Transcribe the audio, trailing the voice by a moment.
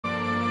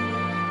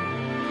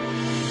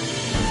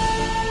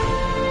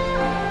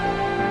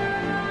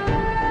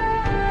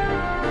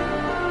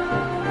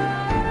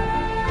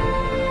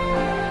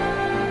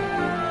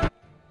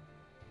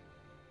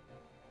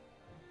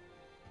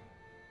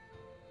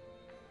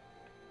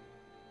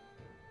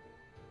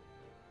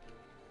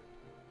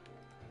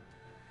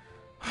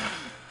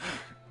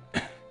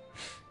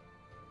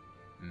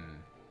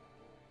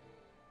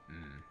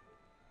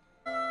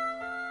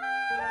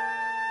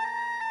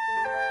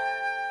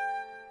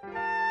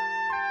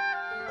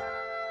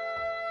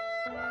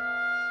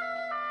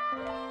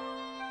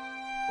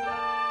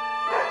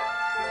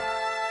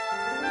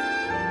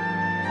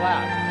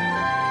cloud.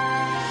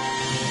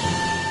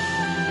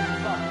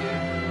 Fuck,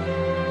 dude.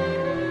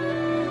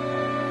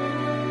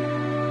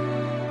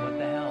 What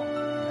the hell,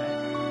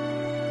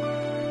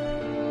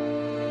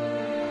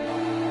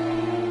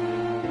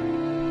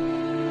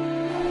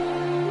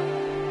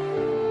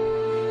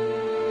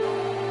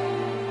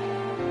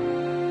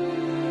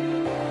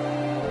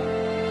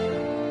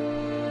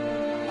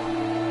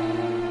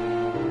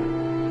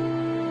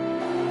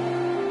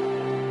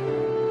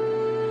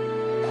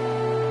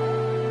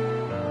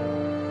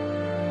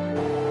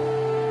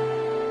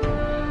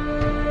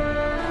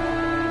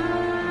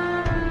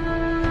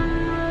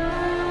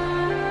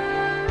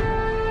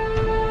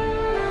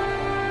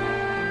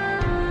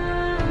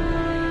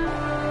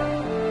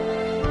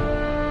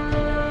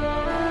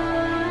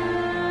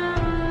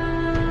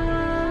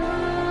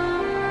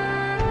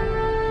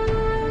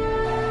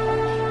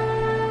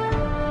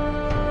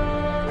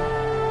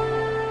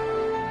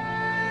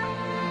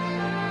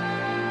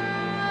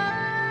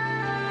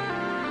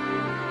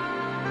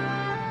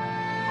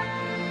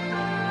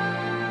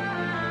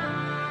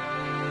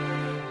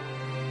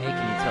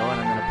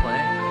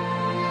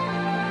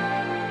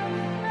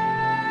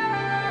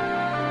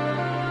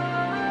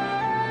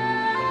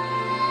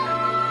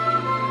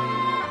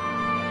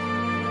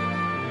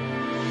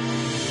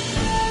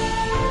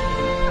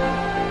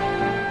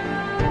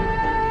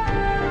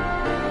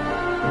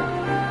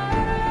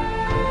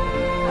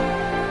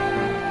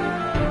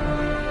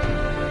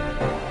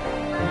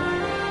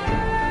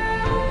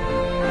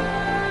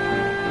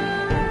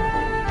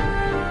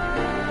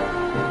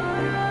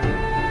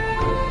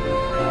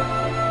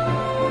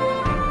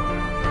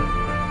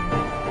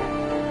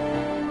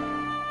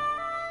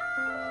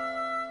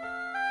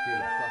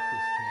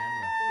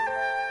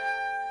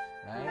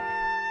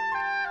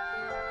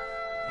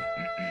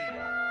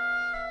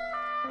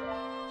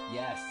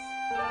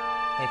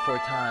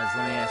 Fortaz,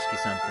 let me ask you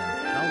something.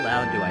 How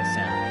loud do I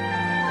sound right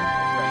now?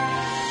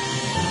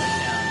 Do I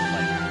sound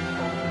like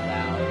totally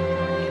loud?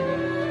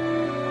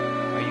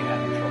 Or are you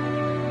having trouble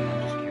hearing me? I'm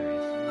just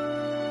curious.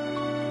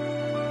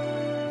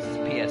 This is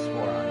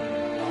PS4 on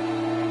here.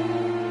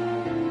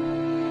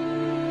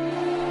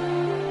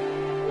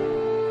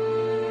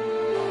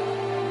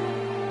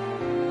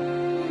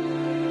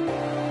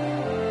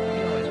 You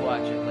can always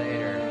watch it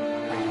later.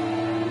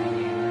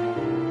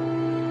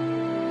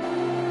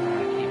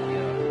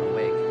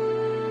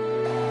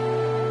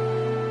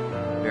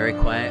 Very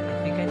quiet.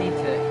 I think I need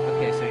to...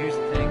 Okay, so here's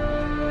the thing.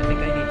 I think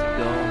I need to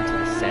go into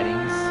the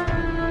settings.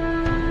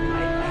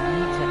 I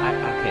need to...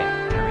 Okay,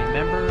 I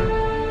remember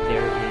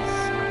there is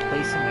a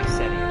place in my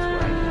settings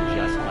where I can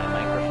adjust my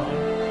microphone.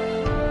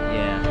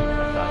 Yeah,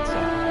 I thought so.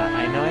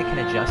 I know I can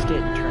adjust it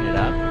and turn it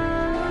up.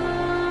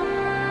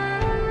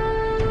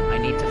 I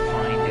need to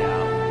find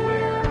out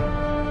where...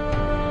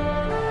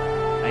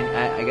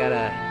 I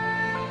gotta...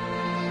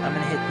 I'm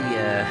gonna hit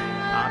the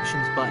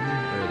options button,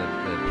 or the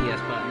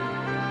PS button.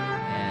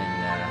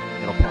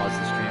 It'll pause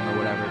the stream or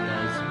whatever it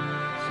does.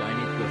 So I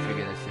need to go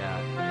figure this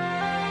out.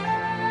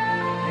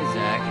 Hey,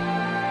 Zach.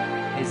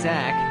 Hey,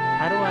 Zach,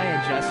 how do I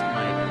adjust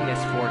my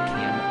PS4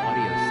 cam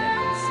audio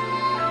settings?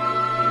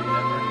 Do you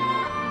remember?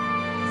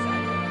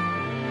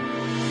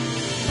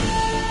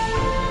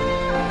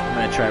 I'm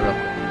going to try real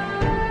quick.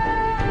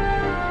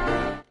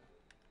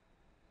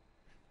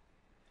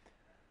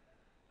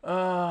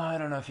 Oh, I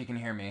don't know if you can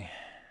hear me.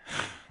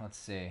 Let's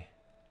see.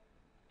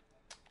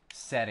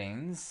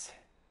 Settings,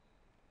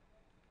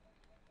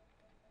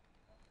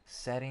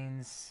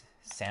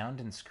 sound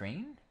and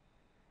screen,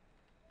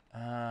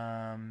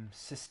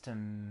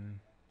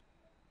 system,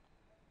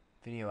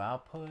 video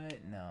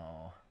output,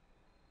 no,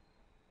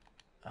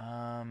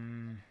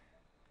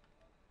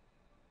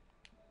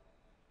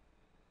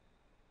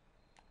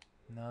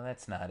 no,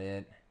 that's not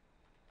it.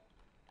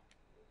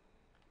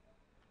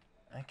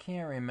 I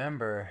can't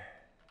remember.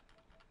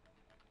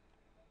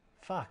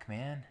 Fuck,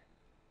 man.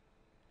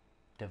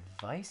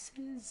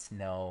 Devices?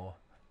 No.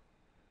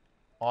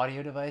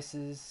 Audio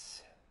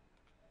devices.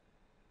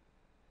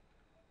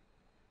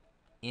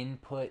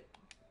 Input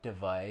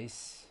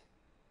device.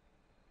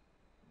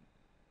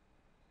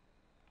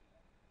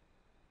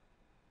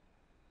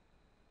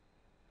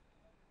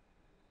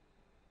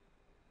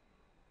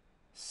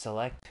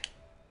 Select.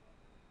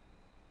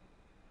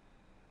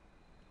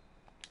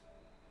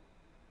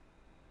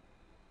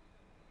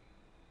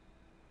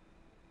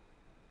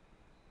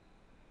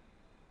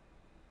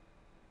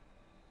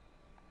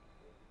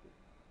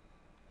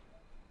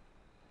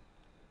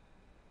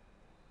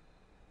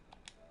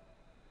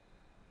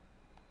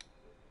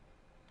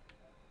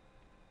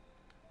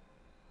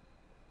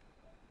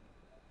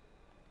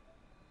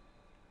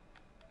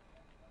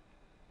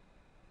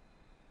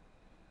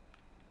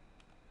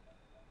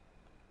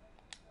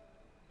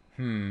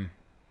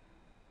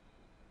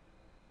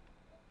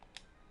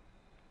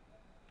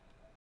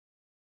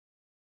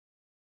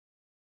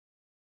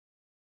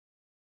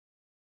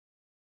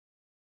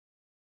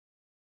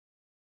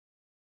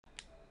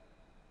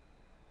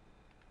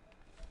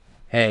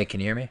 Hey, can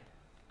you hear me?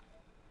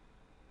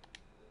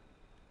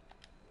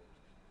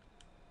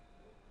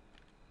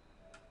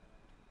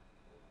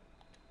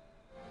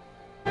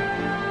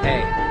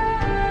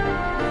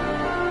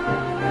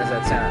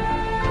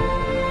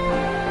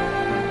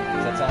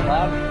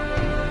 loud?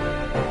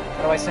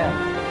 How do I sound?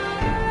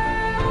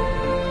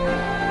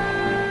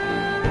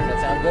 Does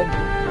that sound good?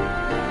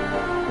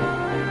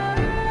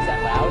 Is that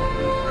loud?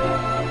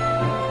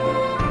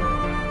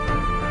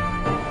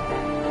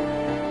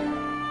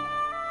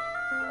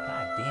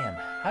 God damn.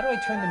 How do I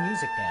turn the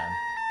music down?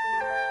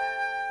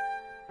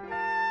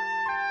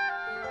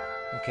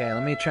 Okay,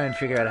 let me try and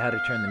figure out how to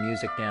turn the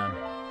music down.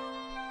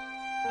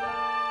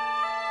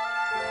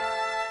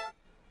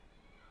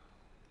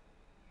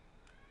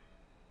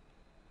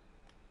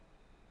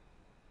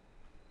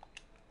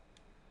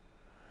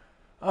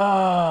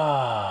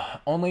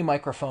 Only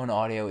microphone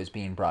audio is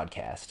being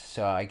broadcast,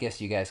 so I guess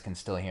you guys can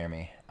still hear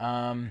me.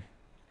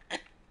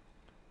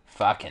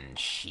 Fucking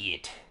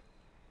shit.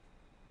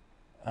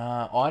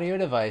 Audio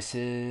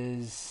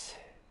devices.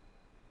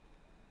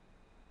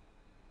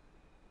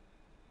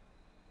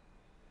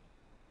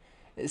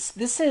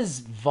 This is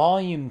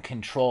volume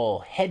control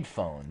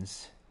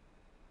headphones.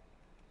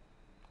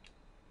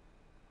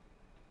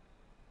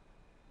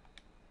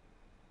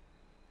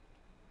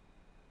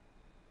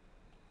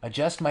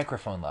 Adjust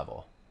microphone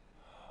level.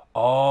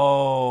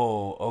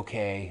 Oh,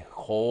 okay.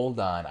 Hold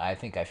on. I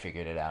think I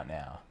figured it out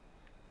now.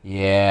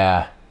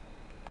 Yeah.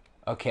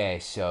 Okay,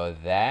 so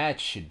that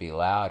should be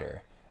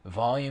louder.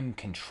 Volume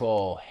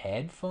control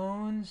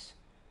headphones?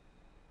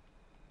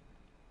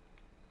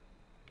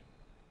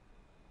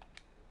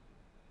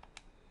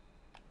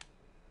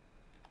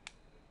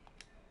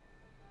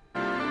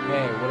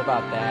 Hey, what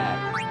about that?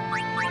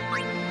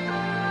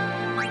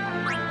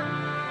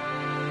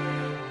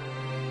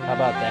 How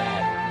about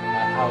that?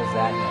 How's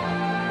that now?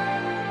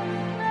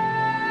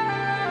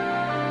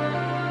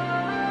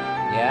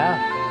 Yeah?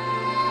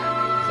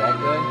 Is that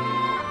good?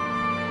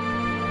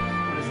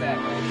 What is that?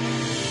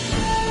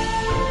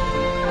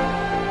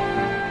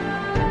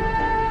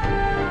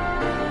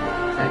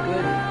 Is that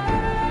good?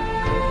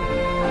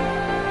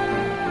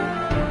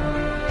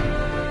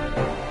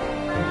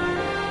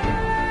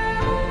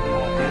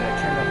 Oh, dude, I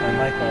turned up my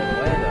mic all the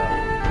way, though.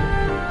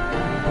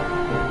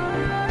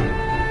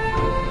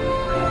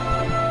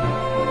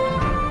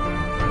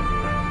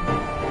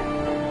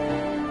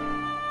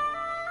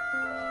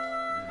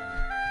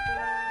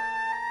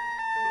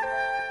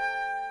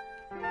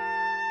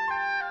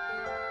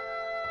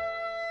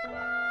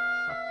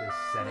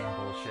 Setting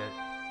bullshit.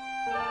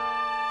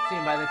 See,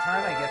 by the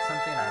time I get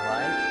something I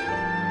like,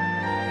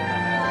 then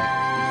I'm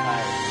gonna be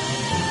tired.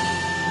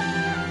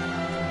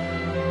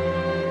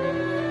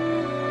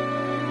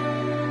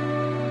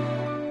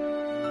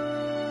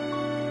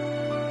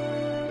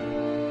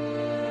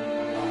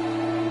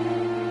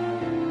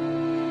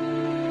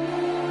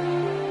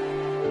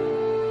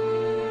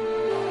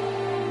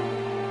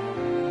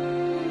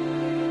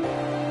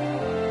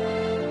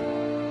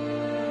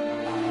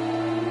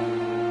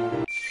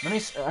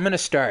 I'm gonna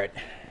start,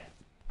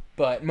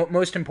 but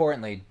most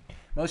importantly,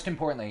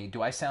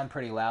 do I sound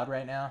pretty loud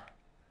right now?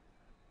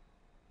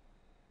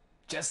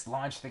 Just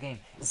launched the game.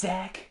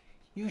 Zach,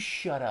 you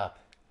shut up.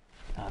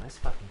 Oh, this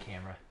fucking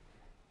camera.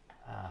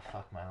 Ah,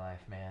 fuck my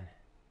life, man.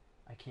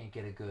 I can't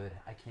get a good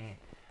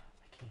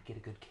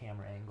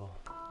camera angle.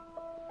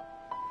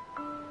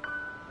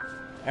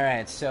 All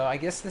right, so I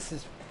guess this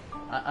is.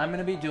 I'm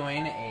gonna be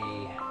doing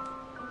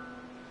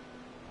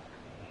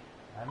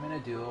I'm going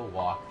to do a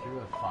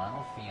walkthrough of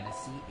Final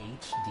Fantasy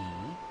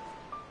HD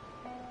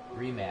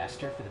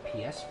Remaster for the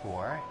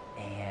PS4,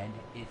 and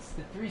it's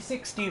the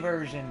 360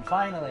 version,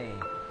 finally,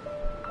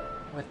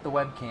 with the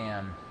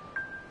webcam.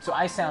 So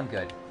I sound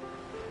good.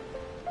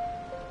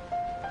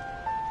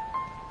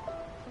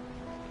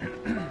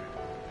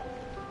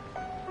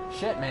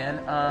 Shit,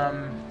 man,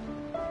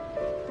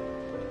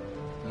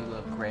 you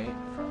look great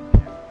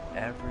from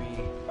every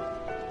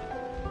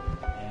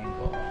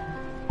angle.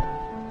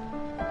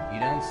 You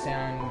don't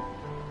sound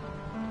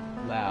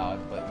loud,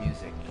 but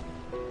music.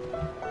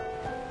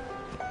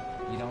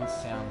 You don't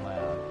sound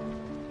loud.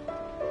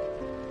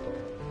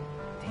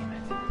 Damn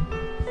it.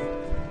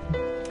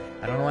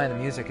 I don't know why the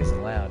music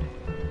isn't loud.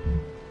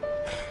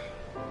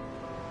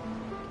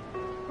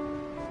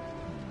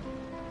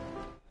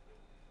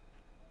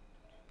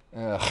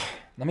 Ugh.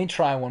 Let me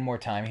try one more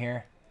time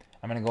here.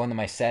 I'm gonna go into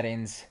my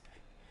settings.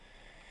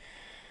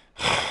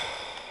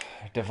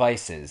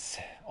 Devices.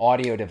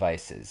 Audio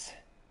devices.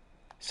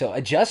 So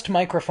adjust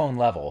microphone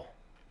level.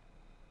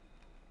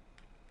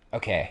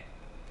 Okay.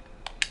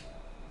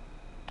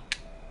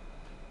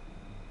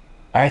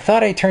 I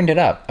thought I turned it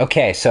up.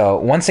 Okay, so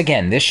once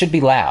again, this should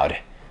be loud.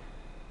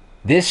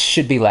 This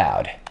should be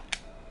loud.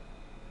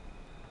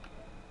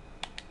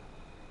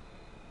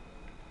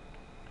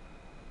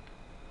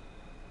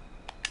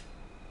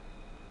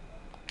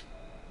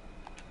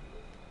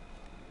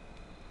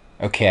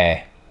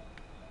 Okay.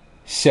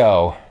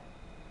 So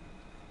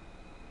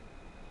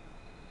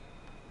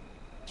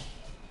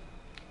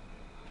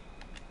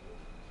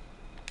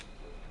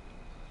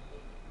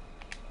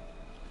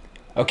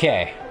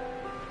okay.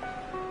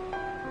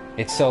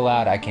 It's so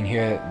loud I can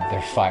hear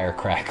their fire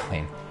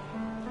crackling.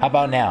 How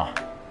about now?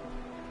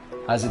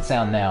 How's it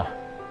sound now?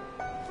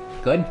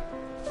 Good?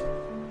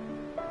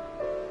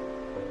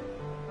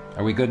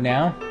 Are we good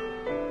now?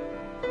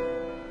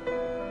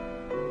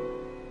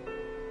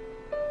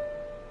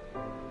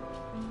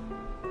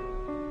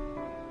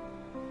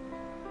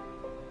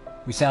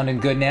 We sounding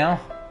good now?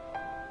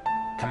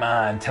 Come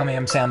on, tell me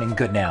I'm sounding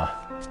good now.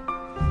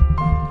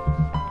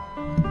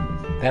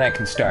 Then I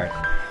can start.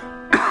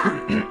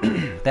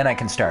 Then I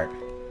can start.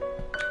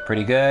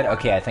 Pretty good?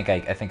 Okay, I think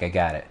I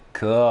got it.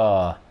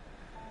 Cool.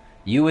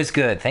 You was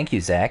good. Thank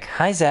you, Zach.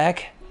 Hi,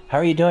 Zach. How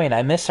are you doing?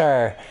 I miss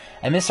our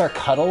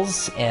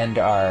cuddles and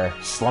our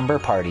slumber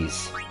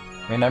parties.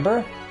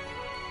 Remember?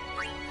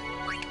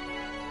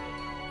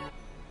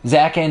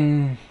 Zach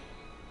and...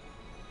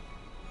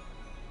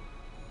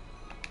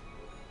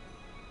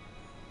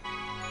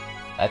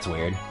 That's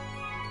weird.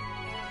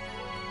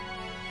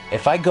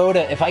 If I go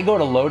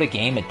to load a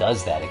game, it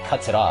does that. It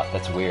cuts it off.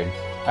 That's weird.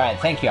 Alright,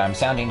 thank you. I'm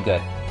sounding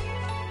good.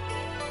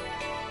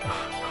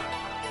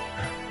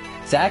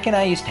 Zach and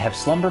I used to have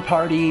slumber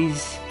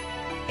parties,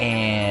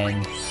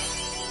 and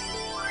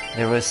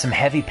there was some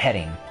heavy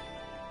petting.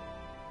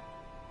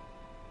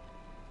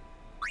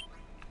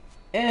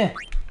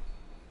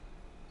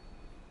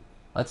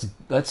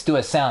 Let's do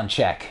a sound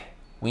check.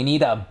 We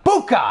need a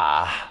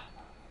buka!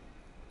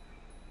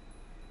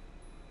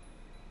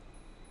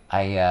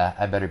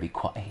 I better be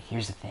quiet.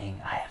 Here's the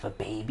thing. I have a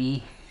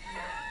baby.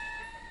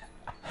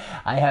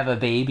 I have a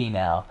baby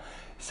now.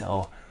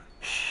 So,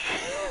 shh.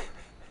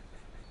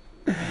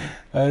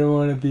 I don't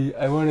want to be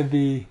I don't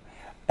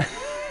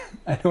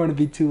want to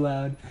be too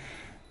loud.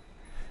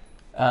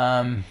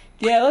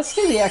 Yeah, let's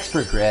do the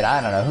expert grid.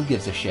 I don't know. Who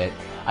gives a shit?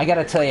 I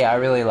gotta tell you, I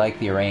really like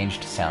the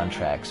arranged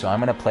soundtrack. So I'm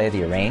gonna play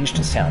the arranged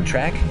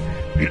soundtrack.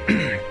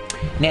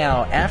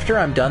 Now, after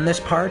I'm done this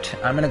part,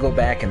 I'm gonna go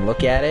back and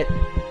look at it.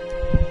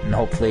 And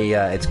hopefully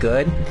it's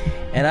good.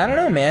 And I don't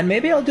know, man.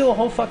 Maybe I'll do a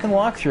whole fucking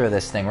walkthrough of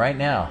this thing right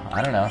now.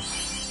 I don't know.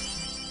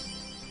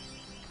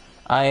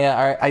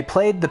 I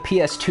played the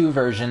PS2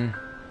 version.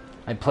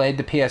 I played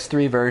the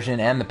PS3 version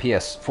and the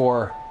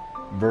PS4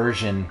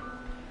 version.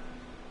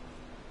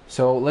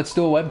 So let's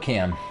do a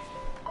webcam.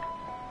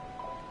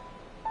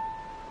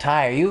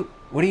 Ty,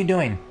 what are you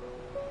doing?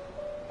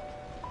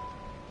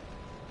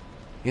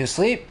 You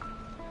asleep?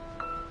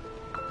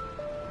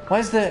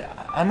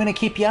 I'm gonna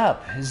keep you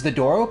up. Is the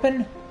door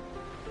open?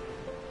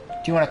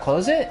 Do you want to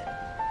close it?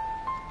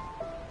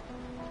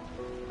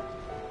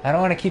 I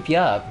don't want to keep you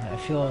up.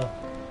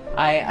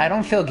 I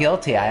don't feel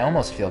guilty. I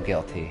almost feel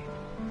guilty.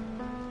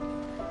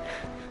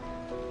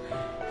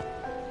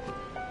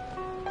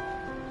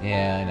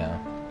 Yeah, I know.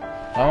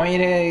 I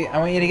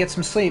want you to get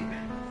some sleep.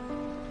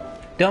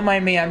 Don't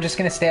mind me. I'm just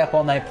gonna stay up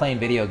all night playing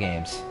video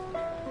games.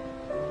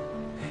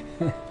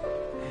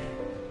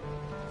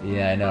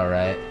 Yeah, I know,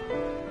 right?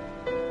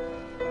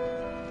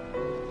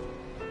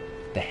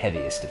 The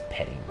heaviest of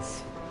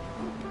pettings.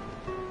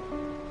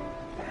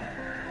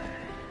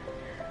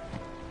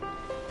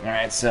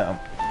 Alright, so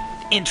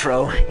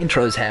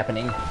intro's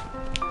happening.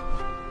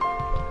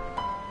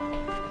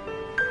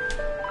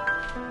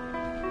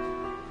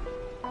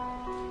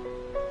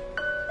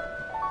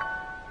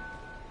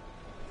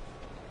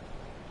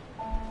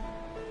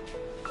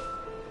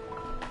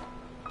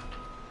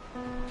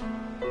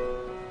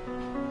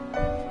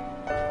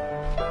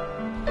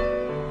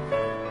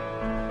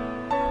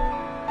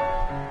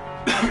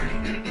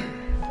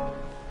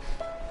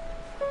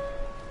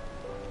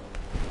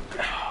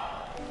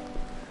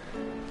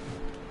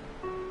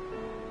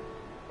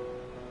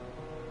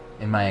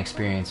 In my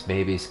experience,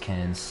 babies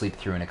can sleep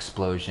through an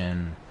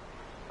explosion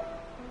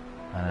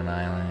on an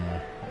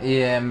island.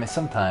 Yeah,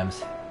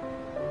 sometimes.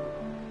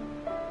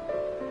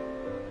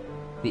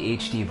 The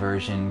HD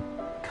version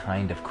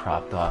kind of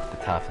cropped off the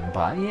top and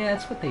bottom. Yeah,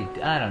 that's what they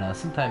do. I don't know.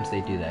 Sometimes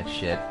they do that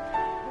shit.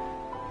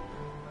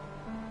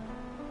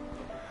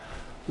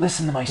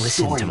 Listen to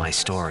my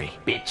story,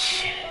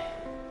 bitch.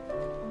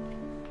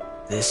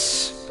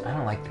 This I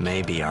don't like the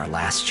may be our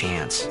last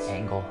chance.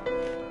 Angle.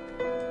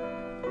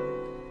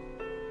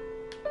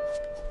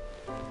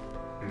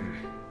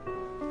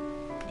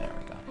 There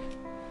we go.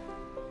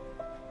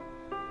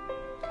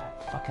 God,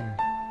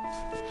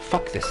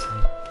 fuck this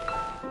thing.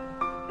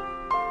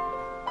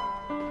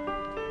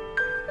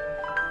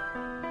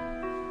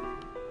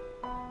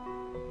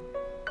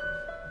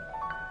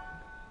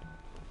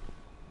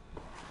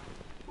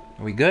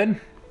 Are we good?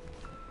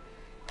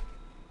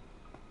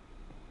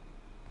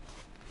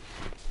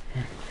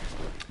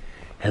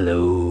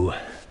 Hello.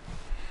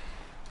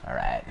 All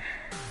right.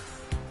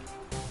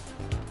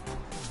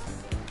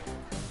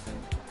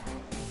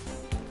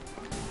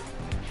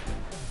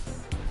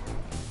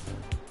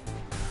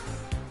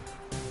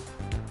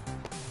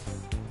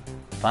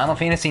 Final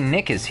Fantasy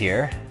Nick is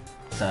here,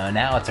 so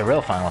now it's a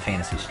real Final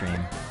Fantasy stream.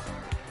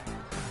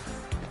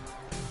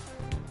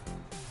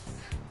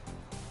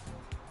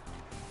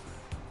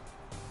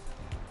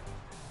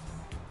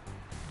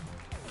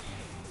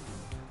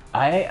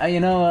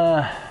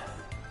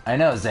 I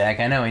know, Zach,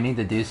 I know we need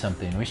to do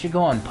something. We should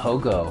go on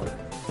Pogo.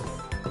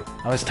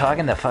 I was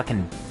talking to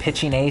fucking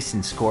Pitching Ace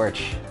and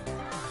Scorch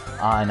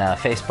on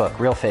Facebook,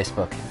 real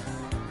Facebook.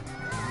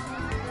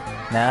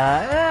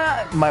 Nah,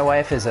 My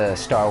wife is a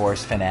Star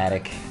Wars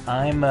fanatic.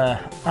 I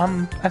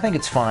think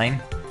it's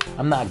fine.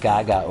 I'm not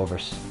gaga over...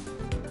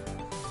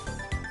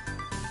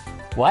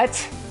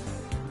 What?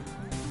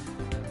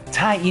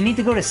 Ty, you need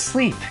to go to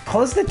sleep.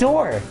 Close the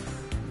door.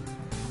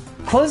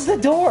 Close the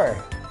door.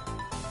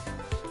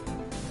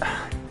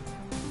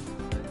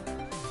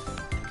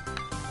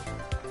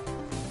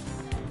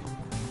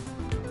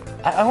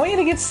 I want you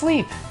to get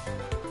sleep.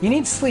 You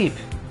need sleep.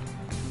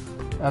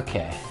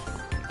 Okay.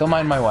 Don't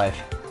mind my wife.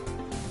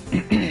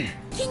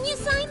 Can you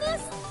sign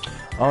this?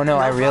 Oh no,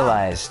 I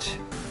realized.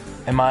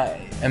 Am I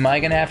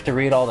gonna have to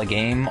read all the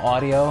game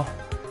audio?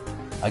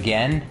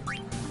 Again?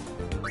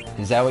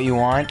 Is that what you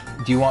want?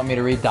 Do you want me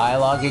to read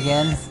dialogue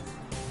again?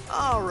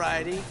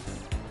 Alrighty.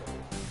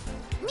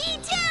 Me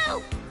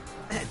too!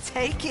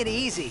 Take it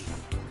easy.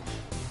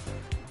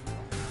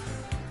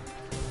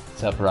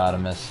 What's up,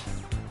 Rodimus?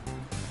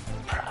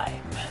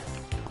 Prime.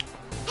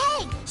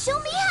 Hey, show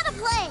me how to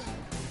play!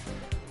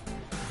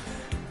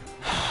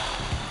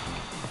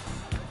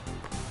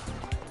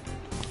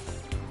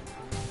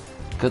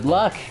 Good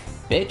luck,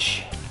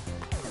 bitch.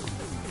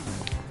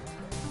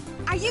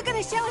 Are you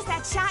gonna show us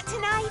that shot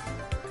tonight?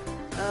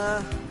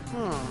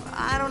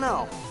 I don't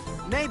know.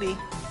 Maybe.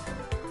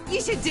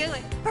 You should do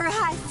it, for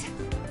us.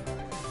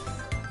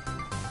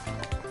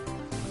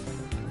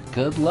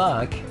 Good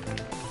luck.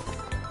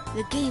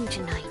 The game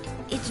tonight.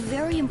 It's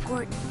very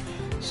important.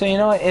 So you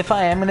know what, if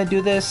I am gonna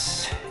do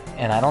this,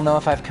 and I don't know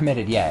if I've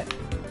committed yet,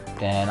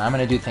 then I'm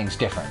gonna do things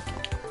different.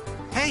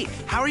 Hey,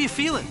 how are you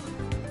feeling?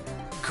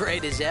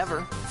 Great as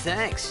ever.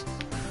 Thanks.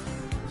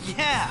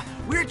 Yeah,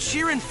 we're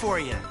cheering for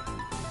you.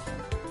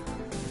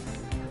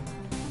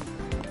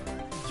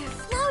 Your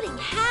floating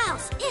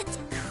house, it's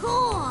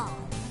cool.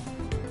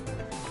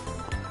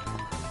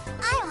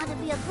 I want to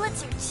be a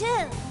blitzer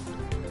too.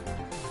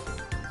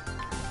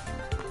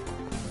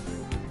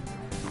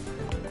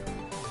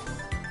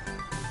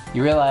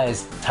 You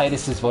realize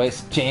Titus's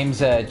voice,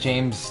 James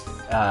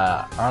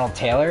Arnold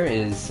Taylor,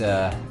 is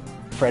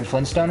Fred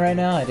Flintstone right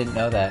now? I didn't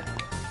know that.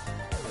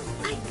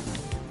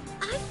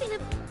 I've been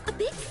a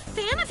big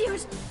fan of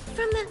yours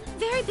from the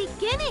very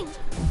beginning.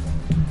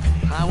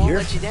 I won't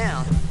let you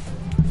down.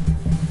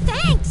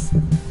 Thanks.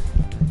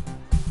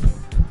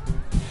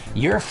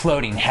 Your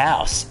floating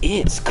house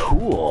is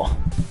cool,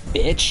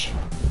 bitch.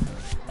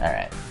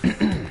 Alright.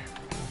 Can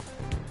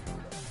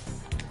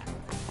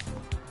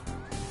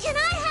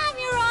I have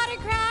your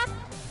autograph?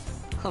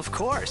 Of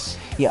course.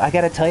 Yeah, I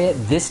gotta tell you,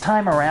 this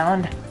time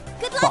around,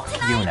 Good luck fuck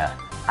tonight. Yuna.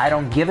 I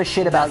don't give a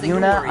shit about Nothing to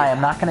Yuna. worry I am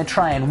about. not gonna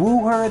try and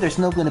woo her. There's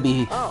no gonna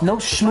be no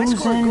if I score a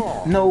schmoozing,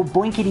 goal. no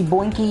boinkity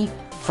boinky.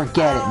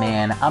 Forget it,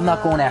 man. I'm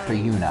not going after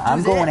Yuna.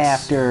 I'm going this.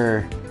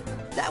 after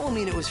That will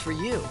mean it was for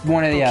you.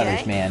 one of the okay?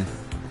 others, man.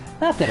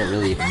 Not that it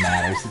really even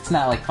matters. It's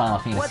not like Final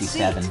What Fantasy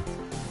seat? VII.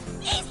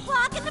 He's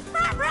blocking the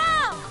front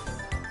row.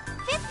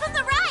 Fifth from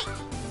the right.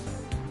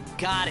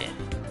 Got it.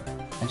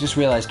 I just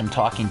realized I'm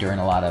talking during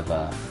a lot of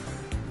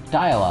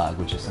dialogue,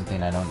 which is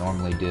something I don't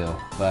normally do.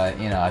 But,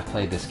 you know, I've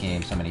played this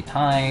game so many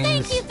times.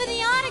 Thank you for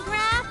the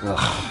autograph.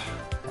 Ugh.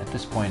 At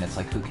this point, it's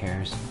like, who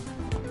cares?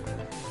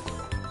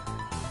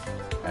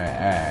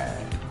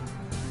 Alright.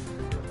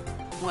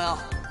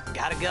 Well,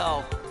 gotta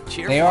go.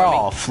 Cheer They for are me.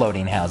 all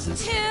floating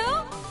houses. 2,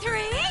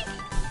 3.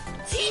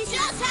 Teach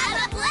us how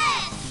to play.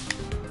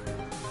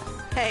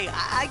 Hey,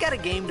 I got a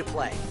game to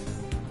play.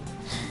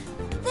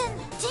 Then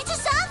teach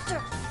us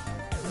after.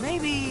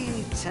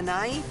 Maybe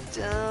tonight,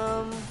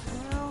 well,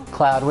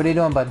 Cloud, what are you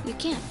doing, bud? You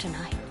can't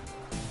tonight.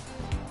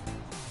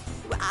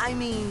 I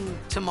mean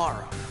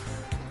tomorrow.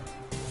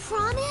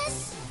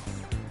 Promise?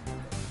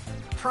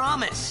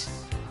 Promise.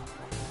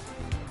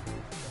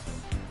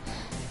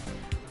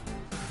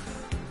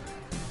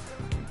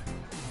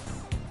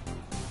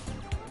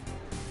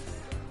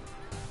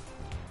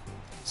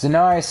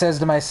 Zanar says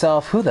to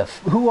myself,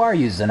 who are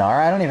you, Zanar?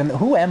 I don't even,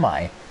 who am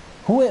I?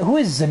 Who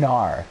is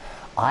Zanar?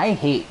 I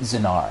hate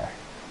Zanar.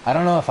 I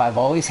don't know if I've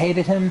always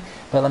hated him,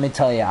 but let me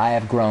tell you, I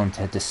have grown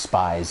to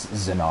despise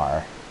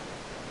Zanar.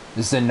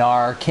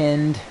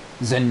 Zanarkind?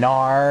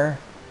 Zanar?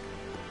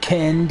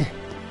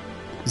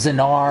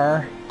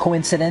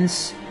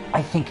 Coincidence?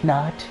 I think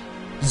not.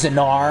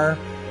 Zanar?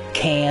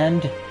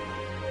 Canned?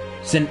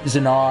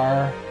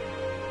 Zanar?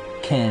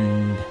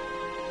 Kind?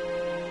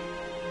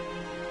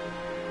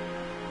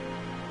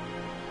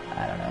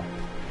 I don't know.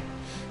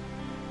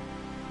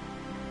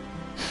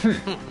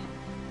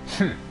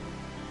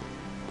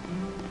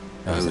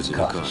 I was in a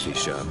coffee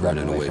shop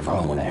running away from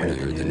home when I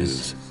heard the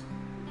news.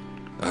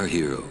 Our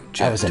hero,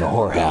 Jack, I was in a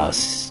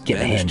whorehouse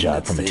getting a hand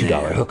job from a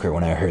 $2 hooker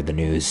when I heard the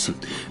news.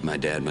 My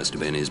dad must have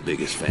been his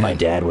biggest fan. My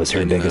dad was her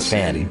I knew biggest how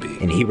sad fan, he'd be.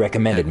 and he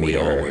recommended Heck, me we to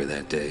all her. were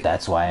that day.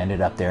 That's why I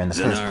ended up there in the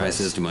first Zanara place.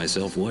 says to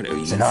myself, what are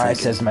you Zanara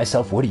thinking? says to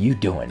myself, what are you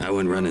doing? I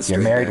went running straight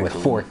You're married back with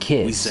home. 4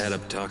 kids. We sat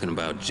up talking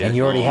about Jack and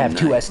you already all have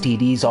 2 night.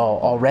 STDs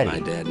already. My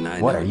dad and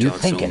I what never are you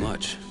talked thinking? so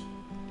much.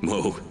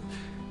 Whoa.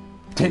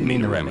 Didn't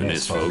mean to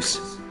reminisce, folks.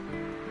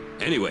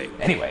 Anyway,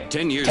 10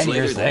 10 years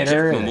later,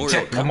 the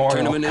Jack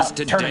Memorial Cup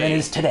tournament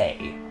is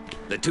today.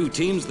 The two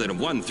teams that have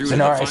won through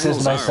Sonara to the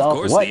says finals to are, of myself,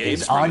 course, what the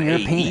is Apes on from your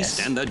A penis?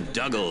 East and the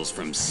Duggles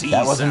from C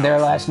That wasn't South.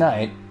 there last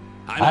night.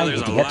 I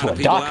There's need to a get lot to of a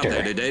people doctor. out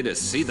there today to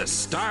see the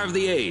star of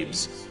the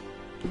Abes.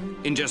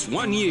 In just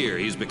 1 year,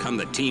 he's become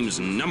the team's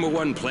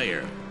 #1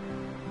 player.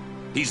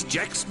 He's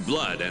Jex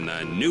Blood and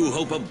the new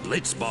hope of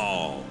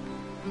Blitzball.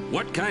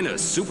 What kind of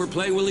super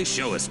play will he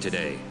show us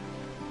today?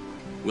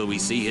 Will we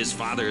see his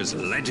father's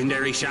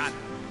legendary shot?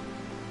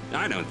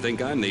 I don't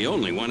think I'm the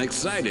only one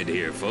excited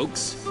here,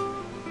 folks.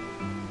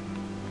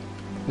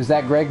 Was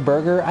that Greg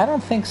Berger? I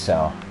don't think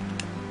so.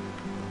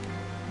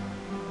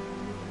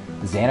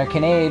 The Xander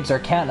Canabes are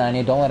counting on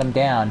you. Don't let them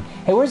down.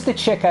 Hey, where's the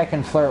chick I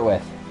can flirt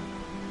with?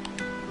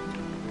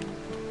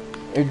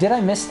 Or did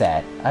I miss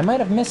that? I might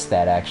have missed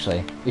that,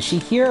 actually. Is she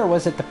here, or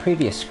was it the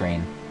previous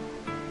screen?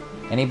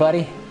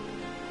 Anybody?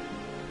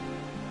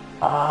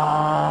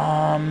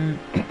 I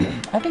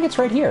think it's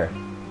right here.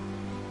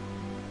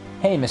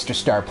 Hey, Mr.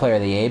 Star Player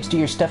of the Apes, do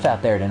your stuff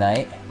out there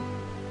tonight.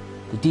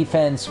 The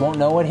defense won't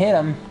know what hit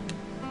him.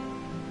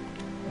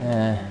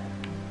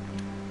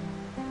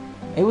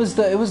 It was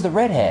the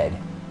redhead,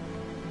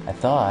 I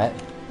thought.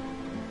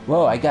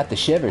 Whoa, I got the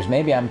shivers.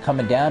 Maybe I'm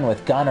coming down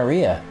with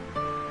gonorrhea.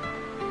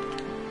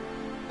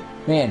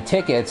 Man,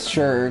 tickets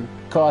sure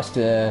cost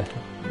a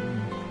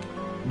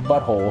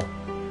butthole.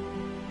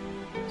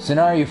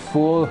 Sonar, you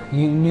fool.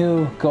 You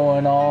knew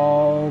going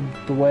all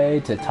the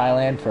way to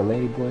Thailand for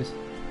ladyboys.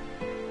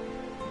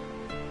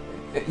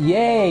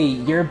 Yay,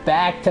 you're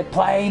back to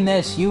playing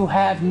this. You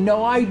have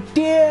no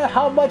idea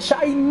how much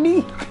I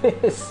need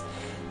this.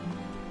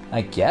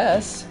 I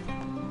guess.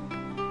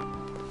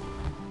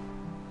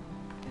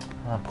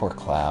 Oh, poor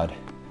Cloud.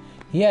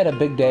 He had a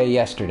big day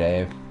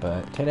yesterday,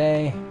 but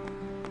today,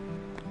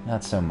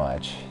 not so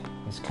much.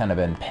 He's kind of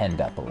been penned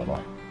up a little.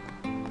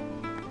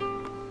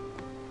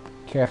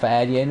 Care if I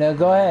add you? No,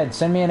 go ahead.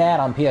 Send me an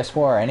ad on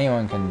PS4.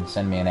 Anyone can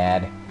send me an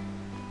ad.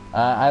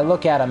 I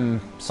look at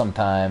them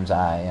sometimes.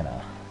 I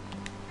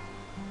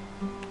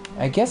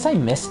guess I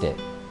missed it.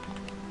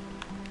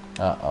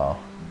 Uh-oh.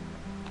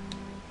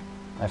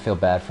 I feel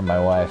bad for my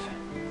wife.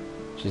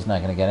 She's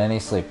not gonna get any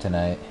sleep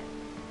tonight.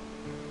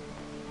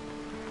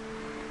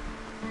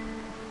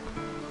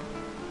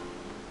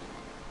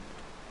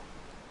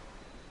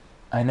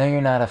 I know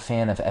you're not a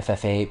fan of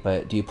FF8,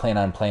 but do you plan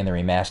on playing the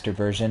remastered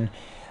version?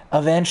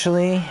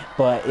 Eventually,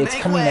 but it's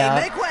coming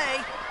out. Make way!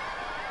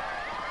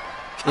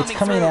 It's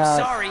coming out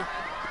Sorry.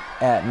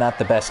 at not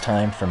the best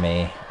time for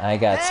me. I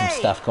got some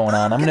stuff going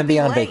on. I'm gonna be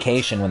on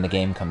vacation when the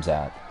game comes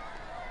out.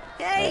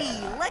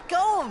 Hey, let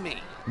go of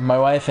me. My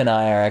wife and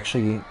I are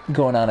actually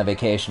going on a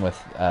vacation with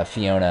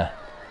Fiona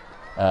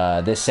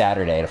this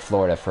Saturday to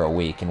Florida for a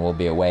week, and we'll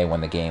be away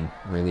when the game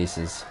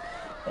releases.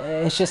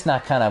 It's just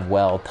not kind of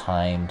well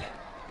timed,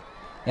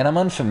 and I'm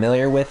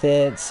unfamiliar with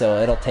it,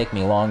 so it'll take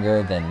me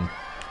longer than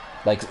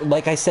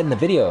like I said in the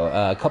video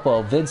a couple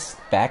of vids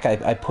back.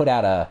 I put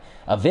out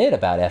a vid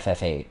about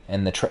FF8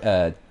 and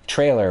the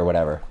trailer or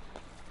whatever.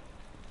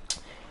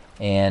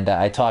 And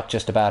I talked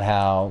just about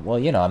how, well,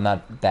 you know, I'm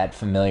not that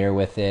familiar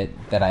with it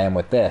that I am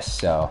with this,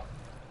 so...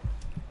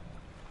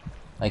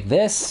 Like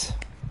this,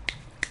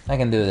 I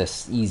can do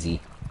this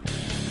easy.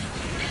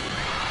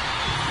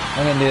 I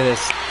can do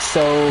this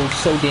so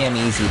damn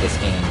easy, this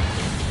game.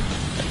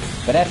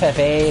 But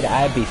FF8,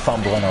 I'd be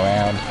fumbling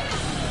around.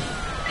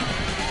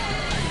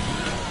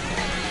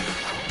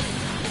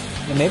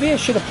 And maybe I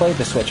should have played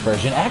the Switch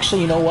version.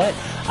 Actually, you know what?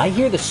 I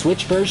hear the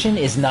Switch version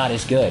is not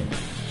as good.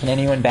 Can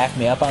anyone back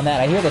me up on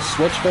that? I hear the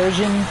Switch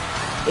version,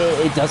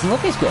 it doesn't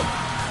look as good.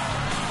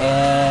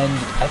 And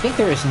I think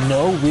there is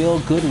no real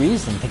good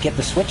reason to get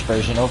the Switch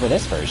version over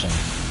this version.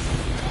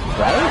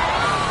 Right?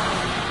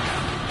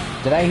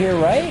 Did I hear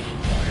right?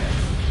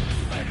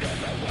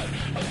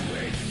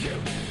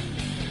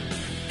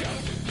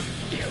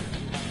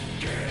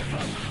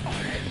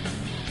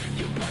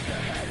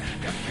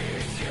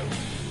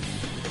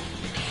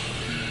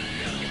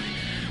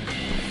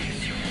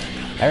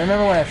 I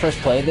remember when I first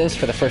played this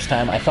for the first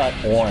time, I thought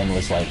Orn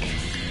was like...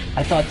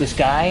 I thought this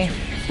guy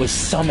was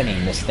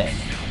summoning this thing.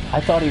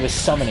 I thought he was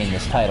summoning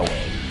this tidal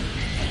wave.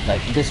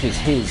 Like, this was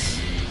his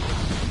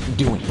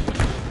doing.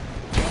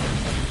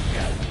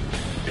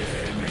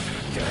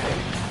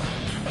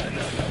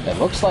 It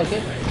looks like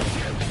it.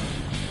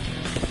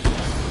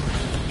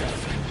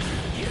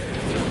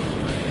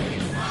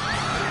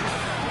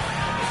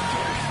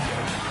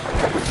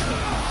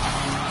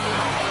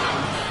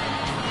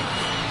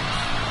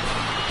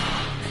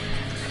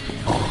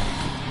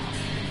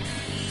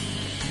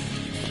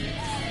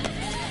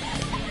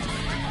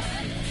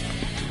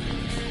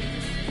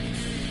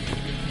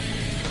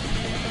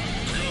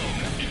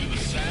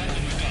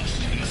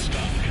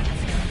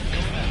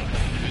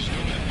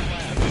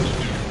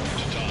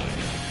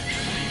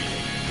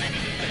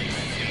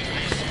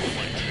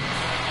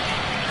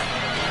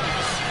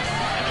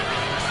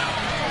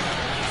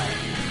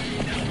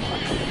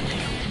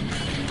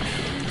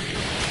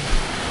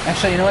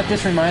 Actually, you know what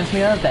this reminds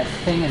me of? That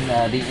thing in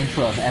the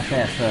intro of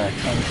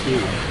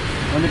FF10-2.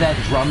 Remember that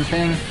drum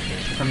thing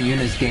from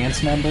Yuna's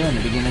dance number in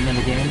the beginning of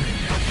the game?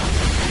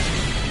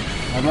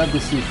 I'd love to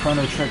see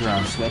Chrono Trigger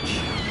on Switch.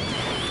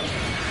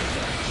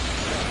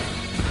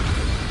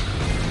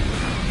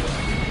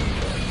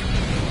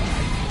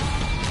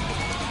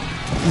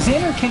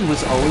 Xanarkand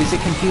was always a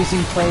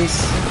confusing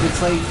place.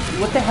 It's like,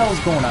 what the hell's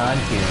going on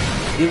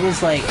here? It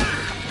was like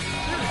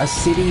a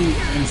city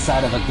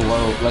inside of a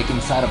globe, like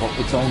inside of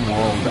its own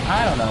world.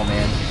 I don't know,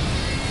 man.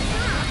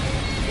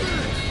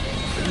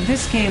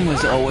 This game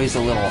was always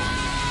a little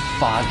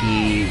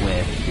foggy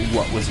with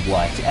what was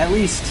what. At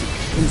least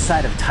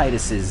inside of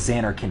Titus's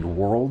Xanarkand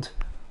world.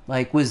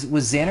 Like, was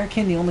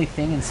Xanarkand the only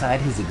thing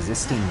inside his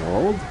existing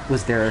world?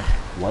 Was there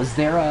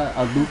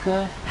a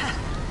Luca?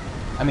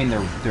 I mean,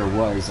 there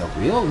was a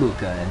real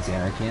Luca in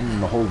Xanarkand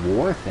and the whole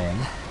war thing,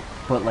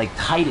 but like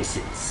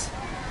Titus's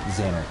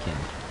Xanarkand.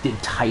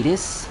 Did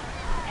Titus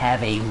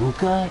have a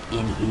Luca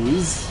in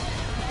his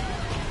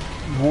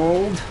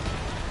world?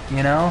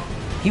 You know?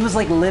 He was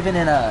like living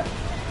in a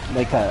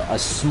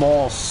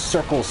small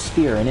circle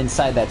sphere, and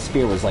inside that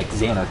sphere was like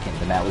Xanarkand,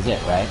 and that was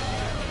it, right?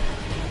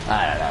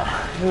 I don't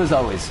know. It was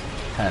always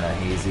kind of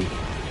hazy.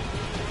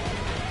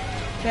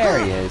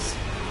 There he is.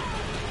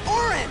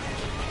 Orin!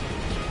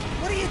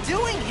 What are you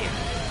doing here?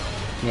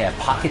 Yeah,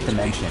 pocket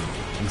dimension.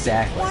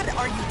 Exactly. What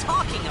are you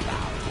talking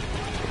about?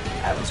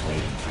 I was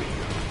waiting for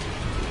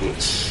you,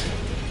 bitch.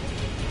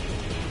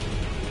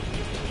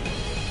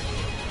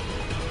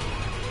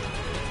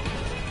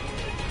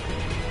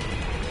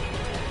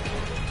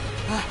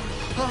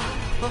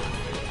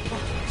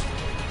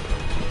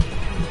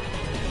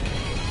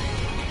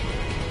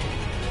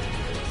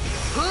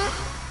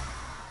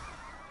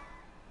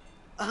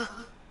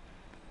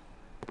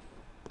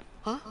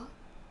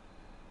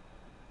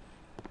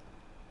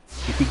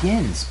 It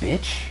begins,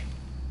 bitch.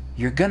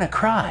 You're gonna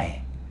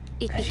cry.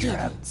 It 'Cause you're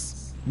a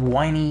begins.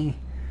 whiny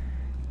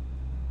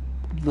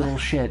little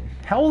shit.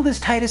 How old is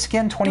Titus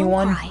again?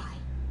 21? Don't cry.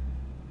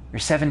 You're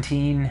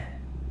 17.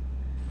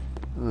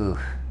 Ooh.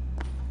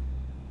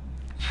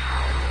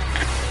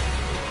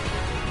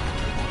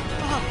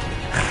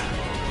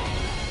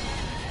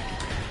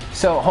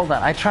 So, hold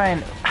on.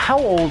 How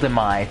old am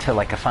I to,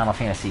 like, a Final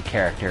Fantasy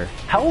character?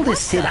 How old is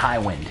Sid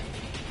Highwind?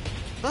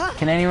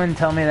 Can anyone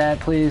tell me that,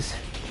 please?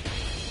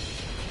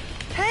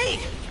 Hey,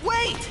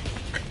 wait!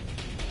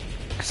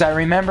 Because I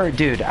remember,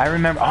 dude, oh,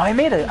 I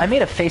made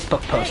a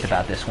Facebook post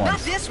about this Not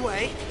once. this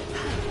way.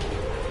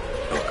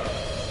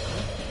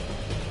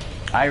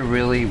 I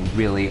really,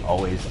 really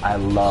I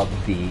love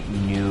the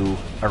new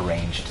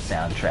arranged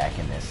soundtrack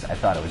in this. I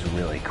thought it was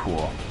really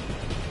cool.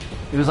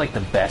 It was like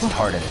the best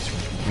part of this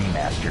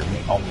remaster.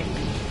 Oh,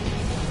 maybe.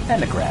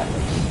 And the graphics.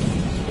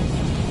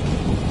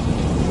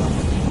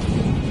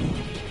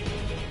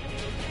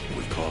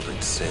 We called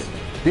it sin.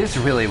 This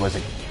really was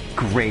a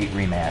great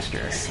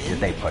remaster that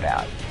they put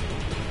out.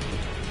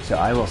 So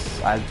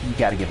you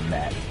gotta give them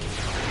that.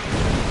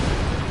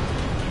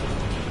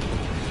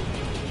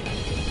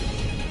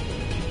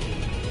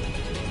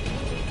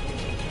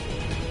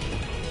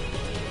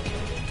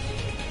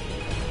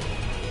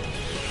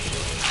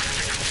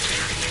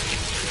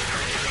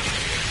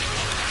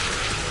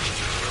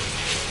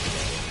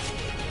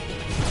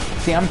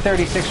 See, I'm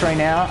 36 right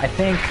now. I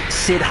think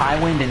Sid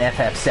Highwind in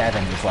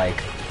FF7 is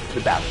like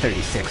about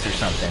 36 or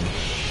something.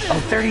 Oh,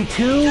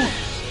 32?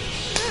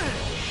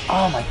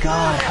 Oh my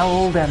god, how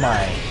old am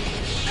I?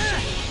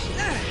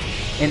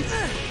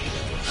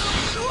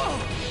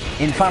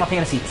 In Final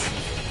Fantasy...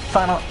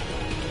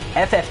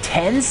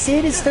 FF10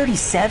 Sid is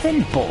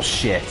 37?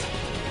 Bullshit.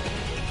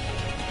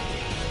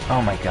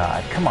 Oh my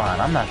god, come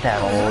on, I'm not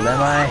that old,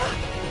 am I?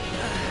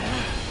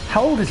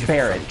 How old is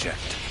Barrett?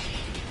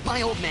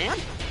 My old man?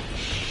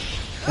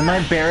 Am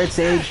I Barrett's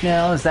age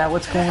now? Is that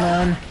what's going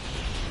on?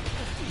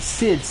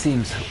 Sid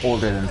seems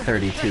older than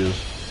 32.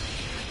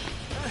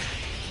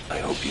 I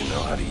hope you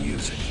know how to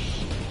use it.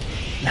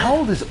 How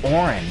old is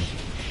Orin?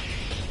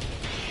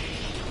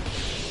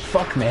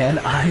 Fuck, man,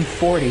 I'm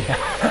 40.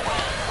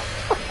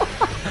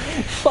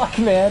 Fuck,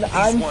 man,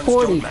 I'm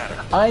 40.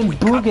 I'm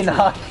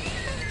Bugenhut.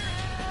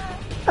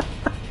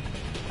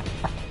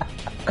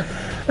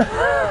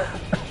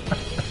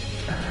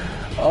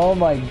 Oh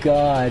my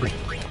god.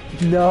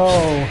 No.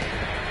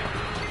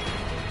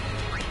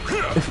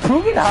 If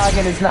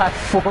Bugenhagen is not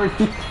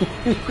 40...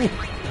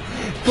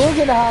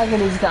 Bugenhagen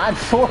is not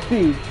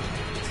 40.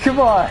 Come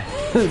on.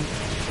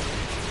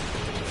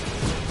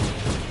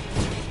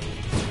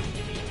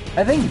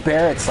 I think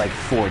Barrett's like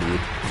 40.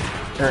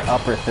 Or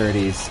upper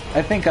 30s.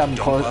 I think I'm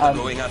close. Don't bother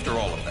going after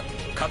all of them.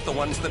 Cut the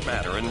ones that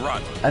matter and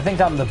run. I think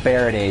I'm the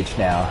Barrett age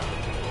now.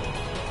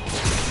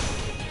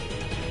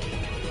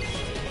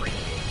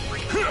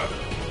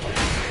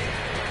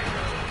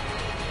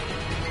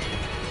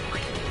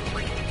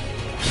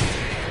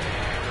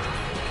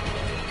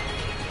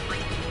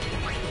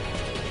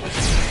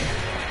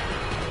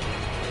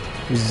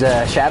 Is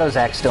Shadow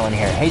Zach still in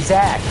here? Hey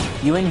Zach,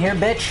 you in here,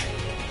 bitch?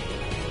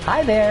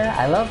 Hi there,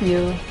 I love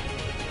you.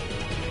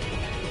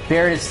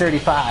 Barrett is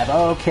 35.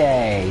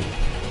 Okay.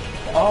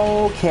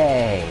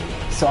 Okay.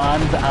 So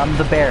I'm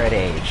the Barrett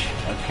age.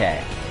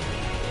 Okay.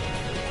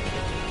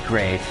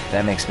 Great.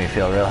 That makes me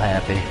feel real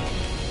happy.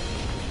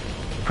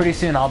 pretty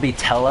soon I'll be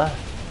Tella.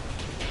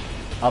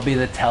 I'll be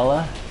the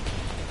Tella.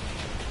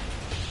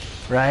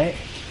 Right?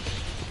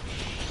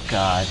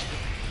 God.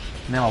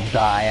 And then I'll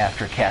die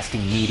after casting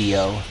Meteor.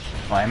 Oh,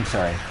 I'm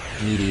sorry.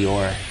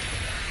 Meteor.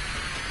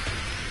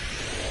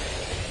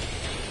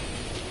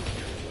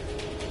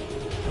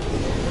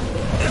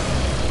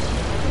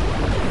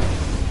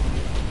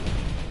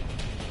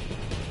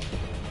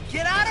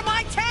 Get out of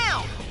my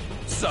town!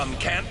 Some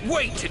can't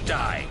wait to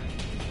die.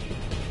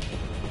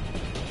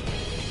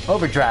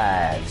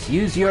 Overdrives.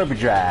 Use your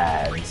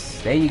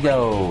overdrives. There you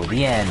go.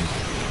 The end.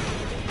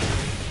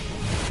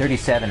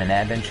 37 in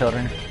Advent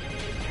Children.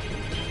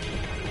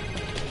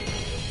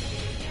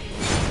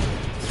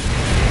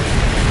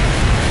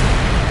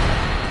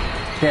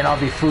 Then I'll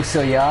be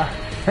Fusoya.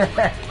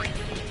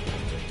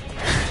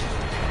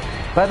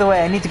 By the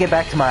way, I need to get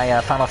back to my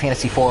Final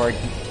Fantasy IV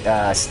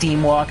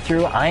Steam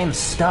walkthrough. I am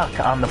stuck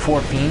on the Four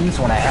Fiends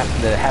when I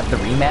have to have the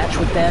rematch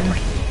with them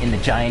in the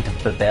Giant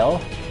of Babel.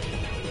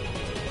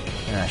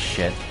 Ah,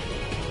 shit.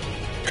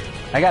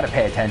 I gotta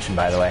pay attention,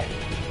 by the way.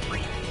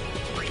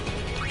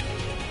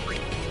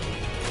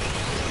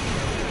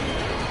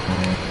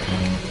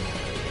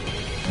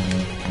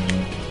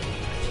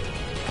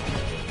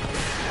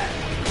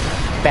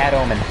 Bad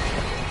omen.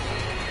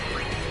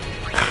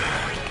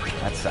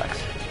 That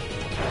sucks.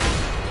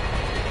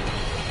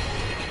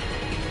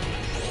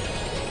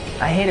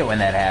 I hate it when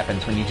that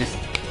happens, when you just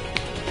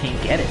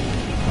can't get it.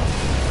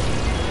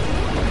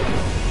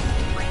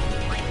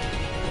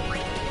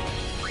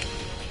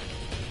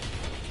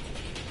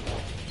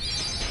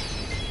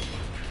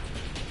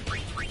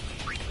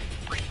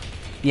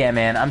 Yeah,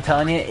 man, I'm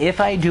telling you, if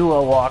I do a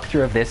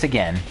walkthrough of this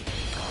again,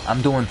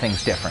 I'm doing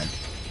things different.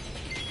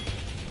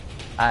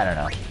 I don't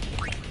know.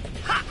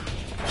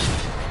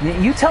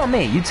 You tell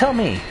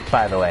me,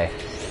 by the way.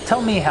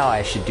 Tell me how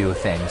I should do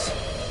things.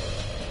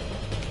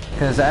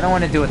 Because I don't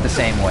want to do it the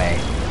same way.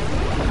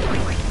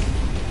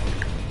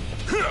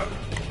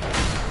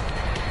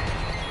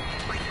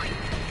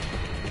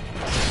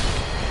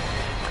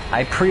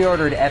 I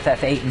pre-ordered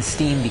FF8 in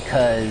Steam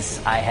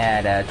because I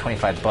had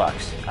 25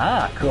 bucks.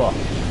 Ah, cool.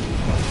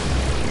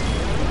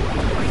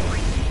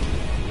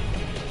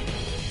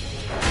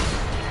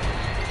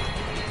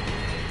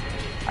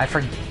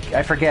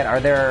 I forget, are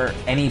there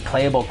any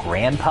playable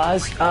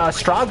grandpas?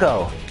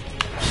 Strago!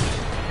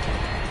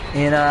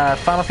 In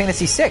Final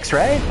Fantasy VI,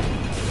 right?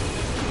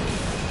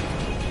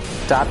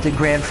 Adopted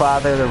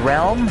grandfather of the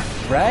realm,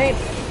 right?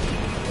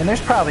 And there's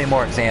probably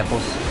more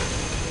examples.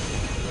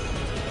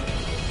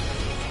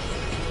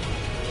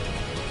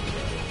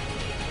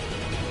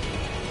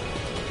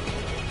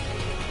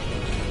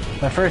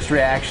 My first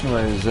reaction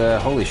was,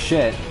 holy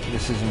shit,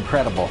 this is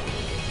incredible.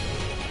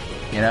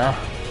 You know?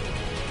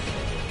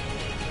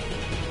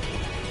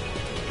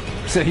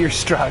 So you're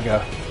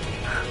Strago.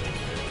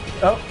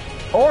 Oh,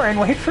 Orin,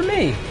 wait for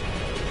me!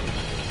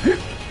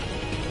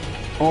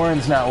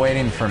 Orin's not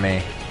waiting for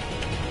me.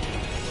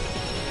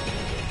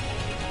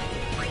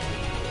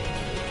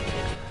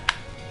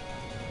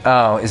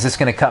 Oh, is this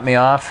gonna cut me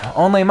off?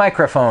 Only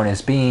microphone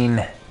is being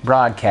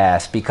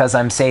broadcast because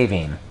I'm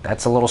saving.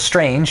 That's a little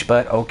strange,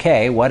 but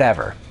okay,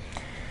 whatever.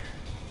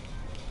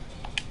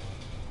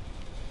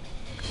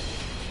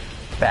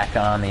 Back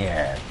on the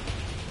air.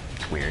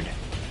 It's weird.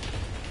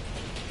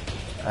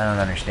 I don't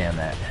understand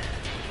that.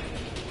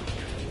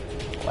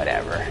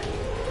 Whatever.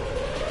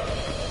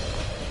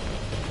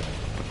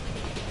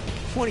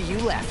 What are you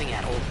laughing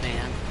at, old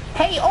man?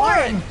 Hey,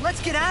 Orin!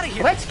 Let's get out of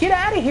here. Let's get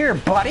out of here,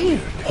 buddy!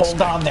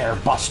 Hold on there,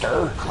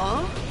 Buster.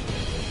 Huh?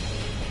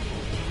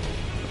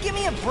 Give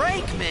me a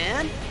break,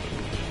 man.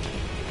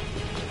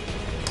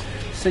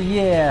 So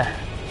yeah,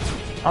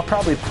 I'll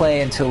probably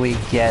play until we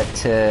get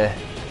to,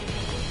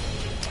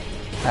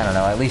 I don't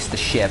know, at least the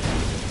ship.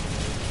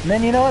 And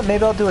then, you know what,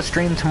 maybe I'll do a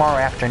stream tomorrow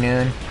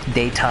afternoon,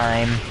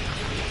 daytime.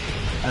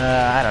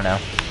 I don't know.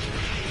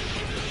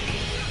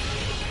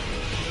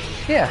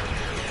 Yeah.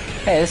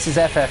 Hey, this is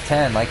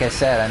FF10. Like I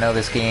said, I know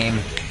this game.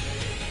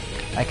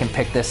 I can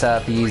pick this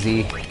up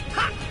easy.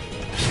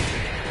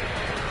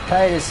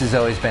 Titus has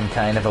always been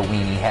kind of a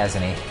weenie,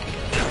 hasn't he?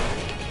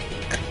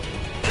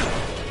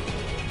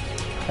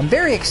 I'm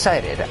very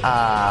excited.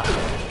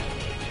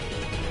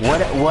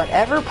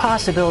 Whatever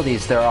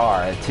possibilities there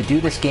are to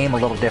do this game a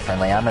little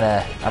differently, I'm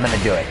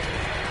gonna do it.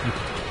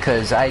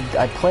 Because I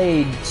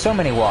played so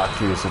many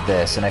walkthroughs of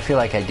this, and I feel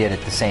like I did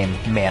it the same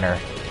manner.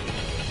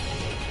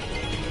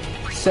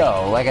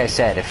 So, like I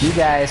said, if you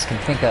guys can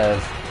think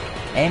of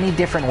any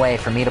different way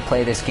for me to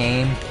play this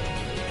game,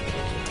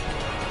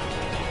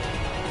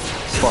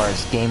 as far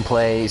as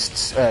gameplay,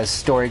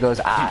 story goes,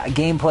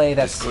 gameplay,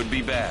 that's... This could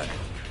be bad.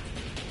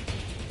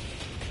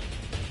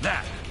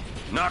 That!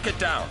 Knock it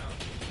down.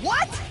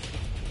 What?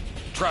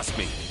 Trust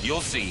me,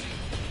 you'll see.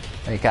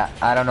 Like,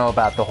 I don't know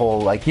about the whole,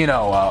 like, you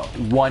know,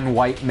 one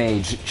white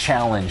mage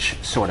challenge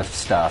sort of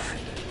stuff.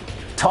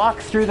 Talk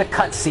through the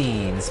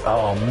cutscenes.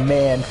 Oh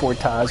man,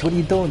 Fortaz, what are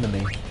you doing to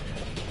me?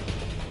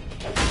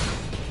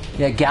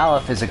 Yeah,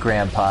 Galuf is a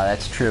grandpa,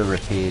 that's true,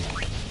 Repeat.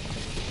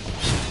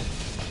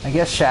 I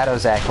guess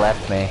Shadowzack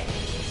left me.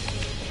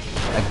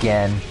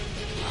 Again.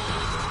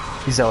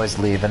 He's always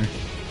leaving.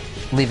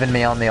 Leaving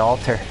me on the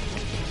altar.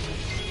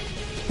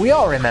 We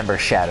all remember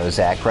Shadow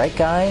Zach, right,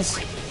 guys?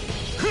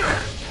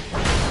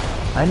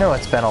 I know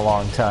it's been a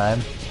long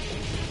time.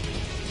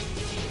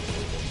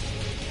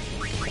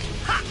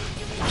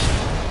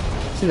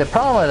 See, the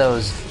problem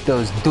with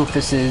those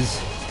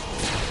doofuses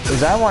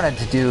is I wanted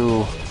to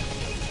do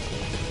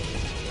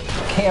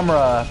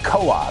camera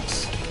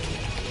co-ops.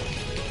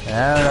 And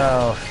I don't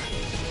know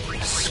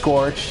if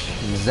Scorch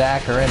and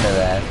Zach are into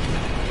that.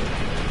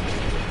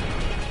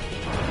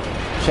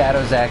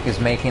 Shadow Zach is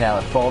making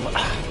out with Fulva.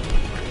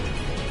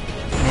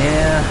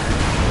 Yeah,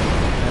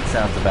 that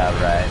sounds about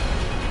right.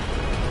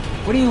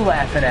 What are you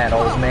laughing at,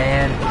 old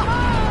man?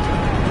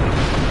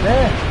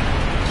 There,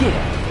 get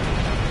it.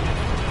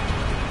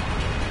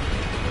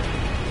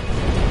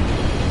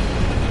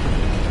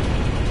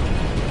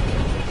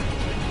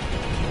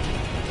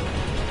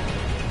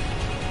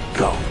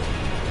 Go.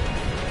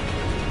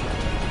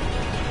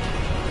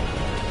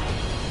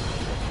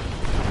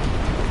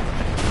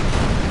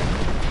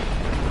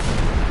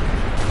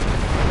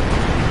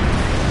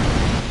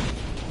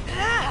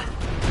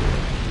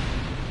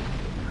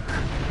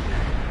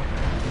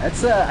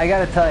 That's I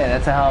gotta tell you,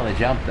 that's a hell of a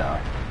jump, though.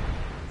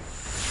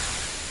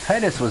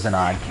 Titus was an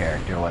odd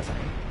character, wasn't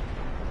he?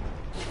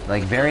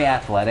 Like, very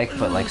athletic,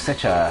 but like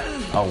such a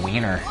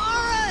wiener.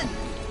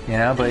 You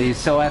know, but he's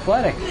so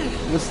athletic.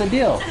 What's the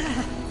deal?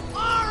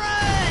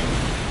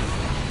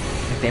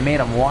 Like, they made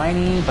him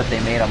whiny, but they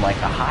made him like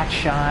a hot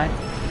shot.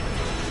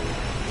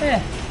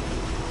 Eh.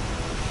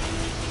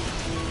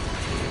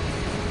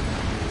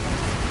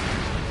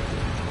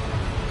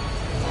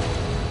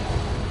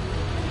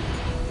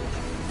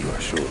 You are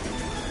sure?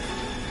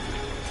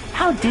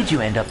 How did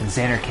you end up in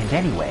Xanarkand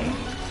anyway?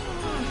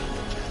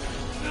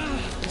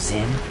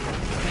 Sin?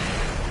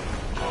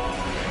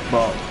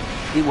 Well,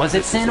 was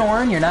it Sin,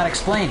 Orin? You're not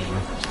explaining.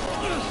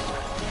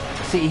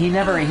 See, he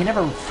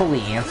never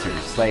fully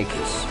answers. Like,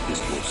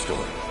 This is your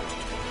story.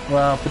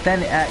 well, but then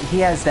he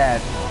has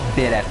that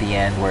bit at the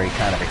end where he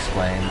kind of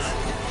explains.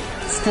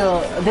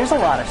 Still, there's a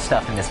lot of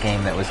stuff in this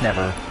game that was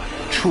never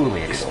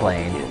truly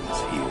explained. It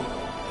all begins here.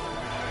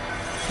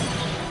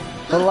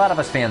 But a lot of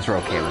us fans were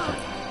okay with it.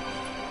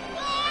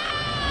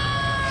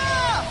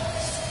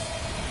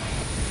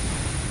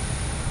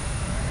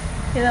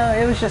 You know,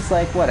 it was just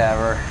like,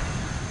 whatever.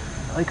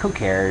 Like, who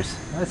cares?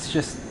 Let's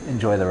just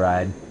enjoy the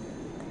ride.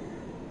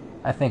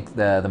 I think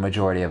the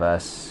majority of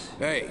us,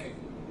 Hey!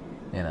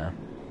 you know.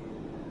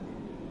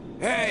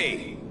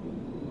 Hey!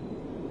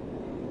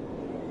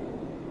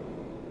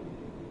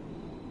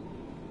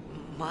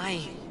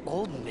 My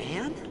old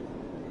man?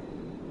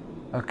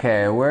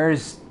 Okay,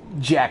 where's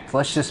Jack?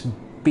 Let's just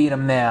beat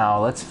him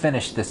now. Let's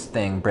finish this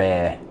thing,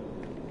 bruh.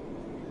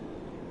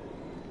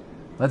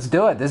 Let's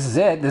do it. This is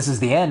it. This is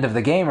the end of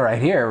the game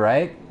right here,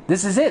 right?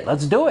 This is it.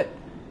 Let's do it.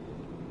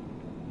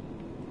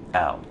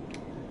 Oh.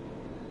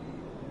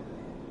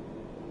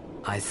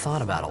 I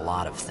thought about a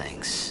lot of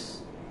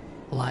things.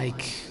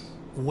 Like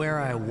where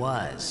I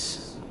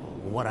was,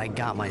 what I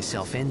got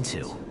myself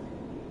into.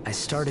 I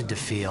started to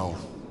feel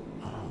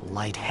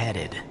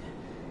lightheaded,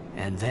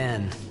 and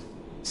then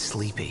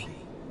sleepy.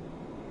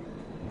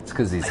 It's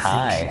because he's I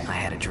high. think I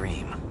had a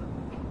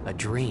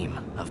dream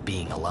of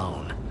being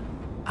alone.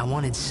 I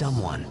wanted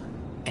someone,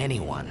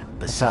 anyone,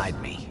 beside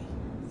me,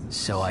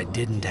 so I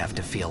didn't have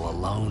to feel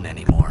alone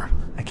anymore.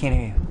 I can't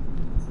hear you.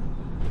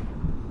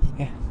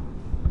 Yeah.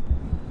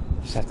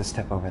 Just have to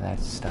step over that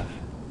stuff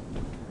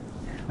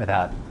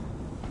without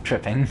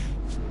tripping.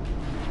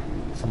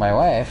 So my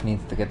wife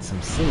needs to get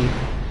some sleep.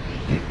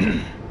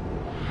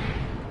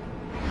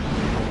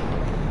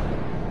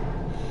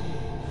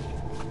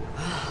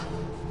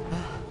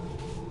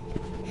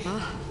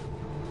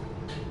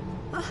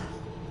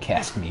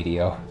 Cast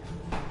Medio.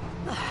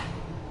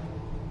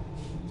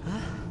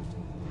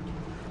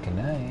 Good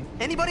night.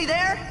 Anybody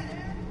there?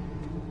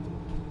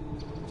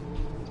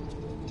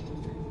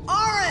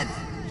 Oren!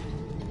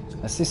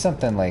 Let's do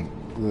something like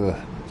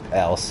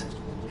else.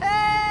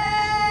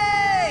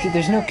 Hey! Dude,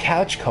 there's no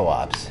couch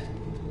co-ops.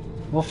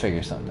 We'll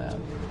figure something out.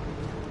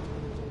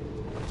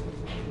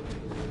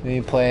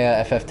 Maybe play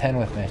FF10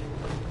 with me.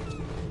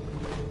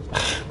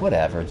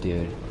 Whatever,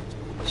 dude.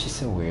 She's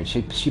so weird.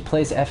 She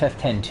plays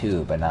FF10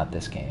 too, but not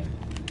this game.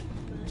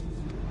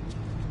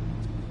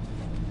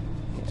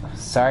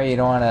 Sorry you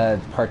don't want to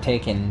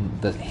partake in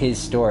his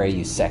story,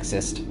 you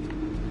sexist.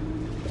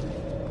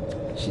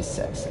 She's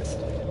sexist.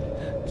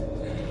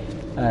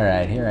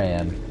 Alright, here I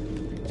am.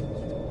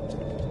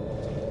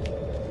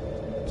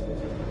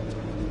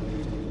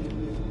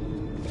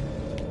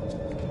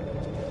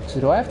 So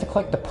do I have to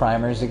collect the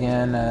primers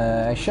again?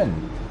 I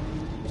shouldn't.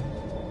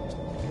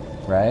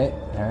 Right?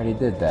 I already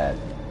did that.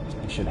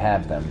 I should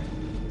have them.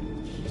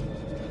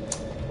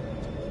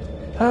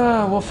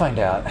 We'll find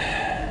out.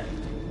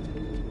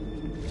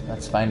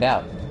 Let's find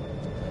out.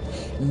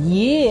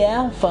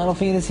 Yeah! Final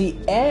Fantasy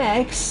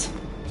X!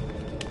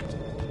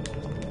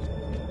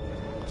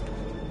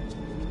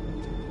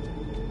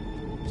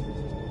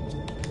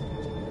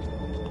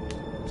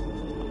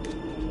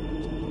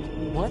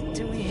 What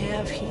do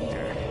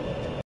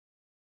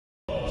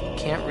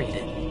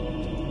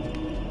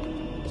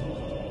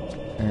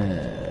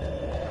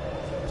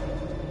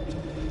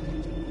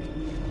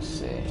Let's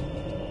see.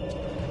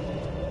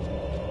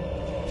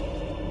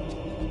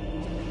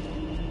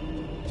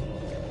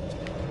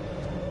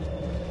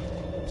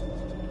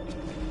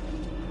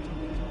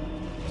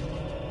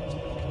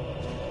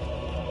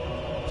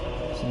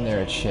 Isn't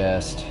there a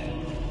chest?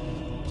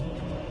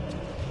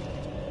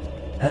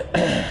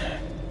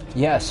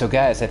 Yeah, so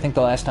guys, I think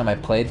the last time I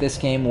played this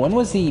game, when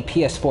was the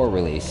PS4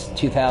 release?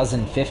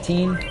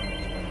 2015?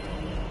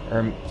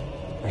 Or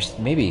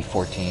maybe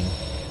 14.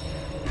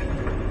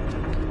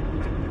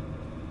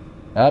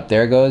 Oh,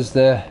 there goes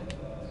the...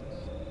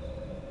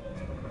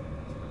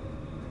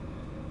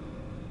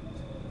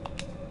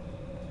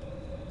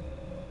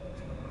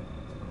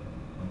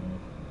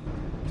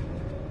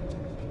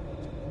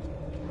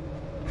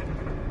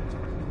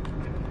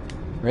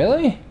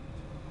 Really?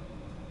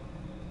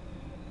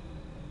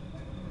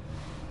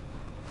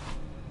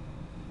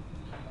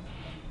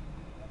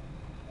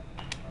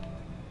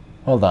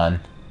 Hold on.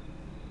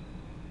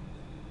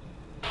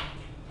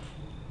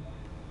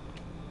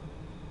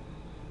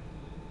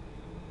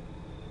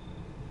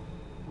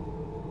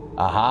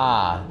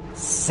 Aha!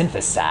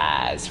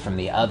 Synthesize from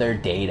the other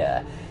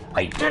data.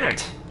 I did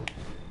it!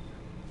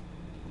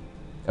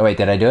 Oh wait,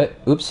 did I do it?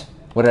 Oops.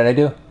 What did I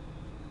do?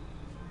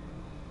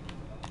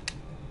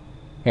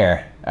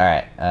 Here.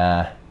 Alright,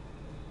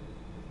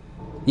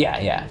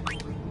 yeah.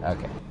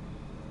 Okay.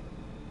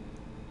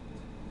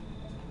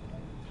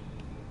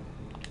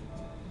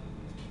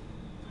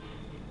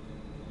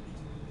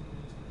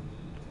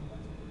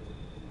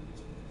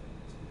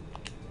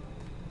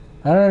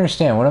 I don't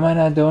understand. What am I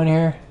not doing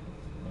here?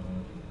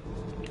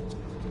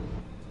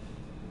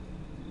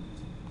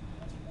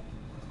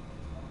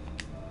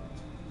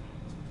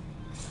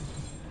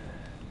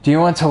 Do you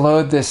want to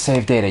load this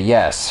save data?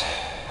 Yes.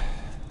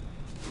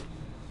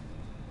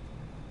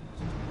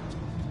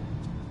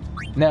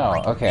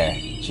 No,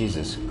 okay.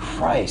 Jesus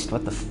Christ,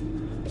 what the f...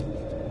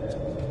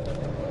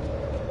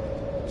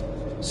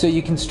 So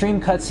you can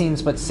stream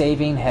cutscenes, but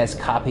saving has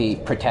copy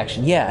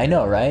protection. Yeah, I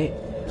know, right?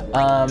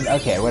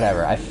 Okay,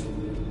 whatever.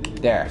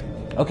 There.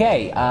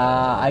 Okay,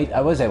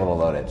 I was able to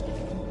load it.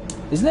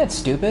 Isn't that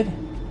stupid?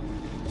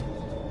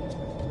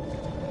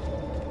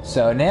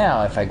 So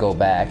now, if I go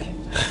back...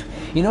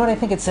 You know what I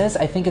think it says?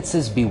 I think it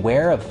says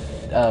beware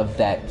of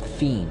that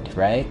fiend,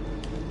 right?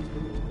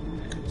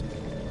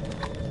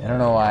 I don't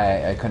know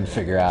why I couldn't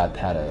figure out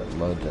how to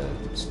load the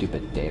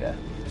stupid data.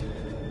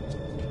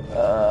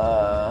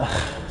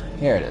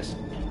 Here it is.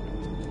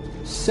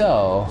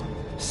 So,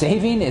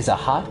 saving is a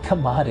hot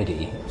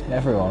commodity.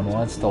 Everyone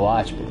wants to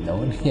watch, but no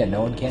one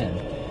can.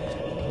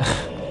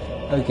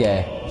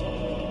 Okay.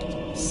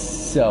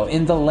 So,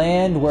 in the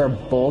land where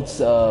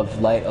bolts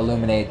of light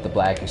illuminate the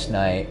blackest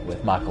night,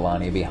 with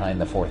Makalani behind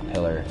the fourth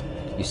pillar,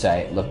 you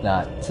sight, look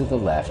not to the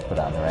left, but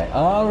on the right.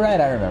 All right,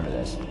 I remember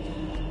this.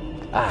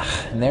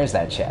 Ah, and there's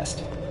that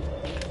chest.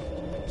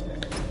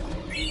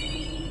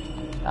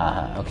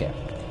 Okay.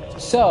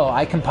 So,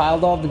 I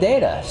compiled all the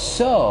data.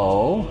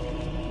 So,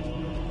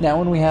 now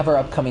when we have our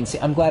upcoming...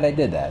 I'm glad I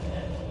did that.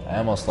 I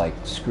almost, like,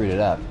 screwed it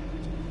up.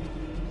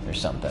 Or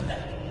something.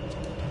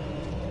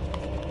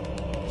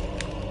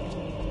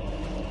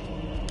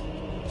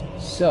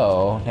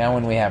 So, now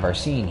when we have our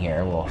scene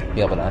here, we'll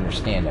be able to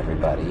understand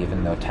everybody,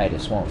 even though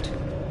Titus won't.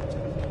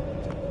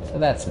 So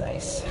that's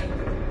nice.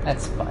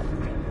 That's fun.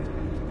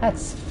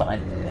 That's fun.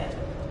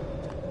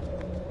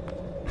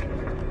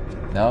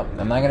 Nope,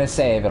 I'm not gonna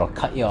save. It'll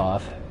cut you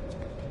off.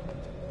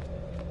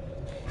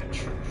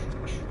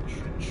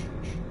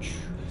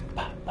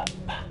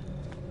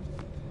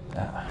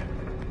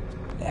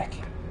 Neck.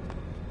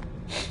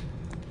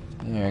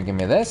 Here, give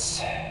me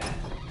this.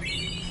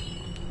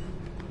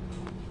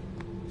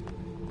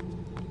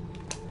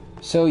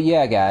 So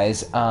yeah,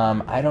 guys,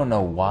 I don't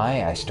know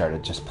why I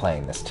started just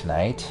playing this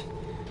tonight.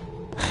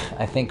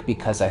 I think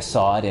because I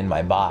saw it in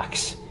my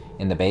box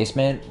in the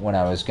basement when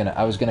I was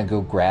gonna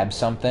go grab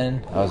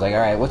something. I was like, all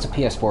right, what's a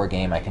PS4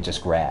 game I can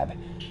just grab?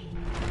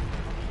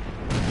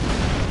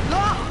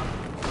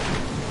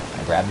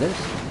 I grabbed this.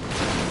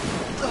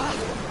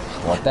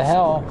 What the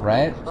hell,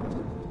 right?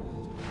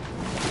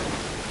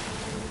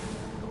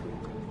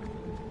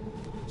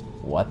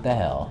 What the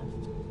hell?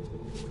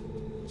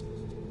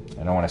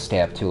 I don't want to stay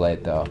up too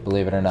late, though.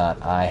 Believe it or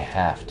not, I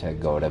have to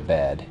go to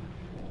bed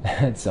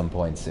at some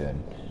point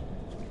soon.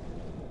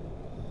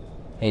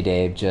 Hey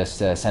Dave, just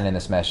sending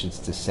this message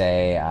to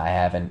say I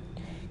haven't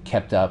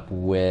kept up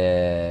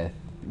with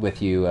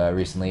you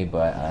recently,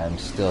 but I'm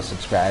still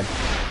subscribed.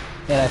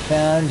 And I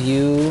found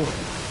you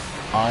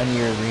on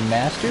your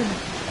remastered?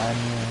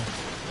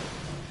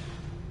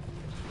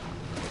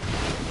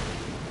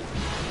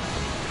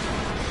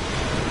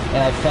 And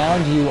I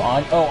found you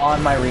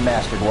on my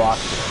remastered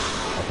walkthrough.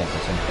 I think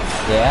that's it.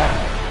 Yeah?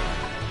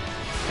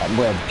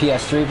 What,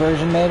 PS3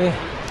 version, maybe?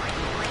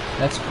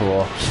 That's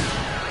cool.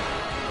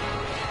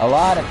 A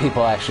lot of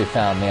people actually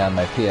found me on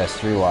my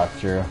PS3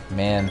 walkthrough.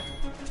 Man,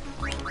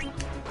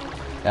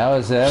 that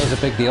was a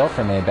big deal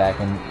for me back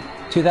in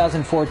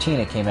 2014.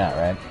 It came out,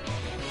 right?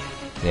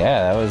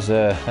 Yeah,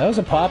 that was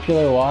a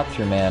popular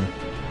walkthrough, man.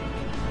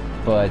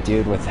 But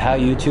dude, with how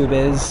YouTube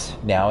is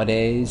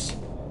nowadays,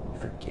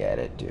 forget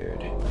it,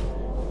 dude.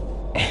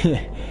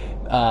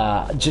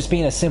 Just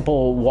being a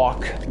simple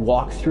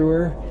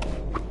walkthrougher,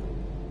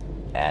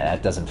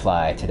 that doesn't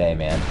fly today,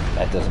 man.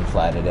 That doesn't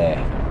fly today.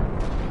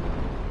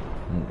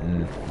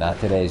 Not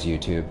today's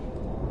YouTube.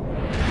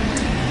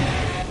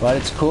 But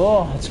it's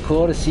cool. It's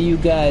cool to see you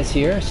guys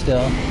here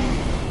still.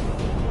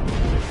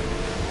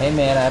 Hey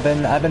man,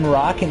 I've been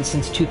rocking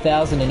since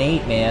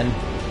 2008, man.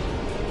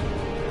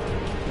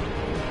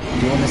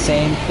 Doing the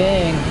same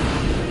thing.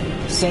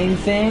 Same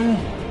thing,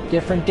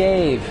 different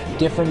Dave,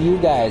 different you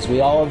guys.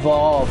 We all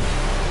evolve.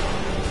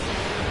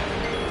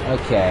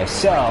 Okay,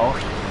 so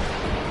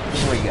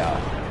here we go.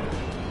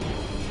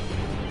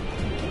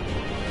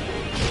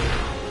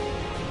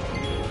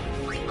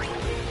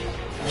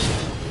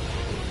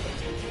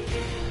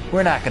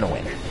 We're not gonna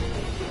win.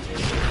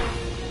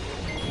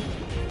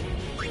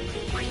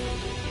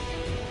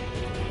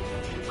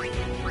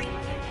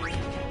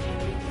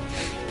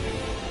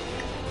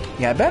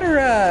 Yeah, I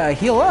better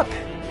heal up.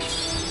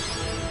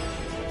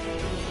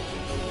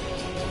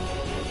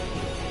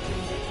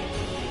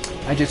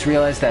 I just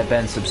realized I've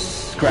been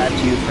subscribed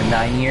to you for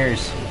 9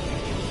 years.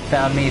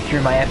 Found me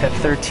through my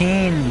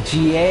FF13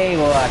 GA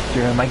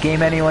walkthrough, my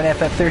Game Anyone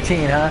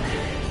FF13, huh?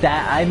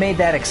 That I made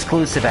that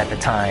exclusive at the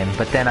time,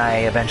 but then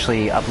I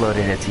eventually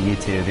uploaded it to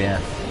YouTube, yeah.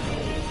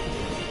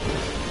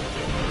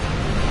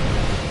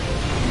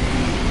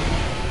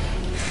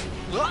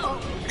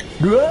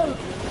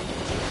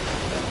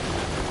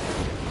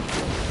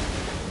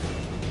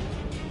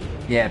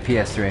 Yeah,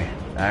 PS3.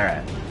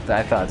 Alright.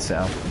 I thought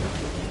so.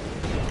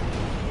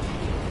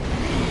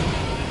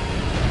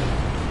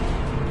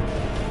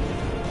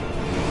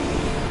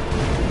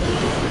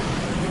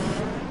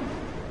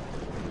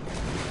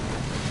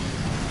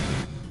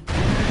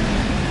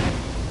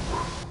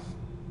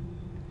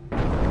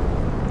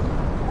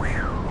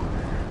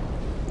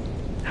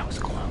 That was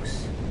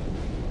close.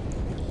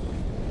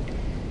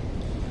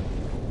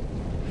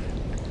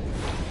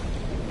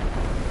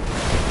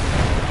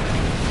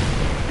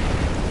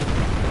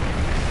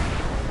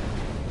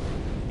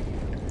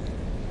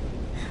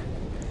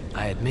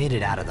 I had made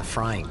it out of the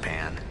frying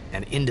pan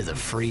and into the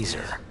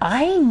freezer.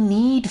 I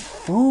need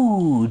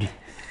food.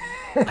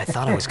 I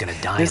thought I was going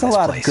to die There's in a this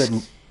lot place.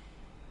 of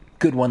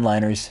good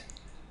one-liners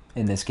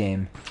in this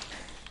game.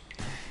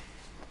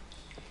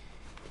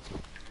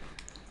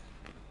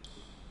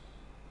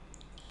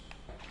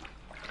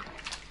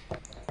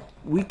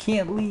 We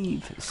can't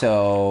leave.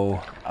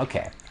 So,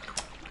 okay.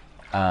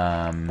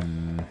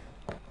 Oh,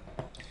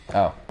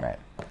 right.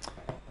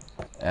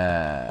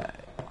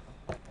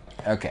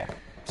 Okay.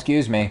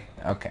 Excuse me.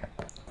 Okay.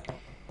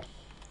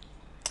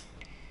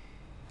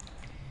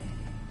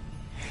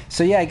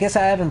 So yeah, I guess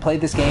I haven't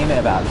played this game in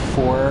about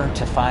 4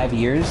 to 5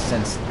 years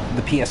since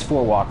the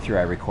PS4 walkthrough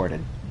I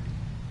recorded.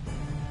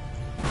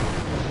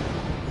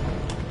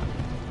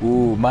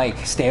 Ooh, Mike,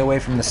 stay away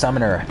from the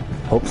summoner.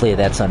 Hopefully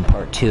that's on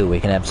part 2. We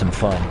can have some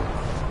fun.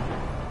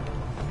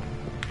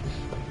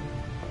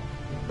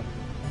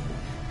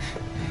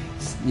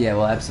 Yeah,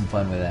 we'll have some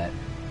fun with that.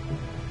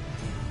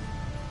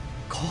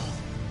 Cole.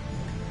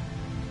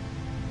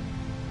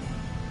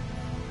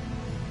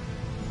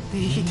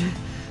 Need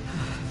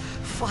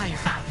fire.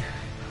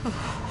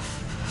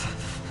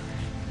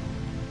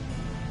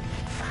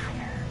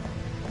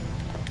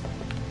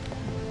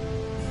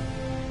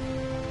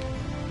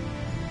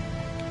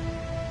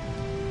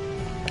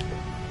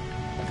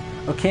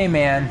 Okay,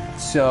 man,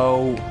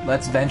 so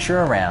let's venture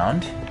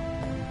around.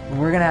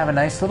 We're gonna have a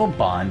nice little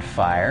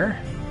bonfire.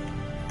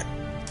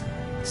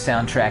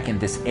 Soundtrack in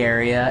this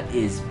area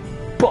is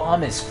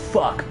bomb as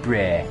fuck,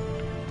 bruh.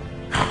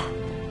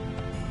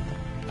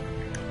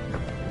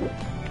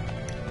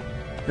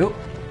 Oop.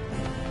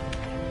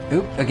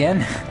 Oop,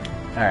 again?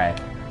 Alright.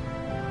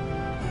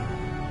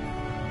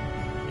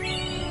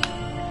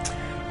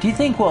 Do you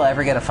think we'll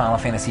ever get a Final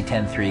Fantasy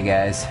X-3,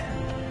 guys?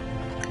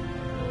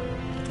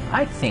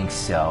 I think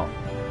so.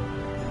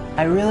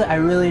 I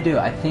really do.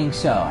 I think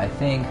so. I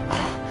think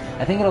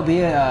it'll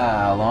be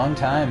a long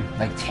time,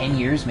 like 10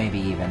 years maybe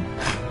even,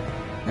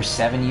 or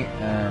 7 years.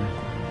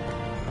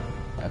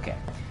 Okay,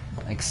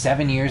 like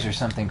 7 years or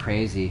something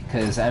crazy.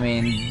 Because I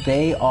mean,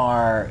 they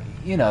are,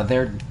 you know,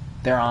 they're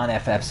on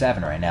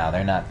FF7 right now.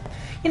 They're not,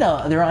 you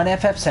know, they're on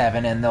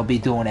FF7 and they'll be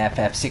doing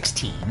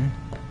FF16.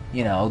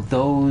 You know,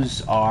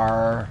 those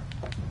are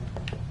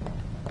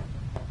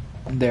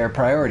their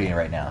priority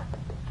right now.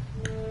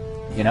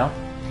 You know?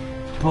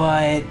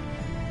 But...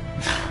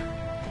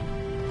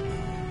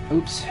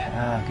 Oops.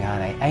 Oh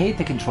god, I hate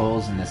the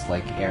controls in this,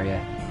 like,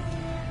 area.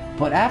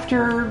 But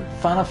after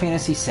Final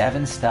Fantasy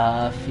VII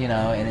stuff, you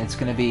know, and it's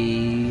gonna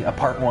be a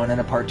part 1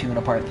 and a part 2 and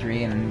a part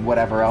 3 and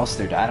whatever else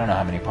they're... I don't know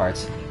how many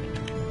parts.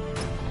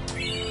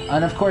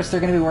 And of course they're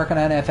gonna be working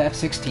on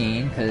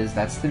FF16, because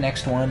that's the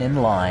next one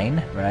in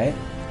line, right?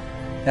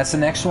 That's the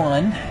next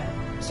one.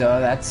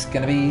 So that's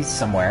gonna be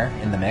somewhere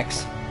in the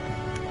mix.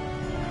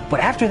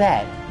 But after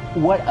that...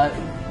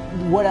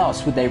 what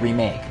else would they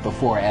remake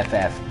before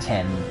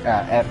FF10,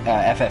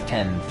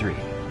 FF10-3?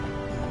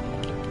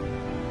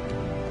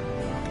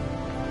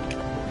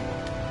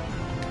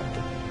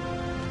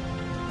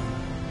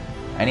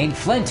 I need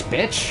flint,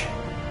 bitch!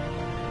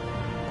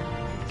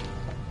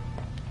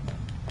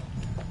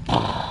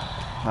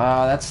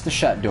 That's the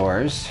shut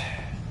doors.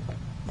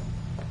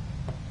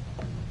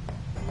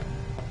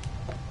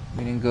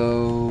 We didn't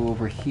go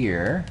over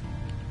here.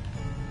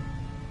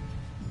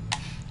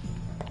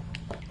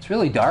 It's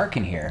really dark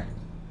in here.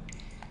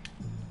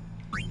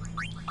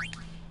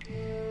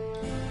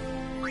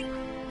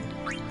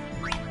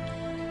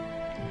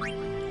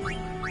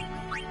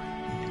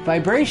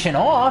 Vibration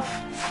off?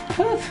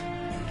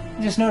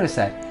 Just noticed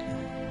that.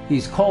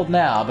 He's cold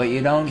now, but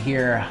you don't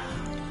hear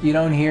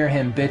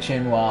him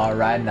bitching while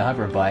riding a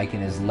hover bike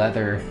in his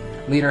leather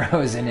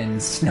lederhosen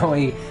and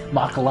snowy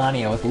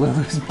Macalania with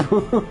Lulu's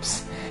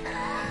boobs.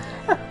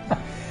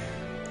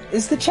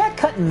 Is the chat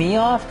cutting me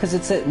off? Because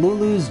it's at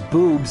Lulu's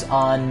boobs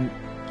on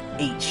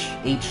H.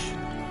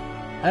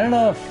 I don't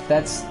know if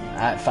that's...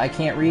 if I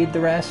can't read the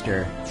rest,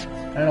 or... I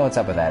don't know what's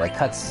up with that. It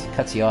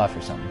cuts you off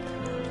or something.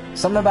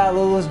 Something about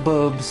Lulu's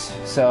boobs,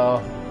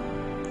 so...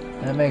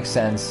 that makes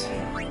sense.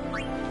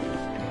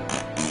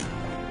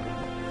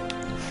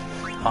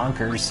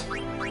 Honkers.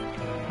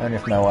 I wonder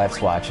if my wife's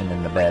watching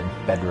in the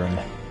bedroom.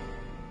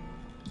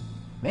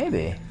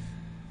 Maybe.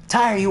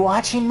 Ty, are you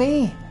watching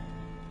me?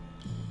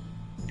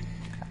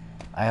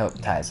 I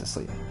hope Ty's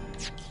asleep.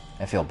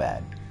 I feel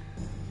bad.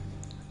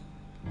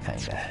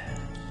 Kinda.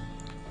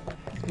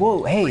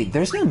 Whoa, hey,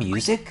 there's no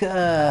music,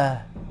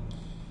 there's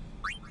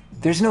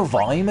no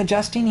volume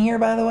adjusting here,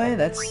 by the way?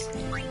 That's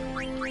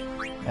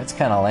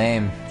kinda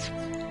lame.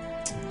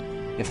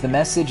 If the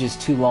message is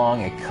too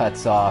long, it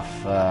cuts off,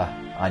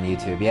 on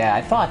YouTube. Yeah,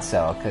 I thought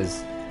so,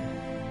 because...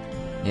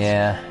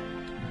 yeah.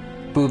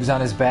 Boobs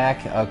on his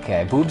back?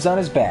 Okay, boobs on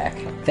his back.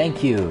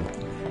 Thank you.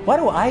 Why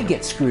do I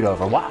get screwed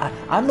over? Why?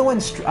 I'm the one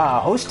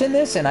hosting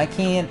this, and I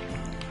can't...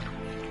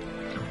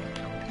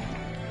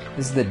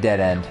 This is the dead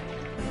end.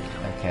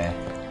 Okay.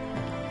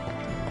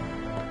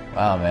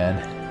 Wow, man.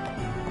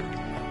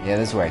 Yeah,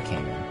 this is where I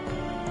came in.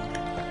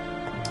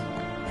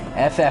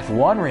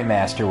 FF1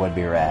 Remaster would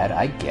be rad,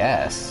 I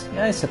guess.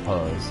 Yeah, I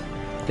suppose.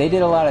 They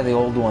did a lot of the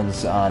old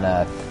ones on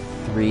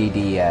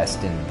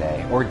 3DS, didn't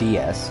they? Or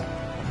DS.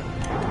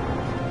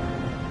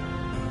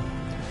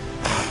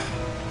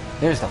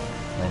 There's the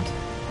flint.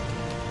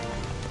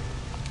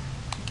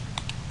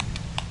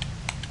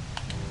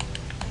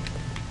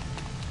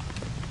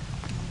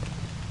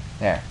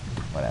 There.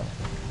 Whatever.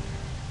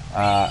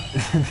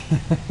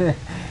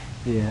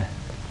 Yeah.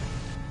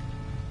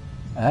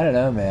 I don't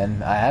know,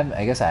 man.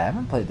 I guess I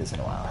haven't played this in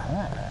a while.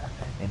 Huh.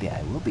 Maybe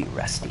I will be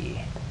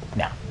rusty.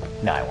 No,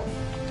 I won't.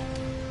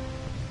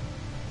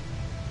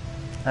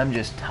 I'm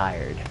just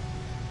tired.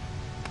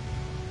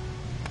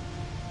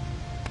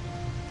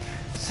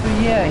 So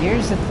yeah,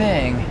 here's the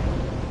thing.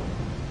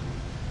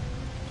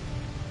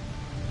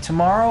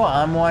 Tomorrow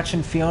I'm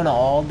watching Fiona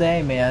all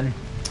day, man.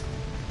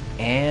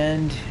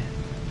 And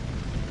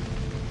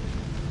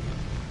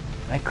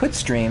I could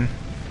stream.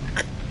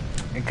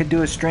 I could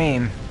do a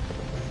stream.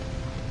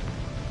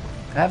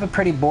 I have a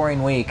pretty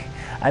boring week.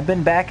 I've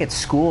been back at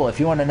school. If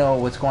you want to know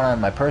what's going on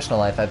in my personal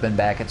life, I've been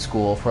back at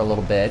school for a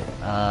little bit.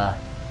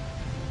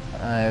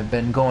 I've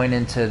been going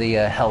into the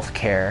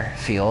healthcare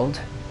field,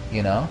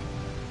 you know.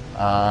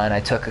 And I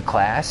took a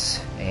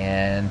class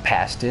and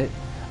passed it.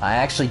 I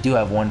actually do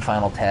have one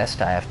final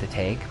test I have to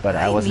take, but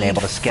I wasn't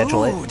able to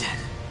schedule it.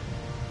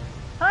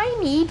 I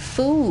need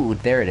food.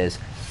 There it is.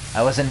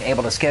 I wasn't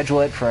able to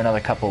schedule it for another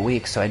couple of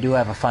weeks, so I do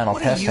have a final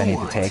test I need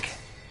to take.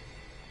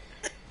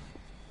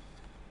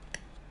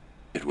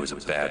 It was a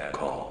bad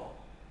call.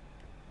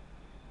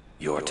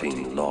 Your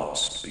team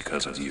lost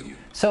because of you.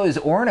 So is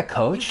Orin a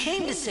coach? You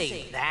came to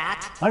say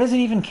that. Why does it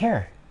even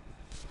care?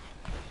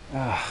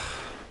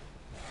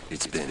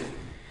 It's been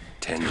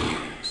 10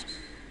 years.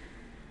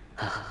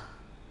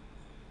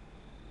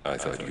 I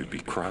thought you'd be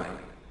crying.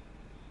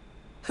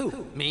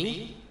 Who,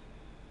 me?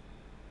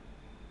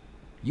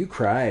 You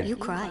cried. You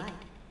cried.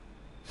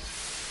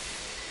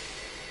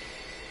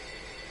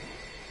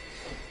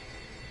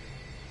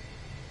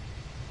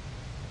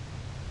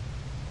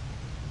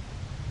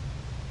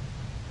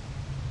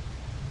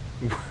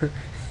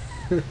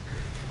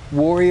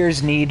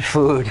 Warriors need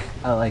food.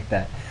 I like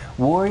that.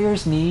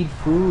 Warriors need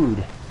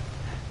food.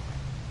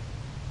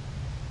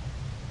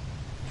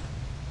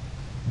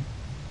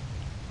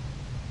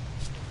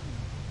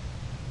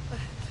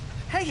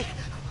 Hey,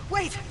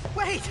 wait!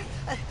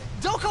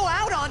 Don't go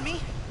out on me!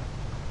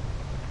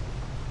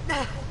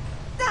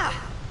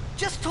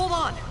 Just hold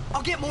on.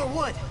 I'll get more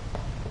wood.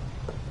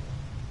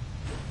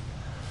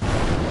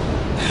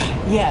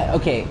 Yeah,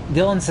 okay.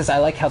 Dylan says, I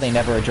like how they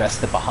never address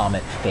the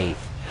Bahamut faith.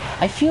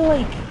 I feel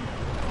like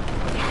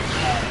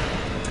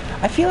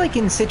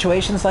in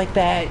situations like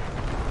that,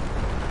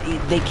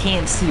 they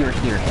can't see or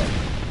hear him.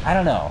 I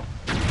don't know.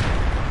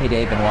 Hey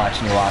Dave, been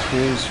watching your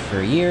walkthroughs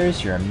for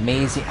years. You're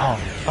amazing.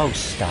 Oh,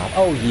 stop.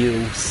 Oh,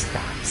 you.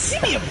 Stop.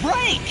 Give me a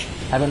break!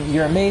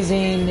 You're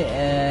amazing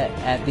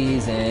at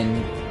these,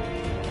 and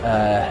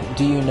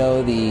do you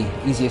know the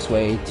easiest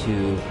way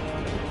to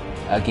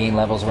gain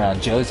levels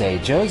around Jose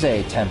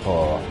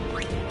Temple?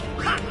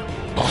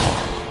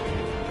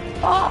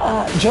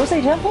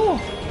 Jose Temple?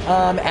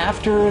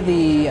 After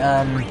the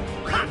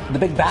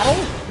big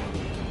battle?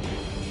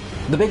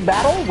 The big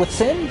battle with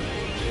Sin?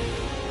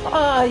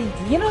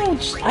 You know,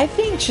 I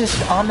think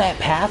just on that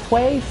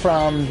pathway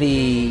from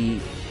the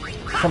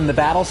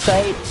battle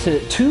site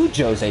to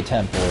Jose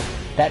Temple,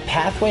 that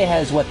pathway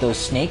has what, those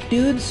snake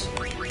dudes?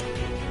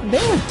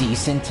 They were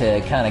decent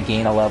to kind of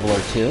gain a level or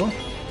two.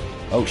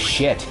 Oh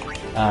shit.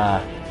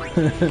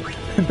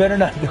 Better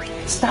not.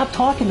 Stop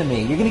talking to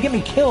me. You're gonna get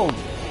me killed.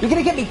 You're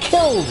gonna get me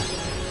killed!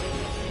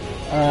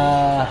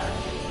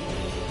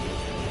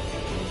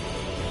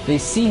 They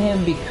see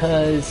him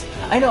because...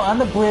 I know, on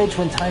the bridge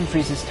when time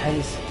freezes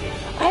Titus...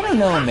 I don't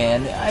know,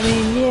 man. I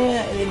mean,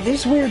 yeah,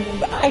 there's weird...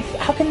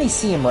 how can they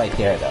see him right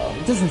there, though?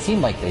 It doesn't seem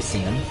like they see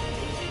him.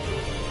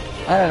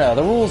 I don't know,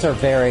 the rules are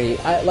very...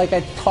 like I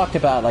talked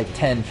about like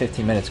 10,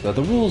 15 minutes ago,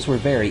 the rules were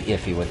very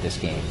iffy with this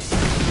game.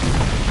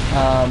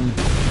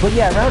 But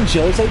yeah, around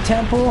Jose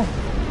Temple...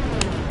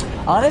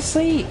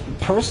 Honestly,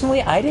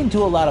 personally, I didn't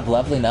do a lot of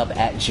leveling up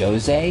at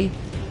Jose.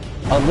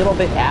 A little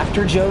bit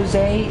after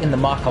Jose, in the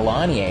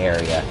Macalania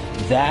area,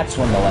 that's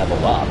when the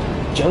level up.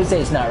 Jose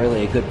is not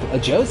really a good...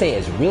 Jose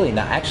is really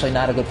not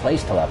a good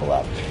place to level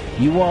up.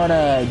 You want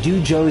to do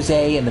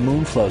Jose and the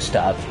Moonflow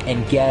stuff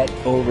and get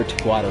over to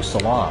Guado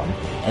Salam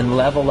and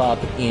level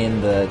up in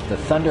the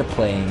Thunder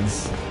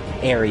Plains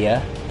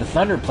area,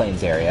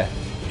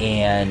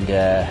 and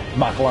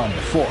Macalania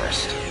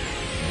Forest.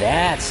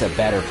 That's a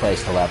better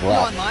place to level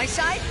up. On my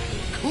side?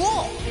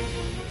 Cool!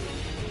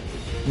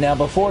 Now,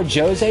 before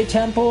Jose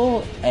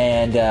Temple,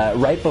 and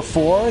right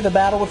before the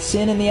battle with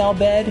Sin in the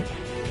Albed,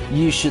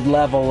 you should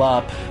level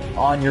up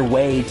on your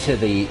way to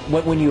the...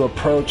 when you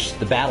approach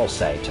the battle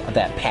site,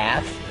 that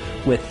path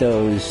with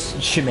those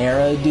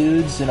Chimera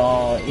dudes and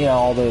all, you know,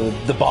 all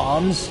the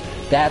bombs.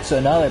 That's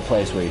another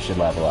place where you should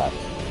level up.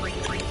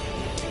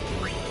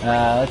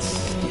 Let's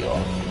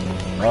steal.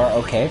 Or,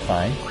 okay,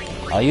 fine.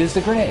 I'll use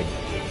the grenade.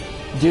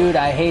 Dude,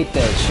 I hate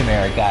the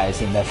Chimera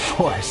guys in the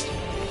forest.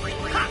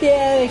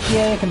 Yeah, they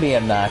can be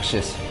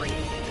obnoxious.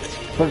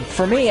 But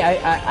for me,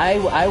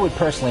 I would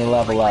personally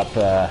level up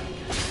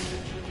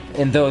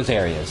in those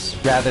areas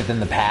rather than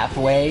the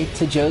pathway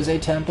to Jose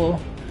Temple,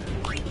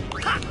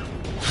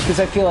 because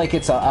I feel like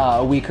it's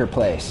a weaker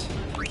place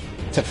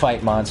to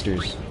fight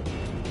monsters.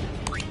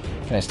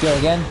 Can I steal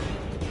again?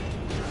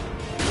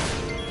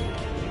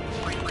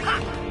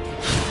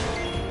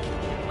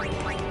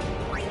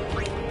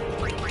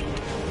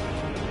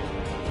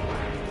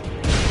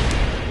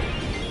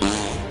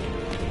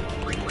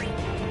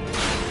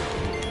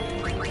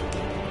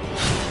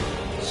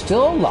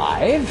 Still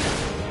alive.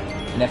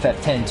 In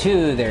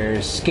FF10-2,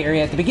 they're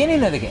scary at the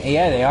beginning of the game.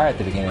 Yeah, they are at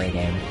the beginning of the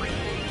game.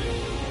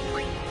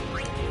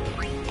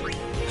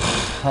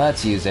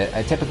 Let's use it.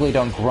 I typically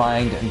don't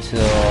grind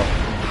until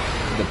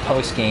the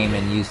post-game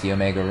and use the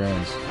Omega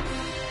Runes.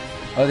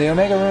 Oh, the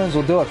Omega Runes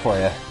will do it for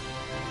you.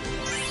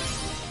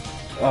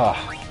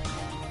 Ugh.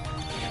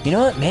 You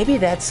know what? Maybe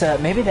that's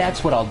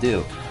what I'll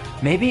do.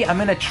 Maybe I'm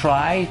gonna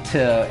try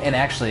to, and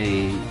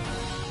actually,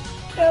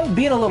 you know,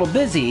 being a little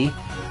busy,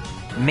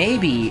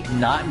 maybe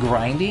not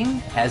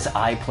grinding as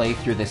I play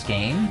through this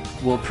game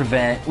will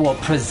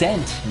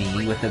present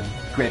me with a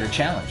greater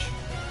challenge.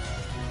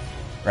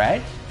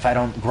 Right? If I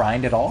don't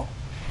grind at all.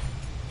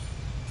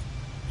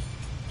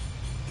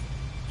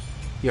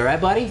 You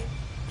alright, buddy?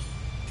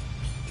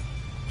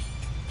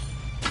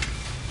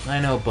 I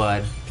know,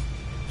 bud.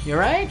 You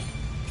alright?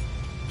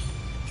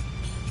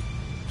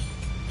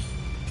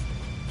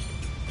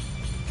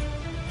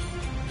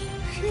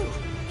 Phew.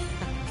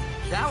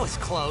 That was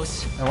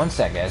close. Oh, one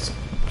sec, guys.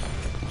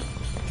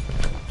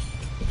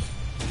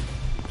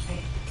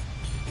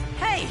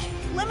 Hey,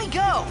 let me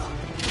go!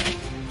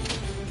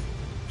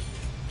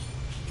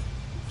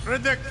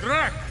 Fredek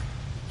Drak!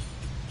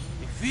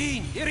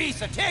 Fin,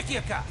 Irisa,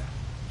 Tekiaka!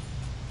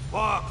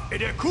 Wak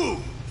Edeku!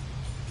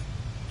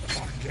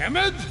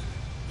 Kemed?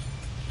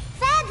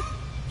 Fed!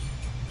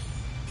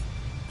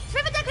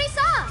 Srivata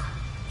Grisa!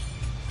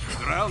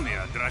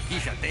 Dralmia,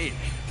 Drakisha Dale.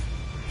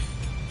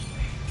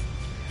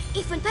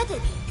 Ifan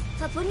Petit,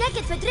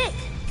 Fapuneket Fedrik.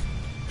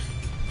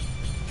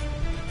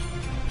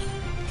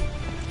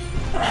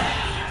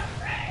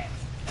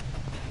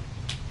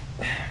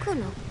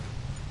 Kuno.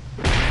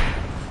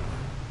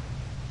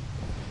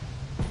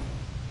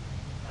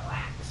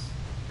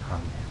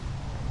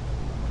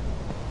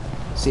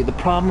 See, the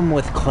problem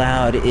with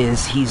Cloud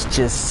is he's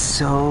just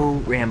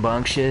so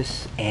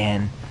rambunctious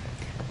and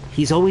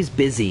he's always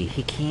busy.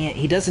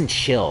 He doesn't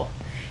chill.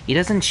 He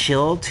doesn't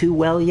chill too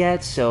well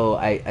yet, so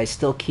I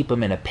still keep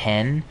him in a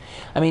pen.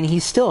 I mean,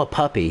 he's still a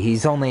puppy.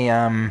 He's only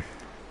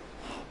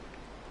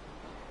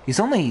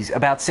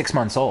about 6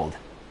 months old.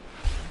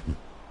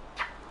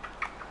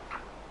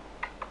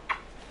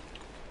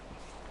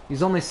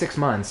 He's only 6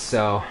 months,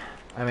 so,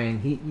 I mean,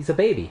 he's a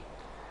baby.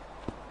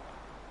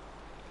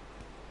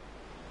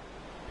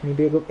 Can you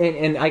be able?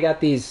 And I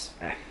got these.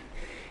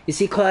 You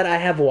see, Cloud, I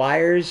have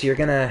wires. You're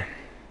gonna.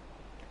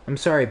 I'm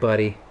sorry,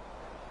 buddy.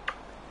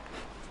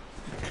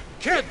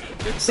 Kid,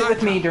 Sit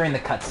with me during the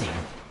cutscene.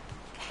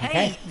 Okay?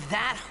 Hey,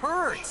 that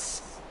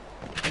hurts.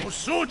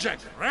 Usujek,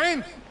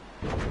 right?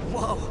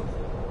 Whoa.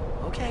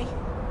 Okay.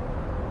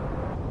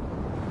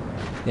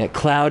 Yeah,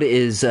 Cloud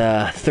is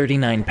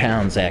 39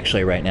 pounds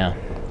actually right now.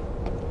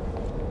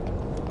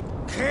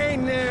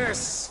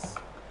 Heinous!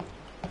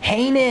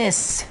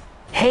 Heinous!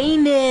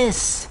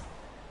 Heinous!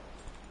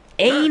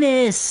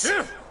 Anus!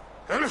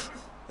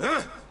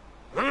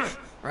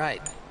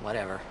 Right,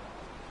 whatever.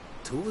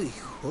 Tui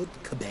hud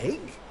kabeg?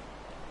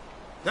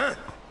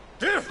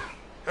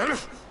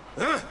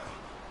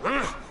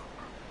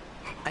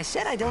 I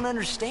said I don't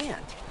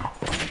understand.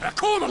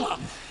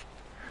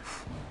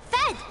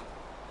 Fed!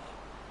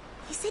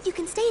 You said you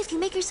can stay if you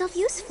make yourself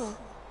useful.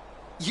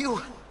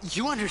 You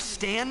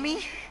understand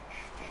me?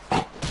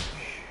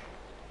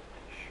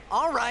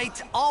 All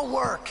right, I'll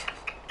work.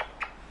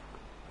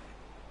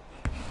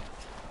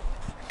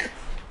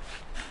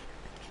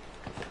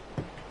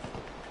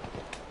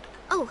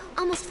 Oh,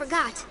 almost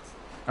forgot.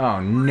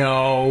 Oh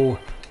no!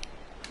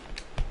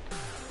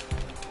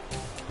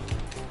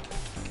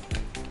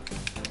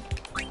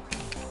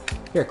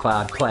 Here,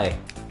 Cloud, play.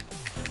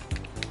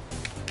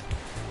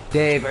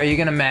 Dave, are you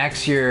gonna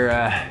max your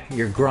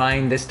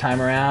grind this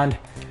time around?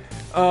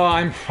 Oh,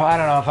 I don't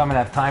know if I'm gonna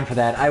have time for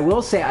that. I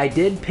will say I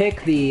did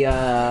pick the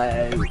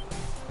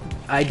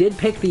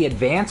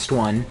advanced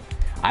one.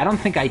 I don't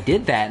think I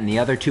did that in the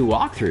other two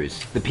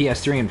walkthroughs, the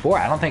PS3 and 4.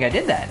 I don't think I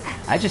did that.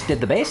 I just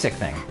did the basic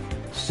thing.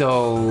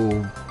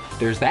 So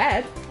there's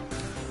that.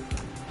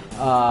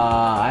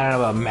 I don't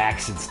know about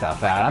maxing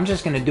stuff out. I'm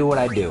just gonna do what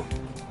I do.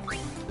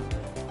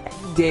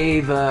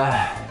 Dave,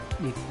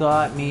 you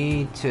thought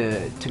me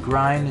to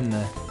grind in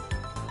the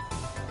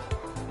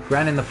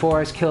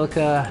forest,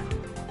 Kilka,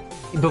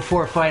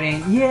 before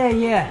fighting.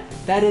 Yeah,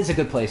 that is a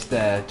good place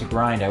to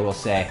grind, I will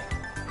say.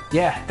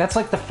 Yeah, that's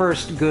like the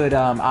first good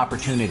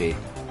opportunity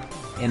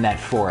in that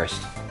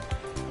forest.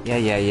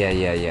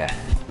 Yeah.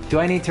 Do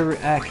I need to?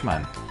 Come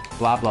on.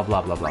 Blah blah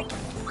blah blah blah.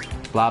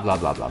 Blah blah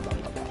blah blah blah blah.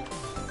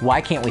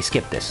 Why can't we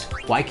skip this?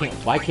 Why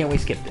can't we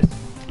skip this?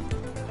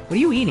 What are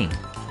you eating?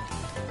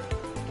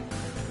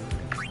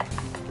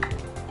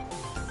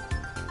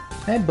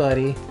 Hey,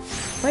 buddy.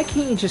 Why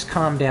can't you just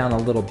calm down a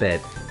little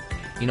bit?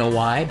 You know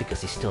why? Because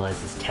he still has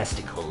his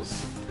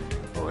testicles.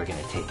 But we're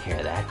gonna take care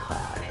of that,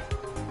 Cloud.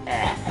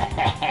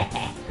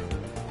 I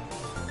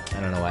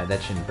don't know why.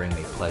 That shouldn't bring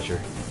me pleasure.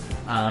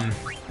 I'm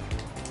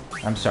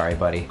sorry,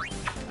 buddy.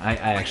 I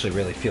actually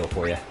really feel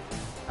for you.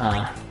 Oh,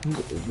 my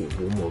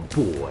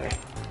boy.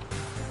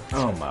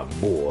 Oh, my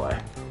boy.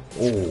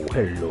 Oh,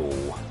 hello.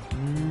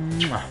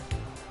 Mwah.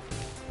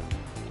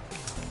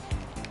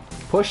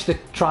 Push the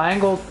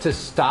triangle to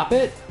stop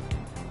it?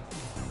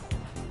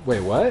 Wait,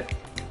 what?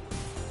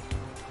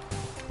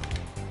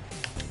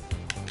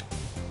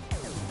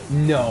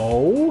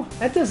 No,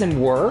 that doesn't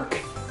work.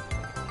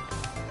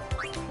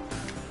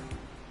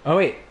 Oh,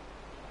 wait.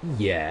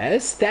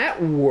 Yes,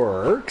 that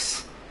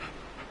works.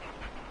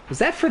 Was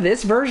that for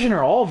this version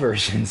or all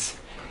versions?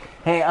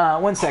 Hey,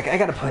 one sec. I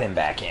gotta put him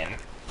back in.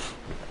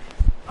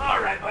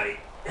 Alright, buddy.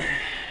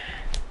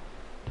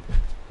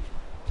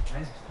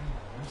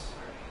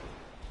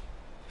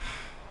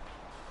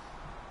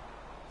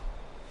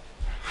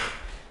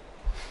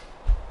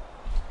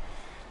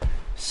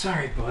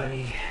 Sorry,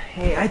 buddy.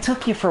 Hey, I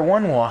took you for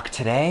one walk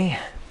today.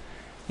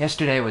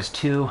 Yesterday was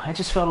 2. I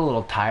just felt a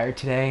little tired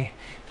today.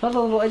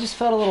 I just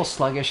felt a little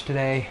sluggish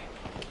today.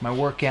 My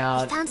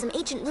workout. We found some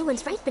ancient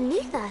ruins right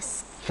beneath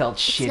us. Felt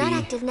shitty. It's not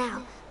active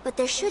now, but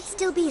there should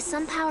still be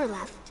some power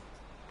left.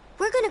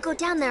 We're gonna go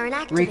down there and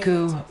activate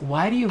Riku, it.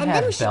 why do you And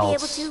have then we should be able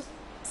belts to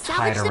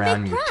tied salvage the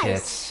around big your prize.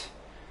 tits?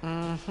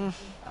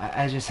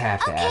 I just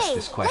have to ask Okay, this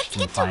let's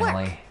question get to work.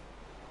 finally.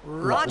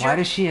 Roger. Why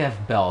does she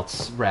have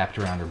belts wrapped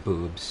around her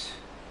boobs?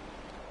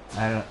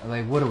 I don't,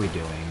 like, what are we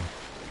doing?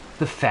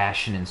 The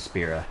fashion in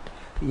Spira.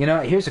 You know,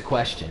 here's a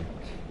question.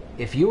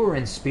 If you were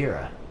in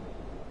Spira,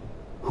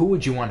 who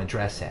would you want to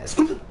dress as?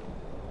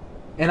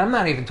 And I'm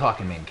not even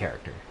talking main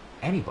character.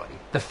 Anybody.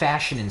 The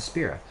fashion in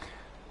Spira.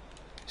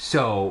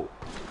 So,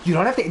 you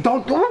don't have to...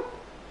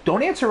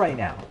 Don't answer right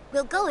now.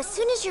 We'll go as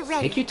soon as you're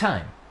ready. Take your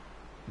time.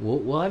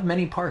 We'll have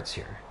many parts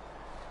here.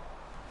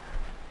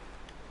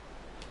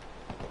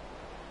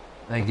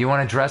 Like, do you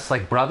want to dress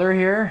like brother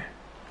here?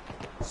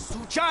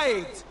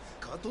 Sujait!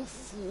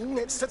 Kadufun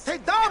et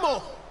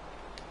setedamo!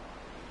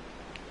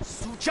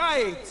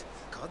 Sujait!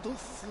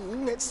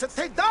 Kadufun et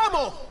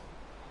setedamo!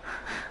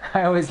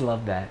 I always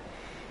love that.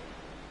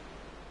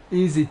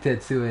 Easy,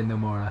 Tetsuya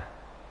Nomura.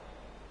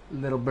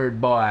 Little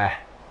bird boy.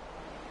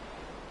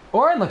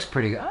 Orin looks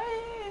pretty good.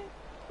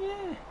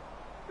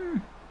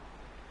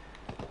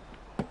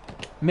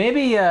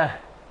 Maybe,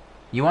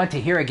 you want to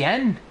hear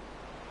again?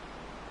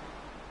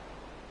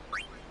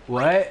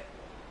 What?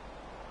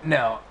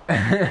 No.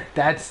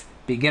 That's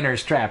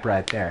beginner's trap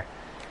right there.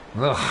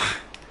 Ugh.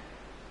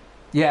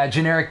 Yeah,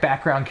 generic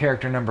background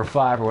character number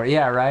 5 or what?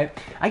 Yeah, right.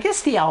 I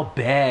guess the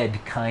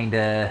Albed kind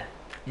of,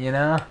 you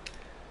know.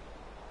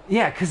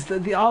 Yeah, because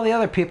all the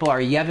other people are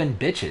Yevon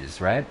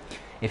bitches, right?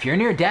 If you're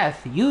near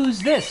death,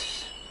 use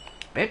this,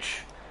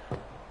 bitch.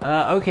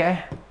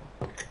 Okay.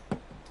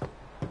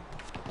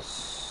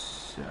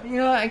 So, you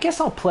know, I guess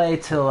I'll play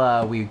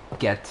till we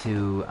get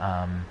to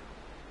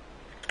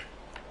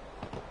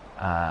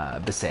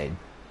Besaid.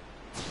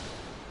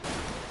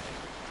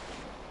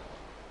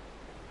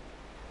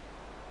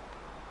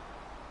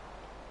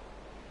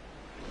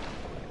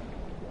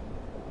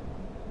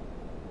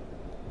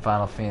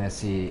 Final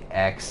Fantasy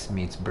X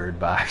meets Bird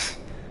Box.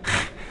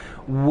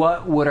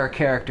 What would our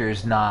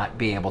characters not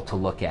be able to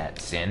look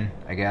at? Sin,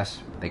 I guess.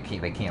 They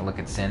can't look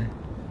at Sin.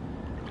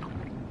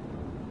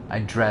 I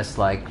dress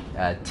like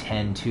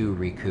 10-2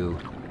 Riku.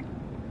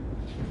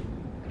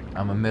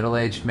 I'm a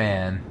middle-aged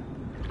man.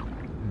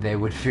 They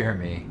would fear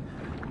me.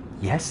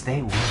 Yes,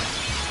 they would.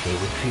 They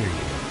would fear you.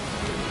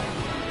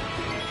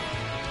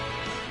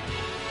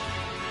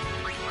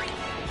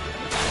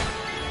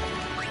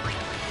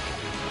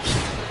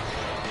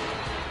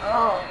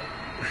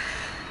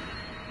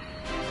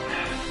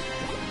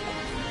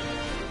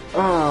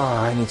 Oh,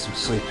 I need some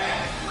sleep.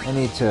 I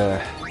need to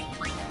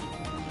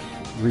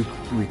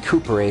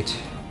recuperate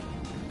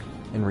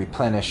and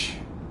replenish.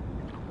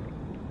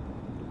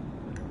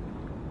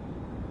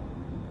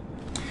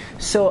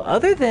 So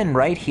other than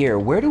right here,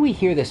 where do we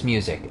hear this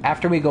music?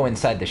 After we go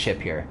inside the ship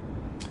here,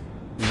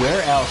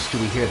 where else do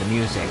we hear the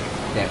music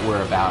that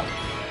we're about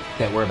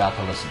to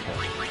listen to?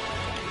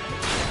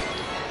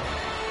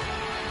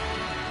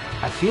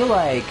 I feel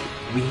like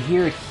we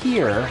hear it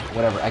here,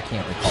 whatever, I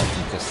can't recall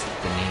from just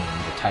the name,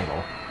 the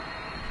title.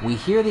 We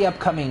hear the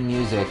upcoming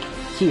music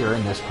here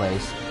in this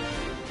place.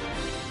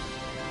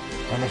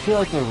 And I feel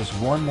like there was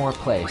one more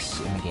place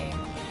in the game.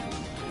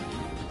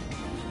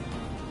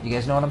 You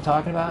guys know what I'm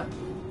talking about?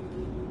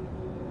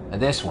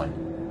 This one.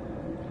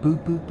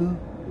 Boop, boop, boop.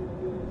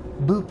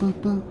 Boop, boop,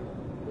 boop.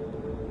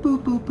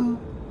 Boop, boop, boop.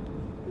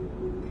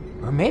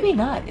 Or maybe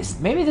not.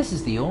 Maybe this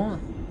is the only...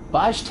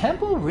 Baj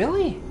Temple?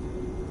 Really?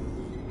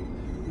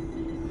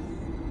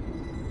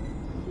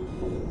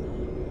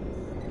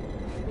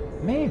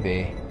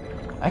 Maybe.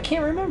 I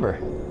can't remember.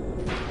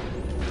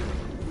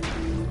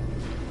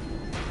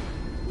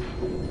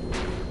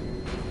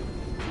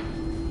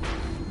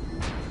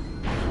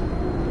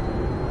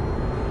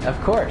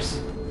 Of course.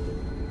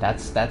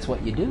 That's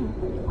what you do.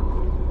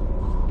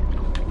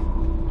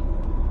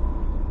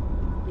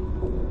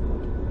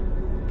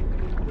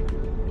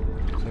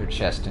 Is there a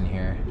chest in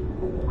here?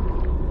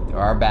 There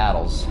are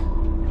battles.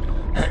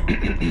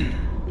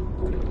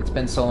 It's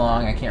been so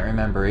long I can't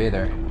remember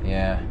either.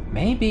 Yeah.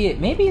 Maybe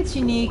it's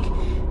unique.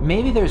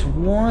 Maybe there's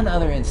one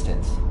other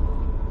instance.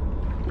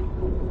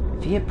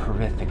 Via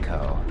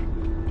Perifico.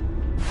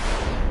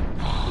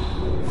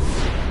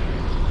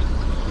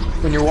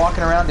 When you're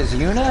walking around as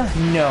Yuna?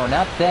 No,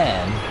 not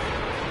then.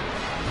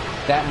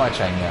 That much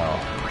I know.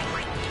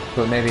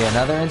 But maybe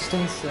another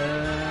instance?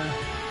 I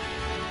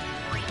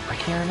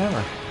can't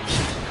remember.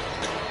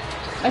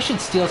 I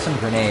should steal some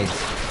grenades.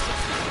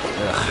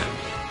 Ugh.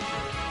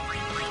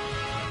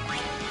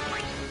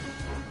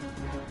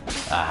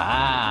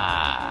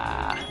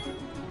 Aha!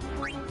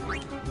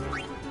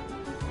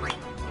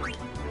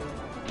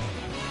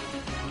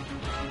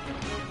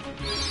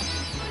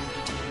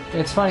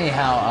 It's funny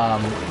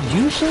how,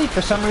 usually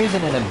for some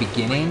reason in the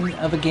beginning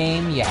of a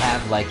game, you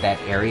have, like, that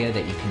area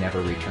that you can never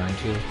return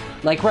to.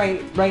 Like,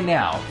 right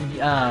now,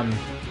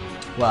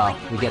 well,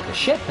 we get the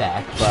ship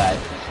back, but,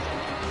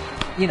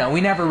 you know,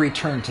 we never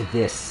return to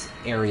this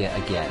area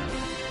again.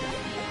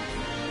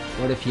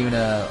 What if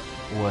Yuna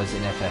was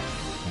in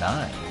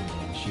FF9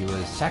 and she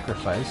was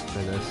sacrificed for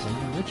the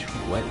same ritual?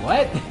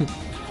 What?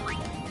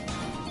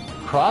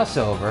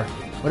 Crossover?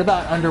 What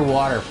about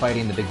underwater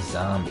fighting the big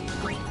zombie?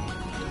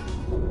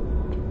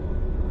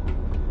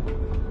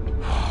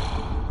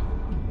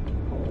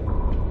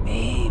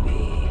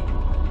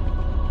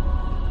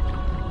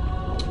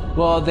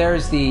 Well,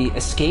 there's the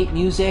escape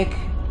music,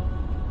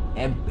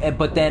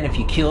 but then if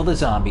you kill the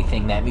zombie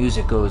thing, that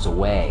music goes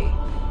away.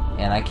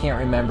 And I can't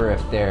remember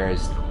if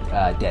there's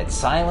dead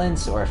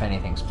silence or if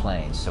anything's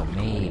playing, so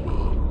maybe.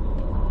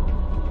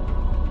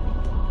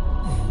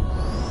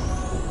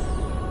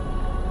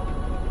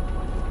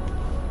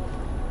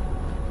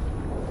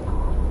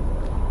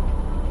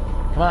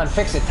 Come on,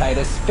 fix it,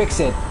 Titus.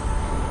 Fix it,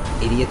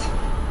 idiot.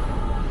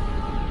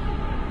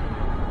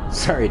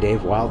 Sorry,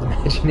 Dave. Wild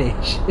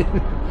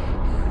imagination.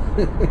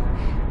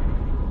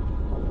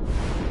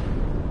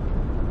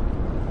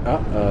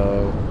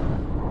 Uh-oh.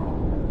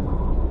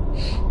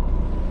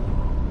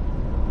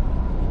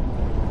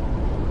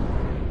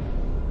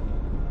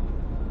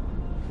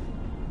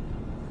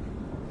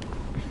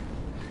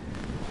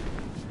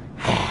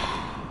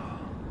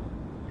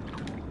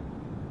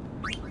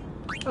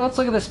 Let's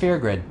look at the sphere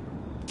grid.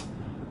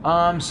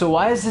 So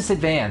why is this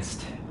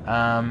advanced?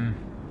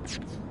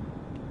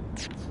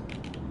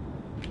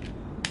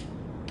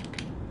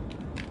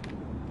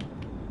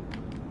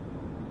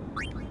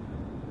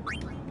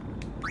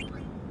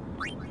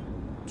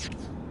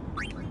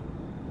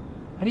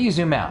 How do you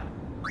zoom out?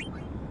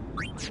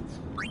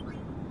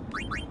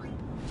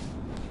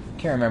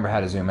 Can't remember how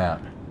to zoom out.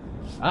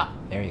 Ah,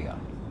 there you go.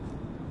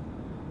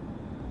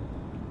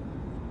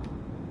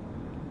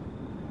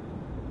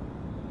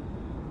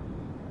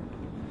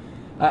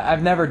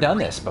 I've never done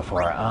this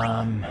before.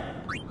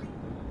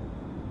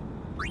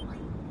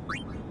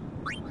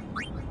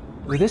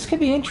 Well, this could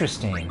be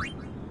interesting.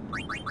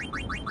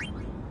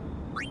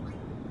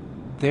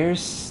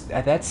 There's...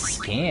 that's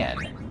scan.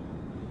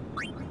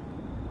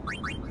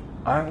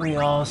 Aren't we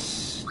all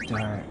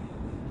start...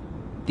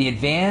 The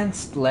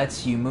advanced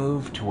lets you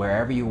move to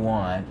wherever you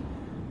want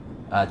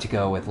to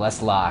go with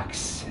less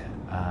locks.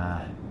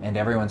 And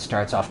everyone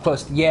starts off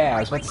close. Yeah, I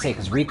was about to say,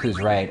 because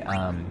Riku's right.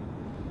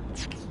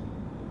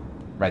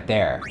 Right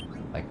there.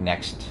 Like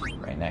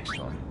right next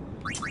to him.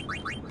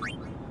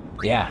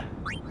 Yeah.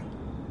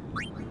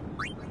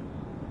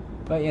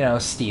 But, you know,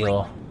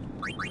 steel.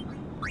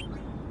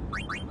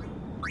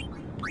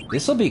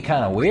 This'll be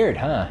kind of weird,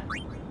 huh?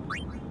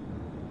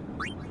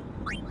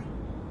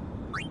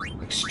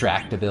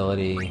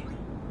 Extractability.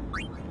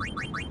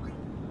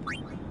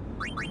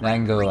 And I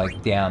can go,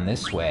 like, down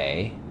this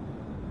way.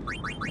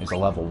 There's a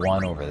level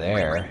 1 over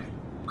there.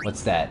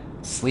 What's that?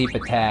 Sleep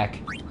attack.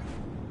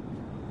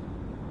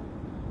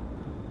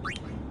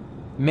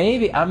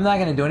 Maybe, I'm not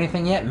going to do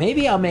anything yet.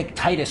 Maybe I'll make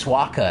Titus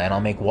Waka, and I'll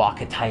make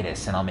Waka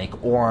Titus, and I'll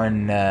make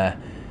Orin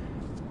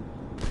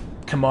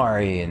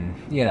Kamari, and,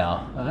 you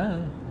know,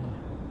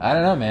 I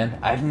don't know, man.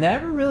 I've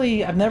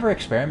never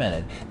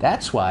experimented.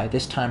 That's why,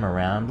 this time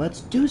around,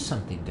 let's do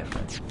something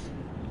different.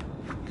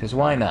 Because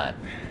why not?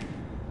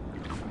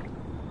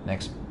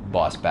 Next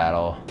boss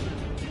battle.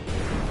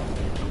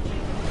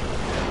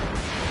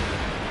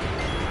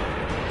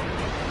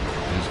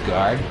 Use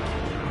guard.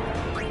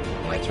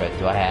 That's right.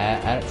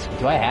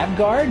 Do I have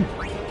guard?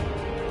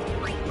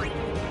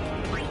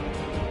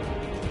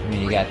 I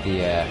mean, you got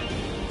the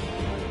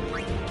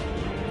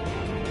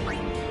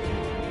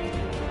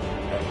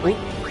wait,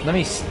 let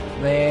me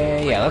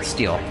yeah, let's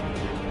steal.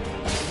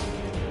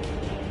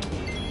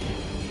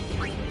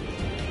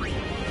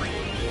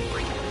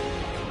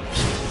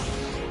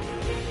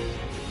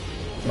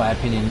 In my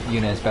opinion,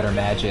 Yuna is better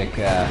magic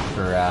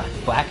for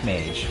black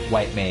mage,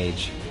 white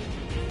mage.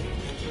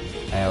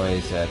 I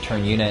always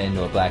turn Yuna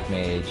into a black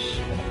mage,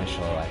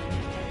 beneficial.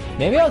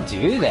 Maybe I'll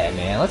do that,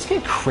 man. Let's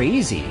get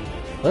crazy.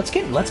 Let's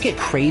get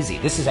crazy.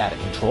 This is out of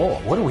control.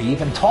 What are we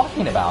even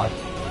talking about?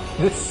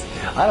 This,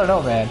 I don't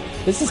know, man.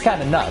 This is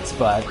kind of nuts,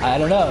 but I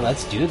don't know.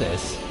 Let's do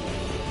this.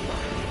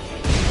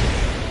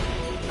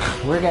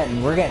 We're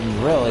getting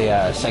really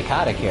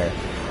psychotic here,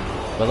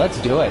 but let's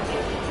do it.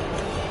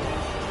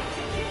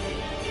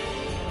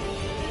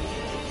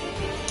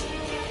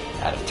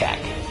 Out of attack,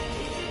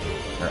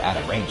 or out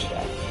of range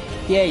attack.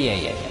 Yeah.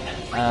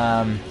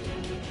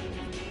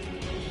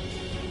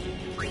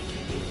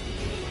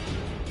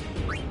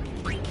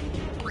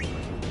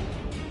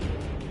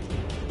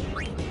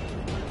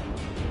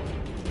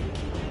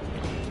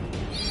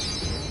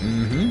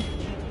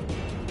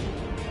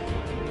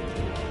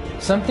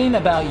 Something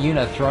about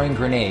Yuna throwing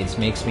grenades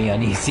makes me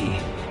uneasy.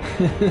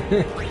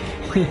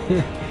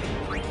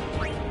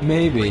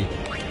 Maybe.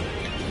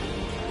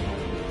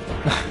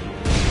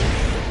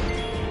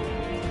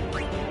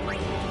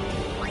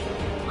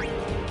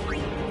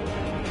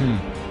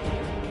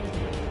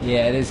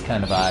 Yeah, it is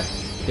kind of odd.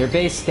 Their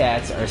base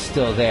stats are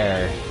still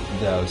there,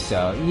 though,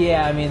 so...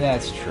 Yeah, I mean,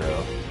 that's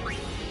true.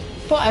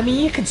 But, I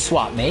mean, you could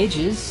swap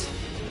mages.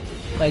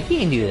 Like, you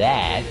can do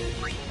that.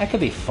 That could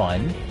be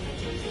fun.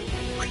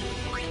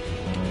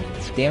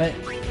 Damn it.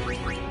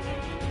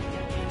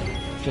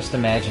 Just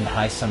imagine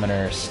High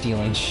Summoner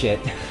stealing shit.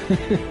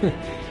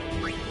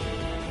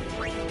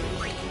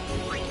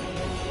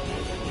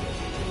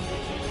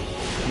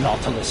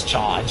 Nautilus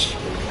charge.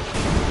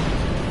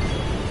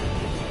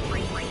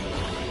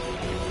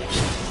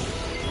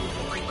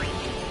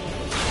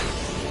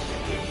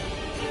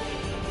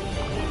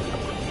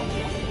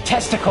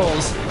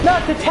 Testicles!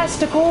 Not the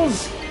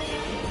testicles!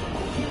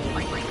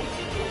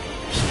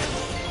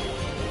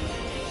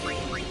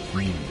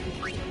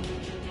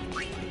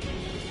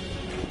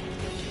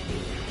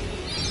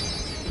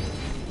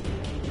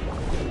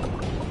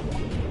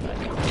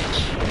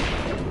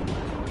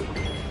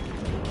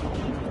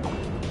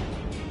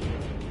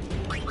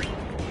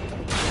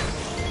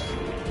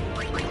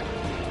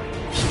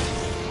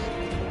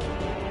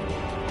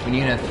 When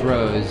Yuna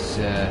throws,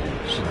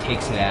 she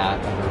takes it out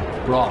of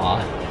her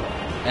bra.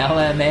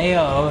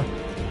 LMAO.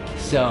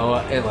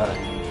 So,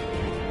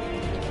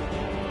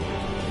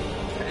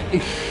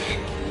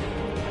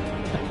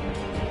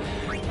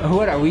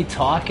 what are we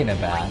talking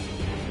about?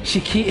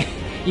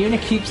 Yuna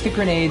keeps the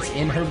grenades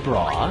in her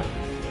bra.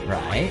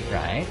 Right.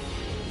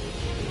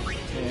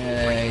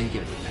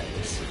 Give it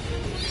this.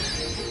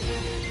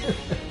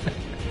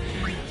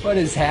 What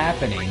is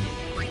happening?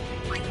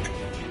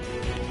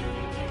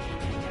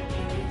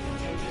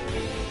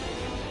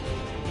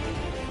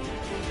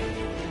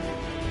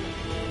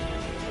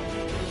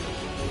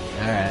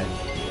 Alright.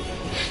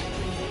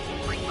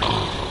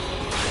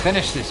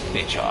 Finish this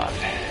bitch off.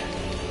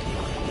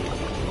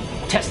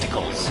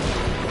 testicles.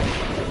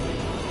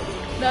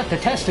 Not the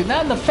testicle,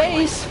 not in the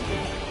face.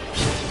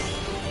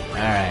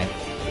 Alright.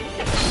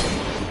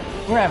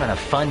 We're having a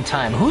fun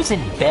time. Who's in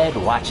bed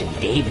watching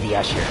Dave the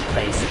Usher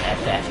play some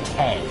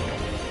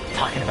FF10?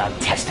 Talking about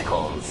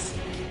testicles.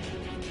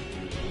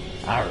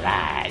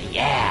 Alright,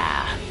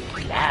 yeah.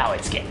 Now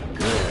it's getting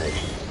good.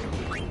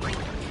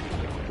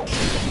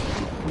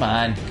 Come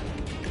on.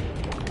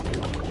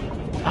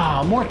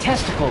 Oh, more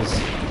testicles.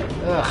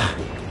 Ugh.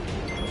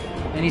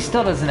 And he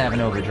still doesn't have an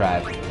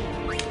overdrive.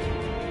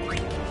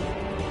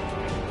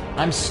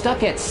 I'm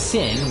stuck at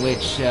Sin,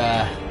 which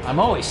I'm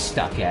always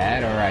stuck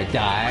at, or I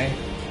die.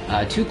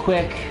 Too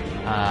quick.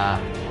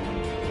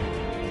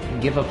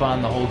 Give up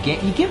on the whole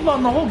game. You give up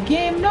on the whole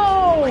game?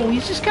 No! You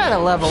just gotta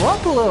level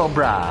up a little,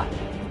 brah.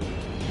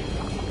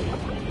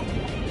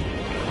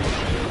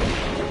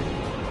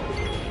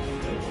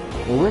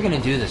 Well, we're gonna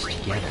do this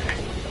together.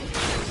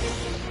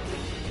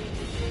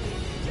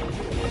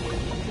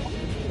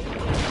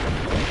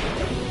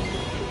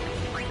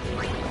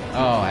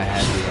 Oh, I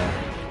had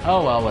the,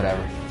 oh well,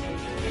 whatever.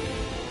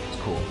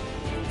 It's cool.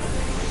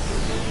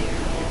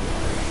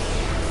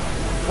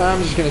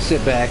 I'm just gonna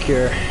sit back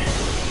here.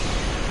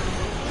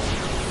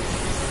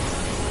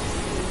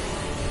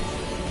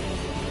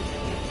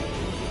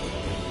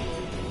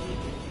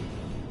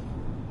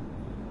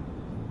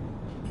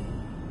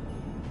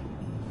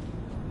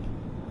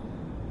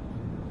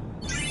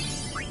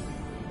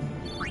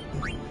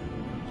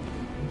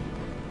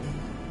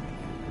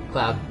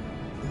 Cloud,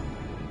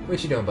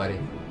 what you doing, buddy?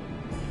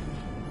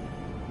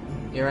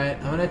 You alright?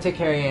 I'm gonna take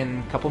care of you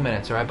in a couple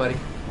minutes, alright, buddy?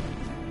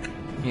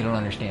 You don't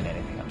understand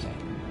anything I'm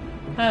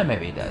saying.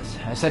 Maybe he does.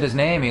 I said his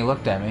name, he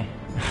looked at me.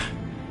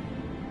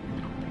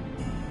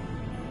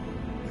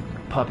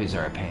 Puppies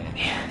are a pain in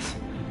the ass.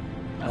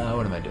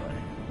 What am I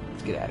doing?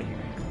 Let's get out of here.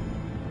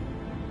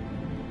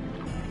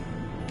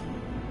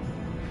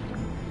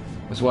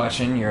 Was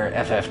watching your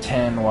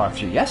FF10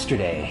 walkthrough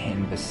yesterday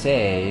in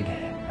Besaid.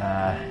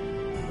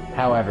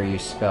 However you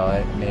spell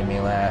it, made me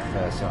laugh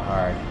so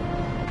hard.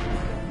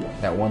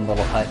 That one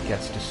little hut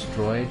gets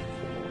destroyed.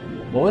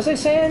 What was I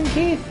saying,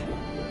 Keith?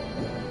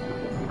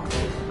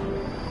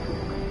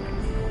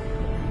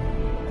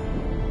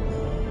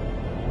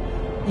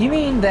 You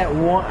mean that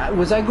one...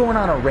 Was I going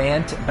on a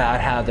rant about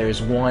how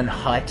there's one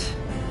hut,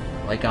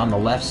 like on the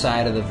left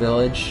side of the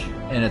village,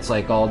 and it's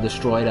like all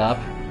destroyed up,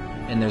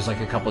 and there's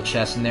like a couple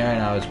chests in there,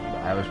 and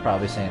I was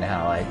probably saying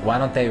how, like, why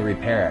don't they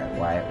repair it?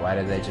 Why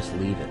did they just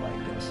leave it like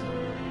this?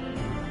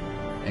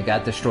 It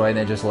got destroyed and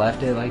they just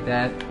left it like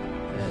that?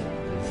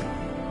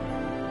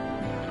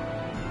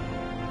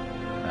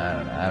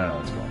 I don't know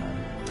what's going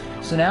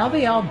on. So now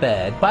the all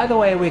bed. By the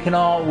way,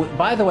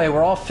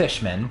 we're all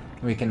fishmen.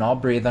 We can all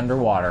breathe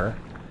underwater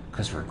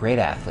because we're great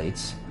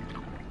athletes.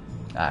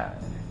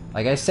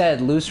 Like I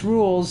said, loose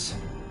rules.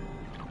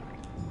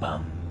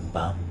 Bum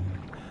bum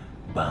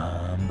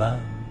bum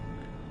bum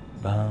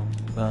bum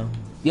bum.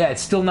 Yeah,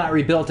 it's still not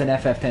rebuilt in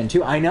FF10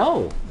 too. I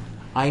know.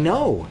 I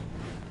know,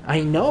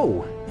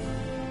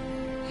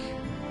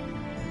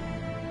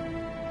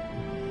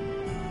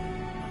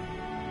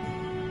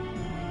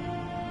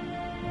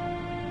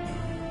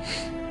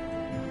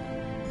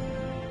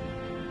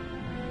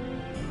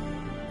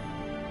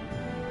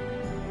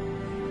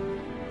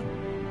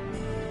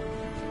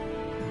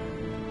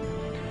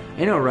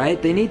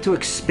 right? They need to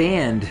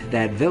expand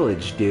that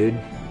village, dude.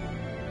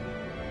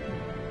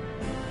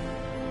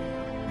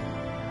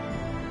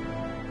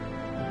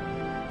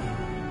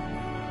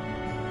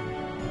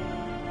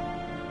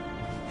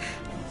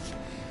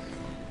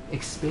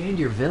 Expand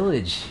your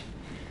village,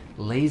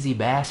 lazy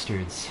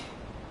bastards.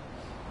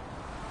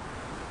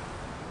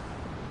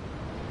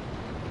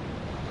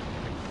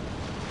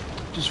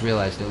 Just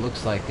realized it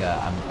looks like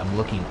I'm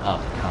looking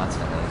up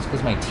constantly. It's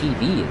because my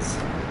TV is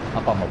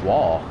up on the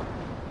wall.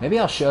 Maybe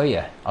I'll show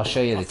you. I'll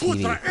show you the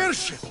TV.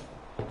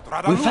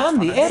 We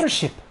found the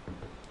airship.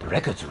 The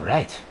record's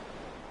right,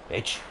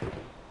 bitch.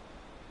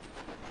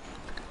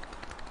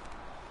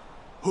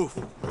 I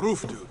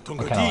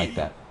kind of like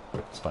that.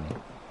 It's funny.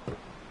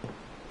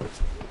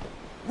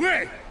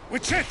 Wait,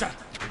 Wichita!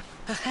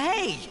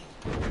 Hey,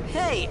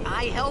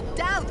 I helped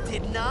out,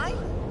 didn't I?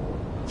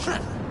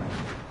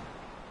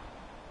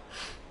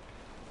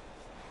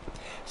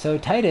 So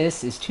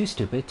Titus is too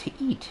stupid to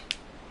eat.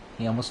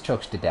 He almost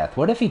chokes to death.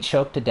 What if he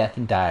choked to death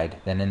and died,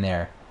 then and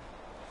there?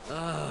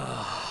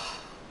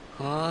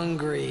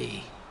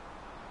 Hungry.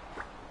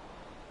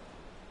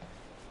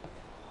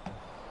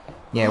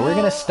 Yeah, we're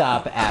gonna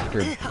stop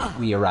after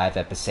we arrive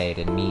at Besaid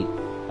and meet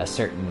a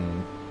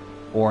certain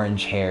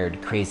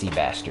orange-haired crazy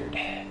bastard.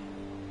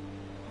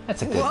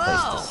 That's a good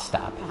place to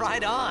stop.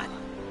 Right on.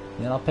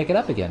 Then I'll pick it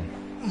up again.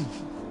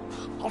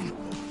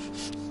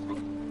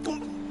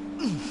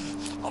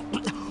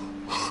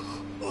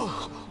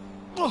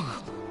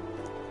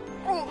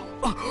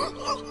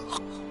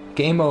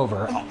 Game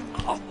over.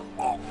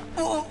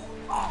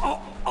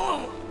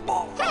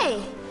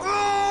 Hey!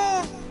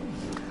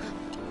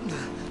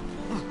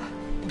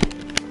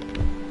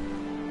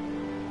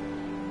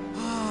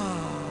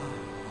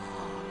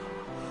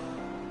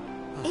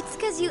 It's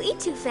because you eat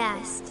too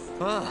fast.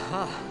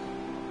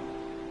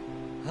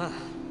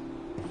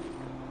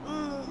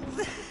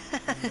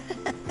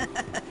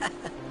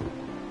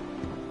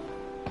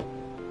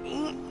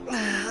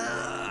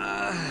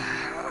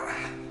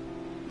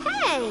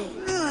 Hey!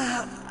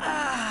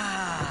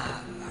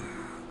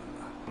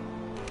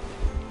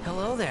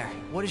 Hello there.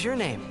 What is your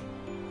name?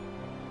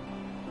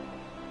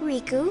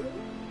 Riku?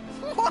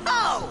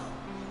 Whoa!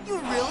 You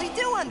really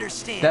do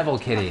understand. Devil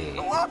Kitty.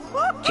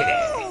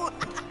 Whoa!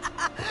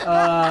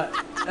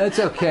 It's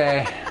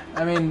okay.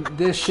 I mean,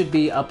 this should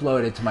be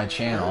uploaded to my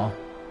channel.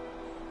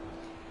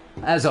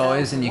 As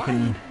always, and you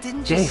can...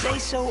 Didn't you say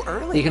so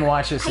earlier? You can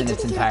watch this in I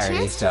its didn't get a entirety,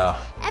 chance so...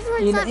 to.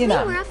 Everyone thought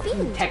we were a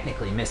fiend.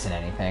 technically missing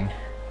anything.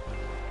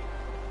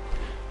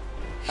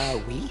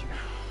 We?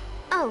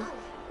 Oh,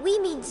 we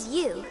means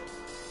you.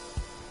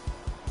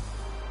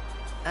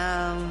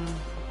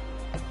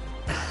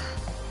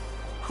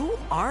 Who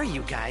are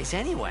you guys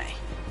anyway?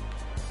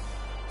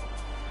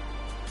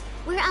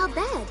 We're Al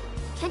Bhed.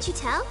 Can't you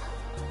tell?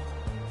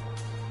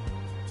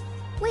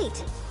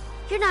 Wait,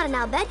 you're not an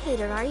Al Bhed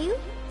hater, are you?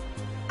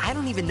 I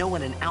don't even know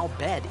what an Al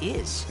Bhed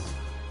is.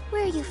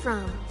 Where are you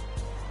from?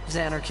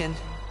 Xanarkin.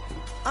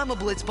 I'm a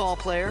blitzball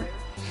player.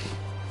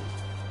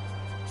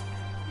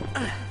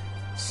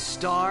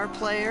 Star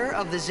player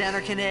of the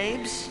Xanarkin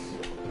Abes.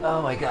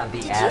 Oh my god,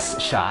 the Did ass you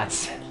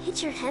shots.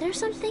 hit your head or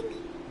something?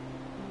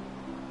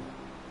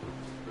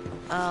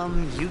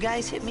 You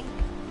guys hit me?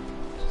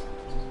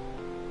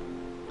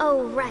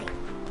 Oh, right.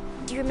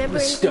 Do you remember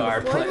The anything star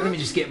before play. that? Let me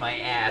just get my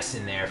ass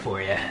in there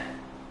for you.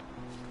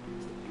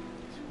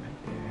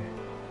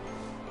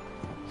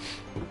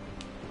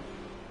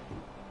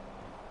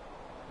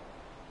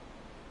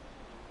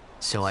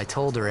 So I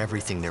told her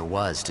everything there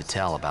was to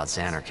tell about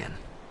Xanarkin.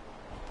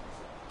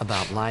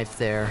 About life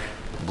there,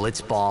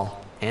 Blitzball,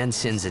 and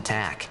Sin's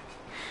attack.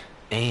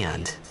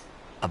 And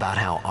about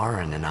how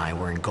Aaron and I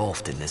were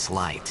engulfed in this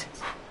light.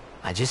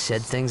 I just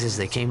said things as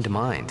they came to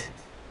mind.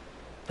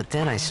 But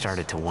then I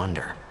started to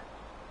wonder.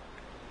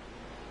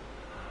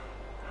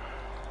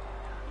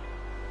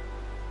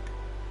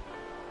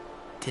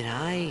 Did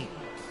I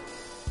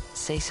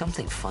say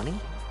something funny?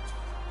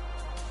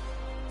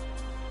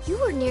 You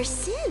were near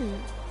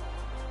Sin.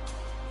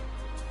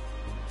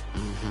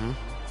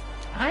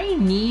 I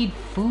need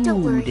food.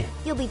 Don't worry,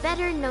 you'll be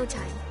better in no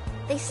time.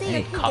 They say Hey,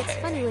 your head gets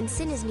coffee. funny when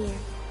Sin is near.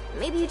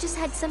 Maybe you just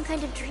had some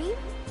kind of dream?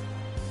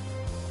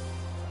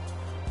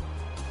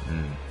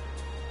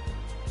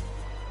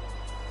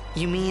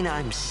 You mean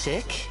I'm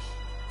sick?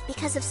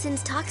 Because of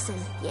Sin's toxin,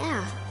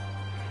 yeah.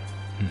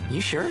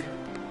 You sure?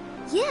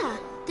 Yeah,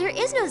 there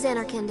is no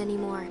Xanarkand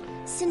anymore.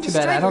 Sin Too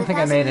destroyed bad. I it don't think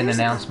I 1,000 made an years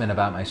ago. announcement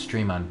about my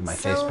stream on my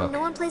So Facebook. no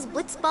one plays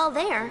Blitzball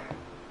there.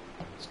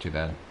 It's too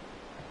bad.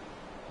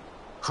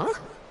 Huh?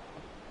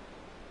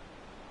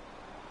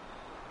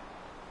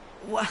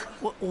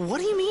 What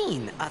do you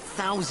mean,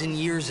 1,000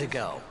 years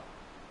ago?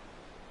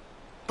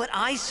 But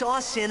I saw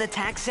Sin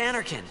attack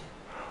Xanarkin.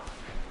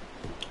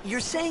 You're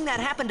saying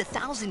that happened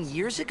 1,000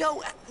 years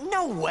ago?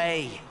 No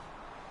way!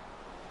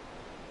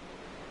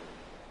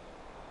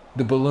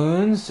 The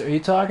balloons? Are you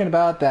talking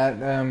about that,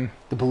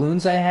 the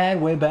balloons I had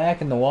way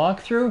back in the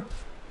walkthrough?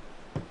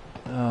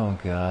 Oh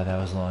god, that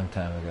was a long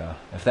time ago.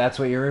 If that's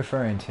what you're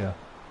referring to.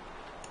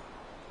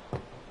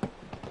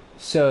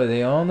 So,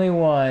 the only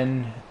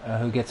one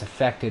who gets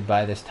affected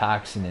by this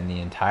toxin in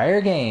the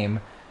entire game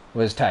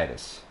was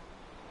Titus.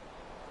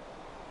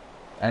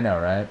 I know,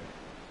 right?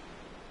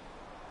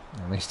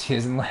 At least he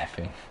isn't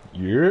laughing.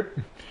 Yep.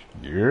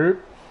 Yep.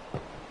 Oh,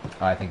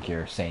 I think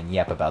you're saying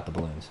yep about the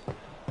balloons.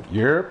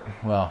 Yep.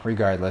 Well,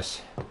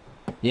 regardless.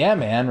 Yeah,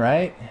 man,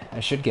 right? I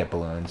should get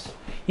balloons.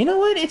 You know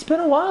what? It's been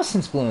a while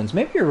since balloons.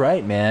 Maybe you're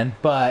right, man.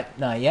 But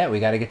not yet.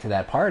 We gotta get to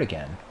that part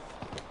again.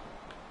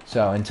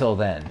 So, until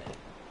then.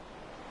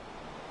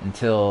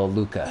 Until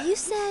Luca. You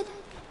said...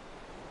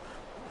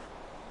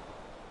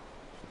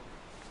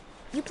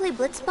 You play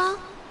Blitzball?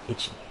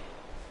 Itchy.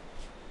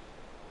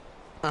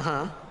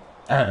 Uh-huh.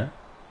 Uh-huh.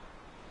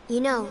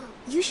 You know,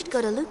 you should go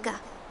to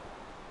Luca.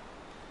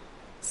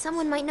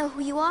 Someone might know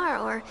who you are,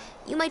 or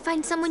you might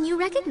find someone you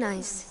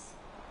recognize.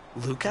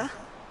 Luca?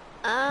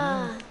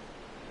 Ah.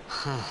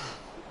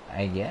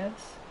 I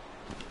guess.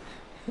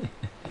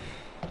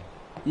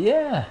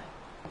 Yeah.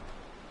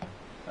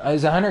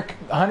 Is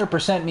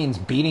 100% means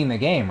beating the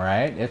game,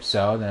 right? If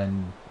so,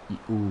 then...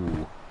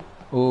 Ooh.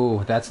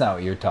 Ooh, that's not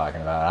what you're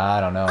talking about. I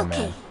don't know, Okay,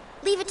 man.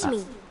 leave it to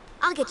me.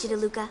 I'll get you to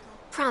Luca.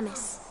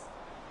 Promise.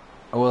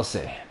 We'll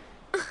see.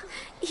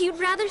 You'd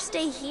rather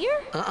stay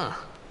here? Uh-uh.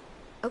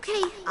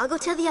 Okay, I'll go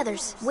tell the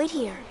others. Wait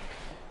here.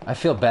 I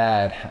feel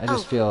bad. I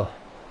just Oh. feel...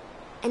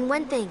 And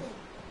one thing.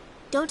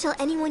 Don't tell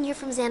anyone you're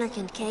from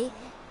Xanarkand, okay?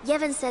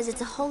 Yevon says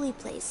it's a holy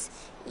place.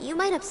 You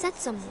might upset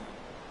someone.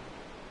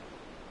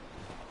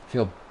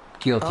 feel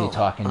guilty Oh,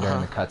 talking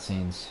during the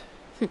cutscenes.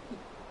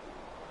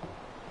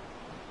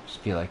 Just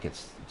feel like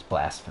it's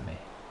blasphemy.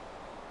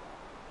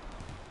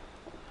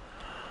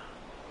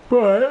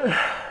 But...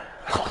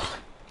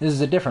 This is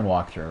a different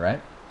walkthrough,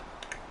 right?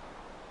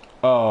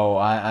 Oh,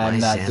 I'm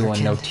not doing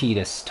Xanarkand? no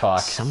Titus talk.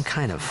 Some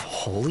kind of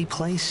holy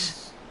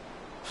place?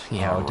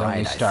 Yeah, Oh, don't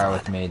you start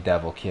with me,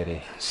 Devil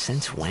Kitty.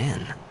 Since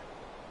when?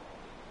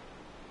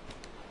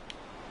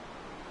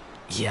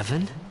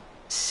 Yevon?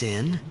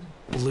 Sin?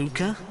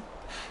 Luca?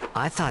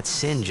 I thought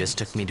Sin just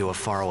took me to a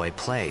faraway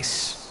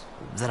place,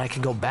 that I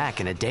could go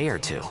back in a day or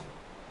two.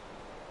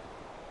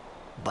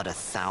 But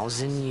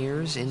 1,000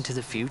 years into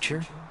the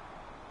future?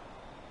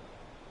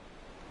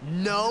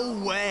 No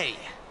way!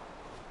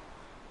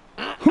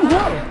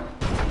 Whoa!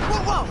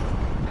 Whoa!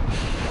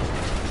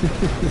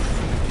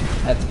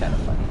 That's kind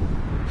of funny.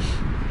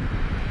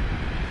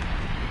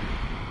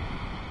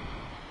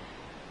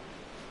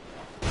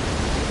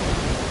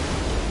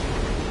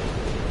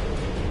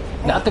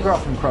 Not the girl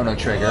from Chrono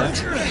Trigger.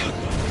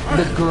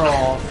 The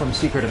girl from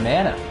Secret of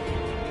Mana.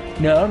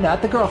 No,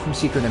 not the girl from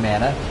Secret of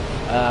Mana.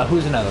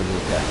 Who's another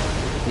Luca?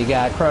 You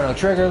got Chrono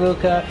Trigger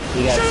Luca.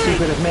 You got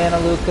Secret of Mana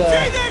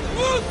Luca.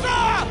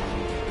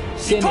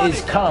 Sin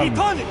is come.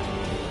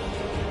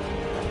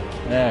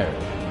 There.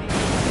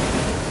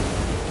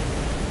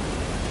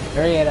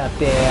 Hurry it up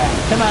there.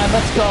 Come on,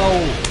 let's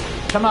go.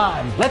 Come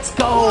on, let's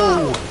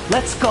go.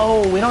 Let's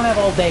go. We don't have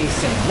all day,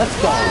 Sin. Let's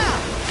go.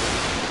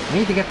 We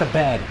need to get to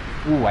bed.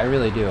 Ooh, I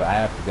really do. I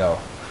have to go.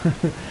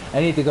 I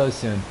need to go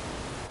soon.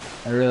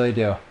 I really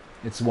do.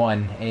 It's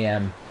 1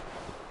 a.m.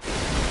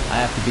 I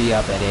have to be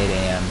up at 8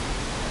 a.m.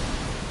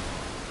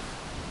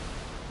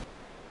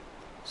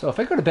 So if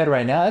I go to bed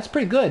right now, that's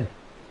pretty good.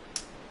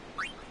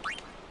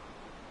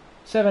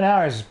 7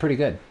 hours is pretty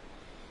good.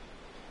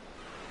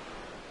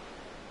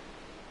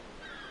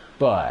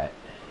 But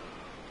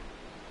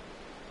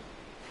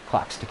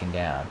clock's ticking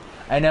down.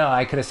 I know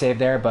I could have saved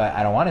there, but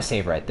I don't want to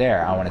save right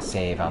there. I want to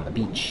save on the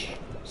beach.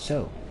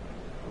 So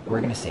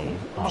we're gonna save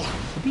on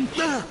the beach.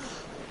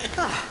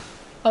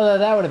 Although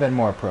that would have been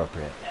more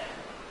appropriate.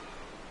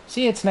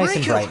 See, it's nice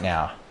and bright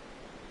now.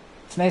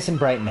 It's nice and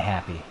bright and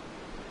happy.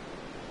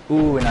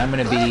 Ooh, and I'm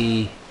gonna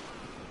be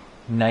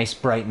nice,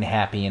 bright, and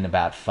happy in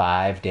about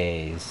 5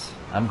 days.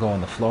 I'm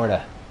going to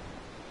Florida.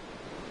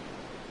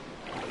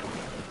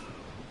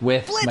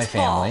 With my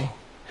family.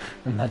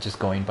 I'm not just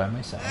going by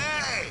myself.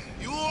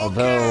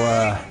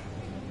 Although,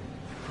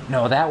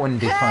 no, that wouldn't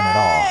be fun at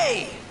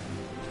all.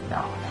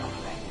 No,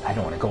 I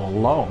don't want to go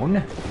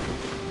alone.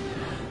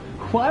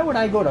 Why would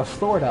I go to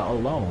Florida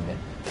alone?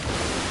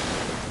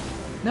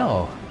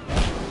 No.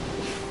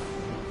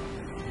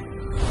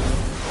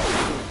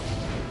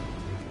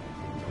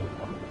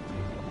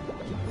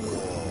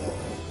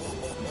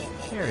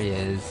 There he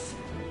is.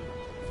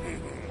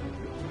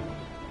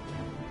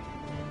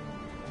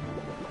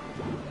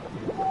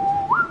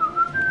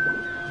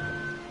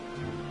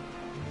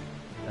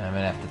 I'm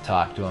gonna have to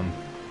talk to him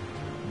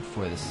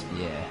before this.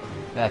 Yeah,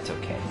 that's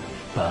okay.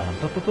 Bum,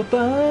 ba, ba, ba,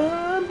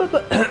 bum, ba,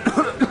 ba.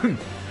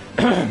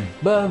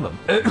 Bum, bum,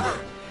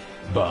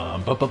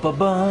 bum, ba, ba, ba,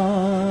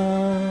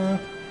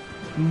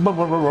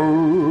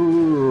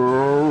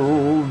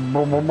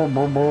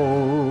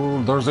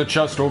 bum. There's a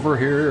chest over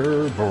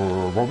here.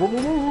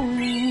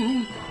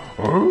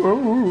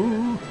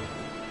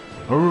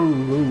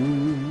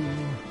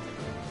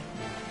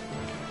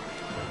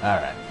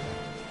 Alright.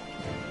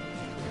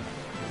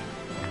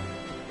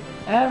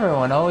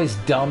 Everyone always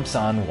dumps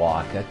on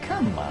Waka.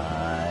 Come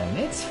on.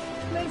 It's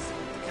nice.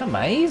 Come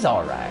on, he's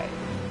alright.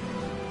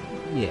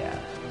 Yeah.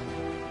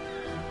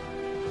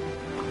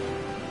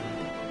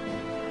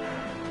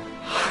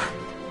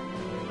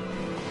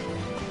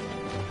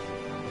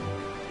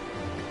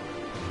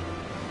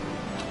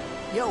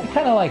 Yo. I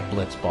kind of like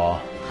Blitzball.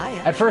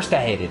 Hiya. At first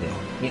I hated it.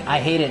 I mean, I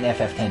hate it in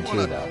FF10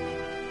 too, though.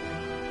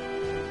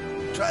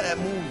 Try that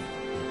move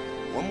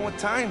one more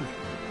time.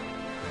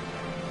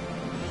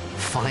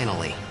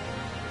 Finally.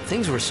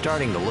 Things were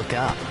starting to look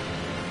up.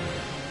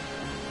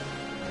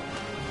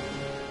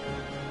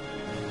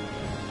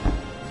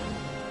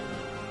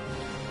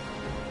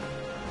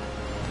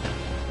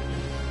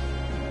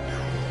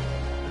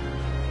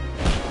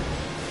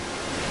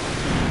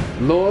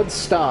 Lord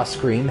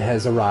Starscream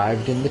has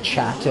arrived in the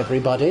chat,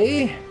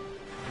 everybody.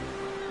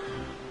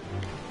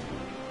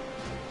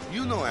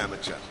 You know,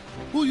 amateur.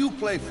 Who you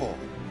play for?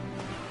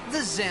 The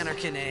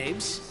Xanarkand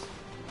Abes.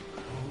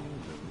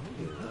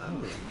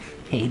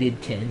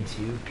 Hated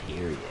 10-2,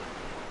 period.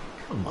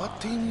 Come on. What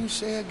team you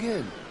say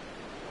again?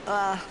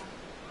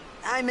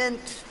 I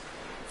meant,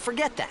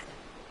 forget that.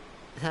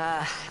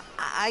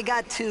 I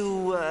got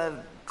too,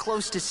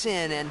 close to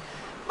Sin, and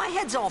my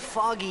head's all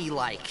foggy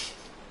like.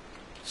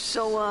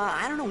 So,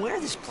 I don't know where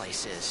this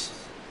place is,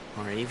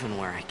 or even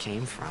where I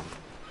came from.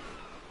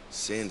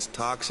 Sin's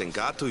toxin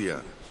got to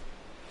you,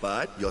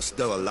 but you're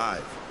still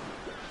alive.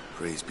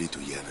 Praise be to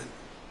Yevon.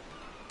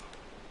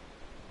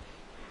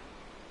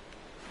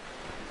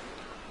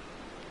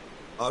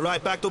 All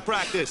right, back to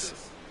practice.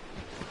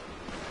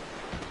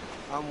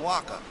 I'm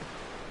Waka,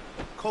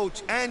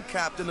 coach and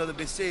captain of the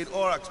Besaid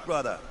Aurochs,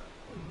 brother.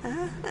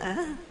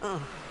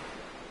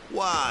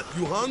 What,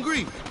 you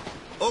hungry?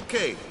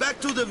 Okay, back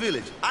to the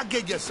village. I'll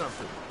get you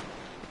something.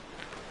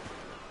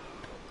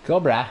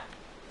 Cool, brah.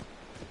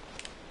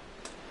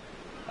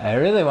 I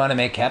really want to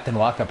make Captain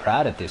Waka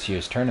proud at this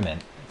year's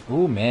tournament.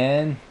 Ooh,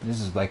 man, this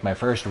is like my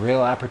first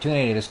real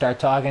opportunity to start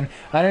talking.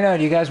 I don't know,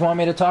 do you guys want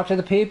me to talk to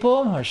the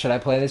people? Or should I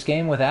play this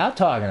game without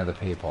talking to the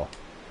people?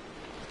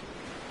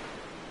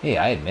 Hey,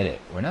 I admit it,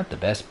 we're not the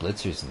best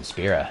blitzers in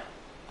Spira.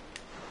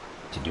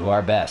 To do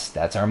our best,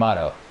 that's our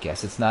motto.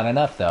 Guess it's not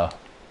enough, though.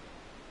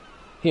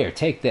 Here,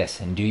 take this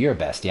and do your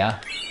best,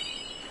 yeah?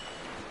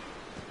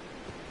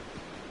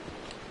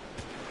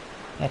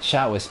 That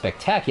shot was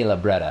spectacular,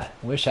 Bretta.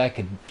 Wish I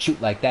could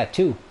shoot like that,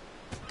 too.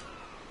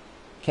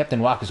 Captain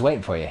Walker's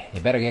waiting for you.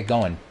 You better get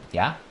going,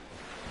 yeah?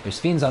 There's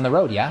fiends on the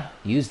road, yeah?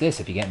 Use this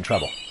if you get in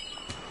trouble.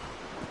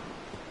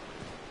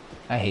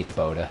 I hate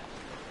Boda.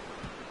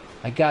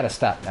 I gotta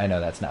stop. I know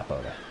that's not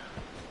Boda.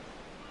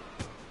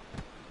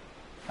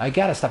 I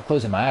gotta stop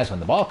closing my eyes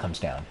when the ball comes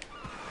down.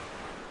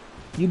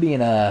 You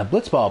being a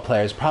blitzball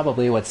player is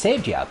probably what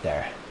saved you out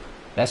there.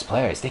 Best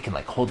players, they can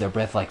like hold their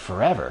breath like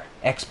forever.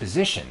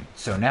 Exposition.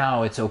 So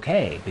now it's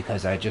okay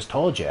because I just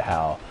told you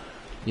how,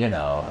 you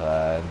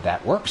know,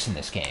 that works in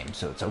this game.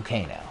 So it's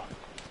okay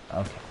now.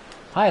 Okay.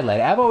 Hi,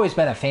 Letty. I've always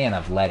been a fan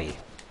of Letty.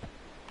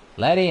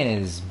 Letty and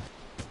his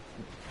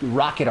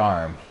rocket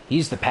arm.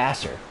 He's the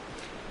passer.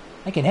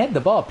 I can head the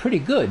ball pretty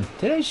good.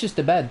 Today's just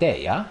a bad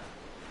day, yeah?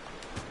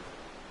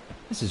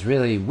 This is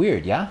really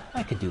weird, yeah?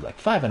 I could do like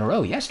 5 in a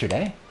row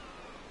yesterday.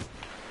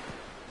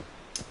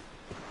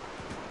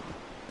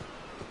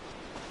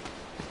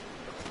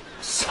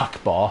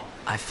 Suck ball.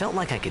 I felt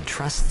like I could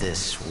trust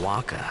this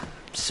Waka,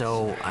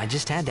 so I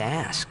just had to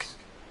ask.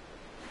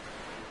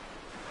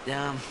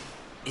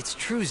 It's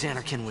true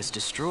Xanarkin was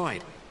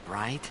destroyed,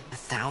 right?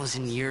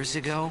 1,000 years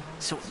ago?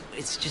 So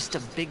it's just a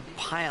big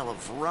pile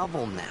of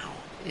rubble now,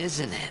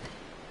 isn't it?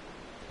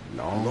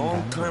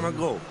 Long time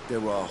ago, there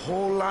were a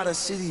whole lot of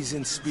cities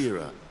in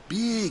Spira.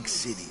 Big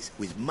cities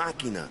with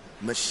machina,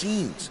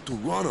 machines to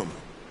run them.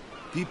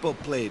 People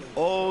played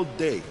all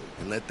day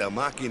and let the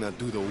machina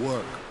do the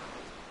work.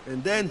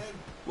 And then,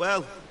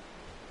 well,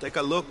 take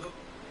a look.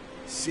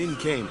 Sin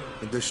came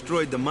and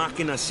destroyed the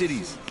machina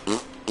cities.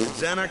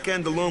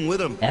 Xanarkand along with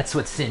him. That's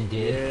what Sin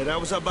did. Yeah, that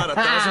was about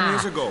 1,000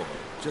 years ago.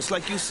 Just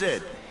like you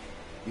said.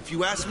 If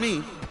you ask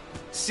me,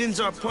 Sin's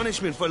our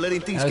punishment for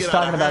letting things get out of hand. I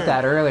was talking about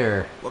that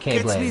earlier, What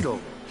gets me K-Blade. though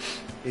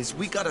is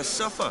we gotta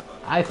suffer.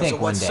 I think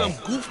one day. Some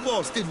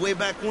goofballs did way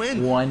back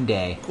when. One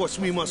day. Of course,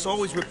 we must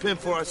always repent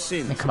for our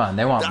sins. Come on,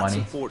 they want That's money.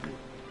 important.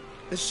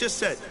 It's just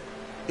that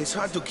it's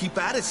hard to keep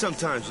at it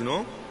sometimes, you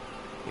know?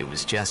 It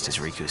was just as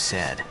Riku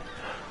said.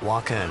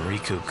 Waka and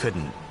Riku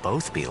couldn't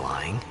both be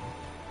lying.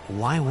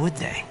 Why would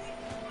they?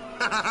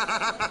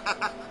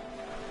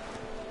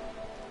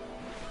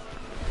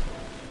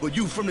 But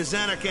you from the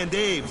Xanarkand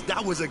Daves,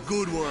 that was a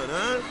good one,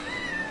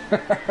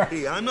 huh?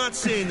 Hey, I'm not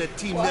saying that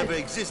team never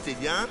existed,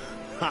 yeah?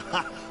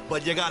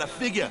 But you gotta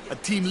figure, a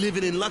team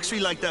living in luxury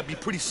like that be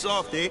pretty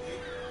soft, eh?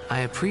 I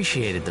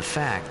appreciated the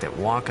fact that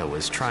Waka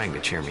was trying to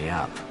cheer me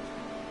up.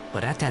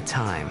 But at that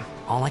time,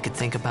 all I could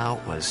think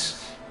about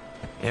was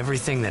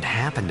everything that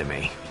happened to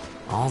me.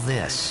 All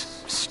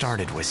this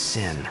started with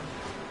Sin.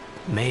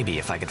 Maybe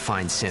if I could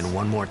find Sin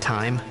one more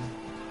time,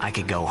 I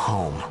could go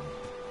home.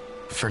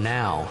 For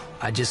now,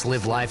 I just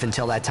live life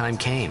until that time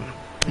came.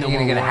 No more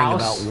worrying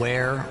about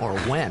where or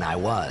when I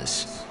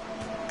was.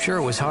 Sure,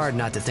 it was hard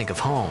not to think of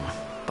home,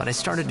 but I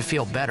started to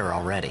feel better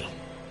already.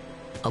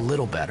 A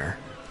little better.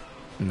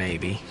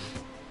 Maybe.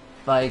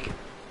 Like,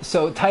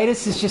 so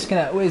Titus is just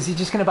gonna, is he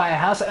just gonna buy a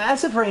house?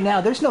 As of right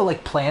now, there's no,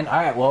 like, plan.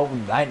 Alright, well,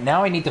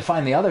 now I need to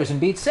find the others and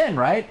beat Sin,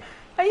 right?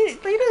 He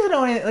doesn't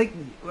know anything. Like,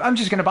 I'm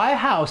just gonna buy a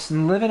house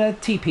and live in a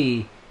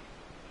teepee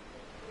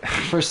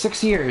for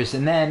 6 years,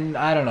 and then,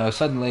 I don't know,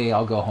 suddenly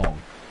I'll go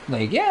home.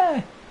 Like,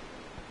 yeah,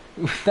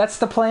 that's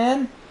the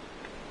plan?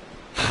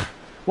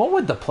 What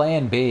would the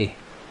plan be?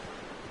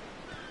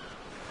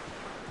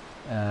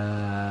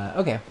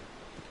 Okay.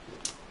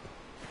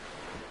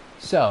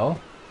 So,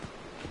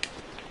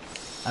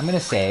 I'm gonna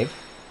save,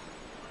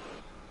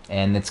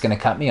 and it's gonna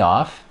cut me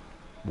off.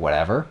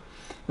 Whatever.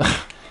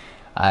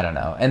 I don't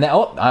know. And then,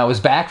 oh, I was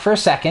back for a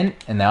second,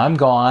 and now I'm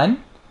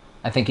gone.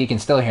 I think you can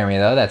still hear me,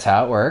 though. That's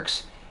how it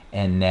works.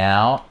 And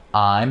now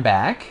I'm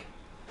back.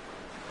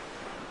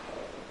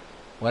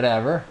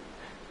 Whatever.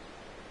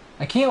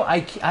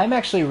 I'm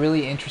actually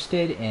really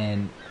interested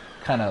in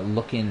kind of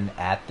looking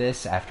at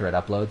this after it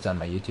uploads on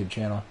my YouTube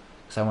channel,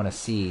 because I want to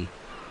see,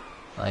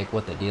 like,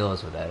 what the deal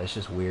is with that. It's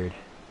just weird.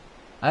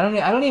 I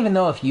don't even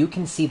know if you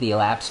can see the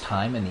elapsed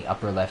time in the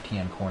upper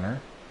left-hand corner.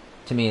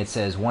 To me, it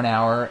says 1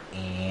 hour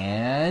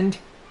and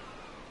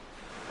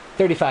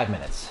 35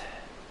 minutes.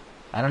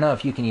 I don't know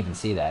if you can even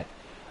see that.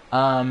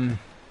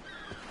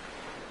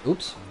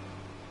 Oops.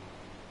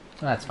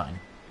 That's fine.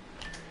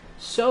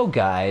 So,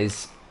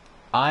 guys,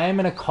 I'm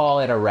going to call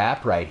it a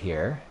wrap right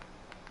here.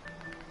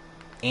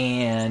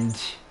 And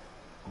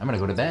I'm going to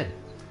go to bed.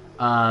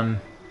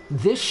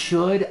 This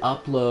should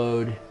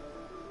upload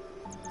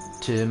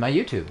to my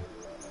YouTube.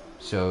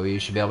 So you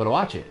should be able to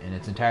watch it in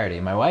its entirety.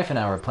 My wife and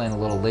I were playing a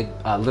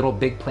Little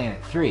Big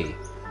Planet 3.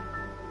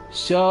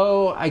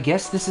 So I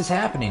guess this is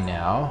happening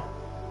now.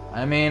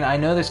 I mean, I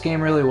know this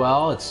game really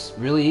well. It's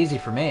really easy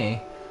for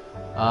me.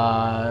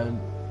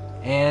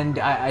 And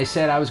I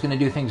said I was going to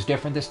do things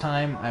different this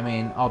time. I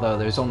mean, although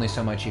there's only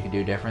so much you can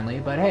do differently.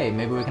 But hey,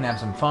 maybe we can have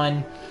some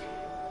fun.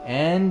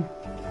 And,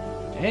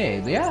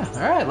 hey, yeah,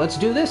 alright, let's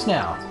do this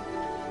now.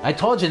 I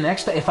told you,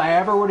 if I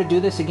ever were to do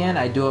this again,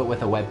 I'd do it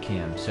with a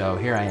webcam. So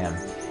here I am.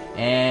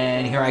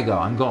 And here I go.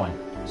 I'm going.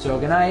 So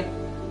good night.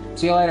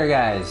 See you later,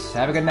 guys.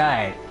 Have a good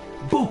night.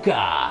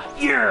 Buka!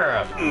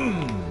 Yeah!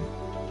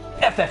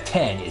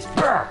 FF10 is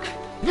Burke!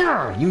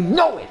 Yeah! You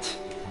know it!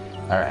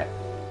 Alright.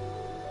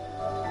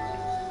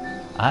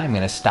 I'm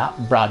gonna stop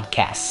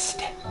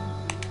broadcast.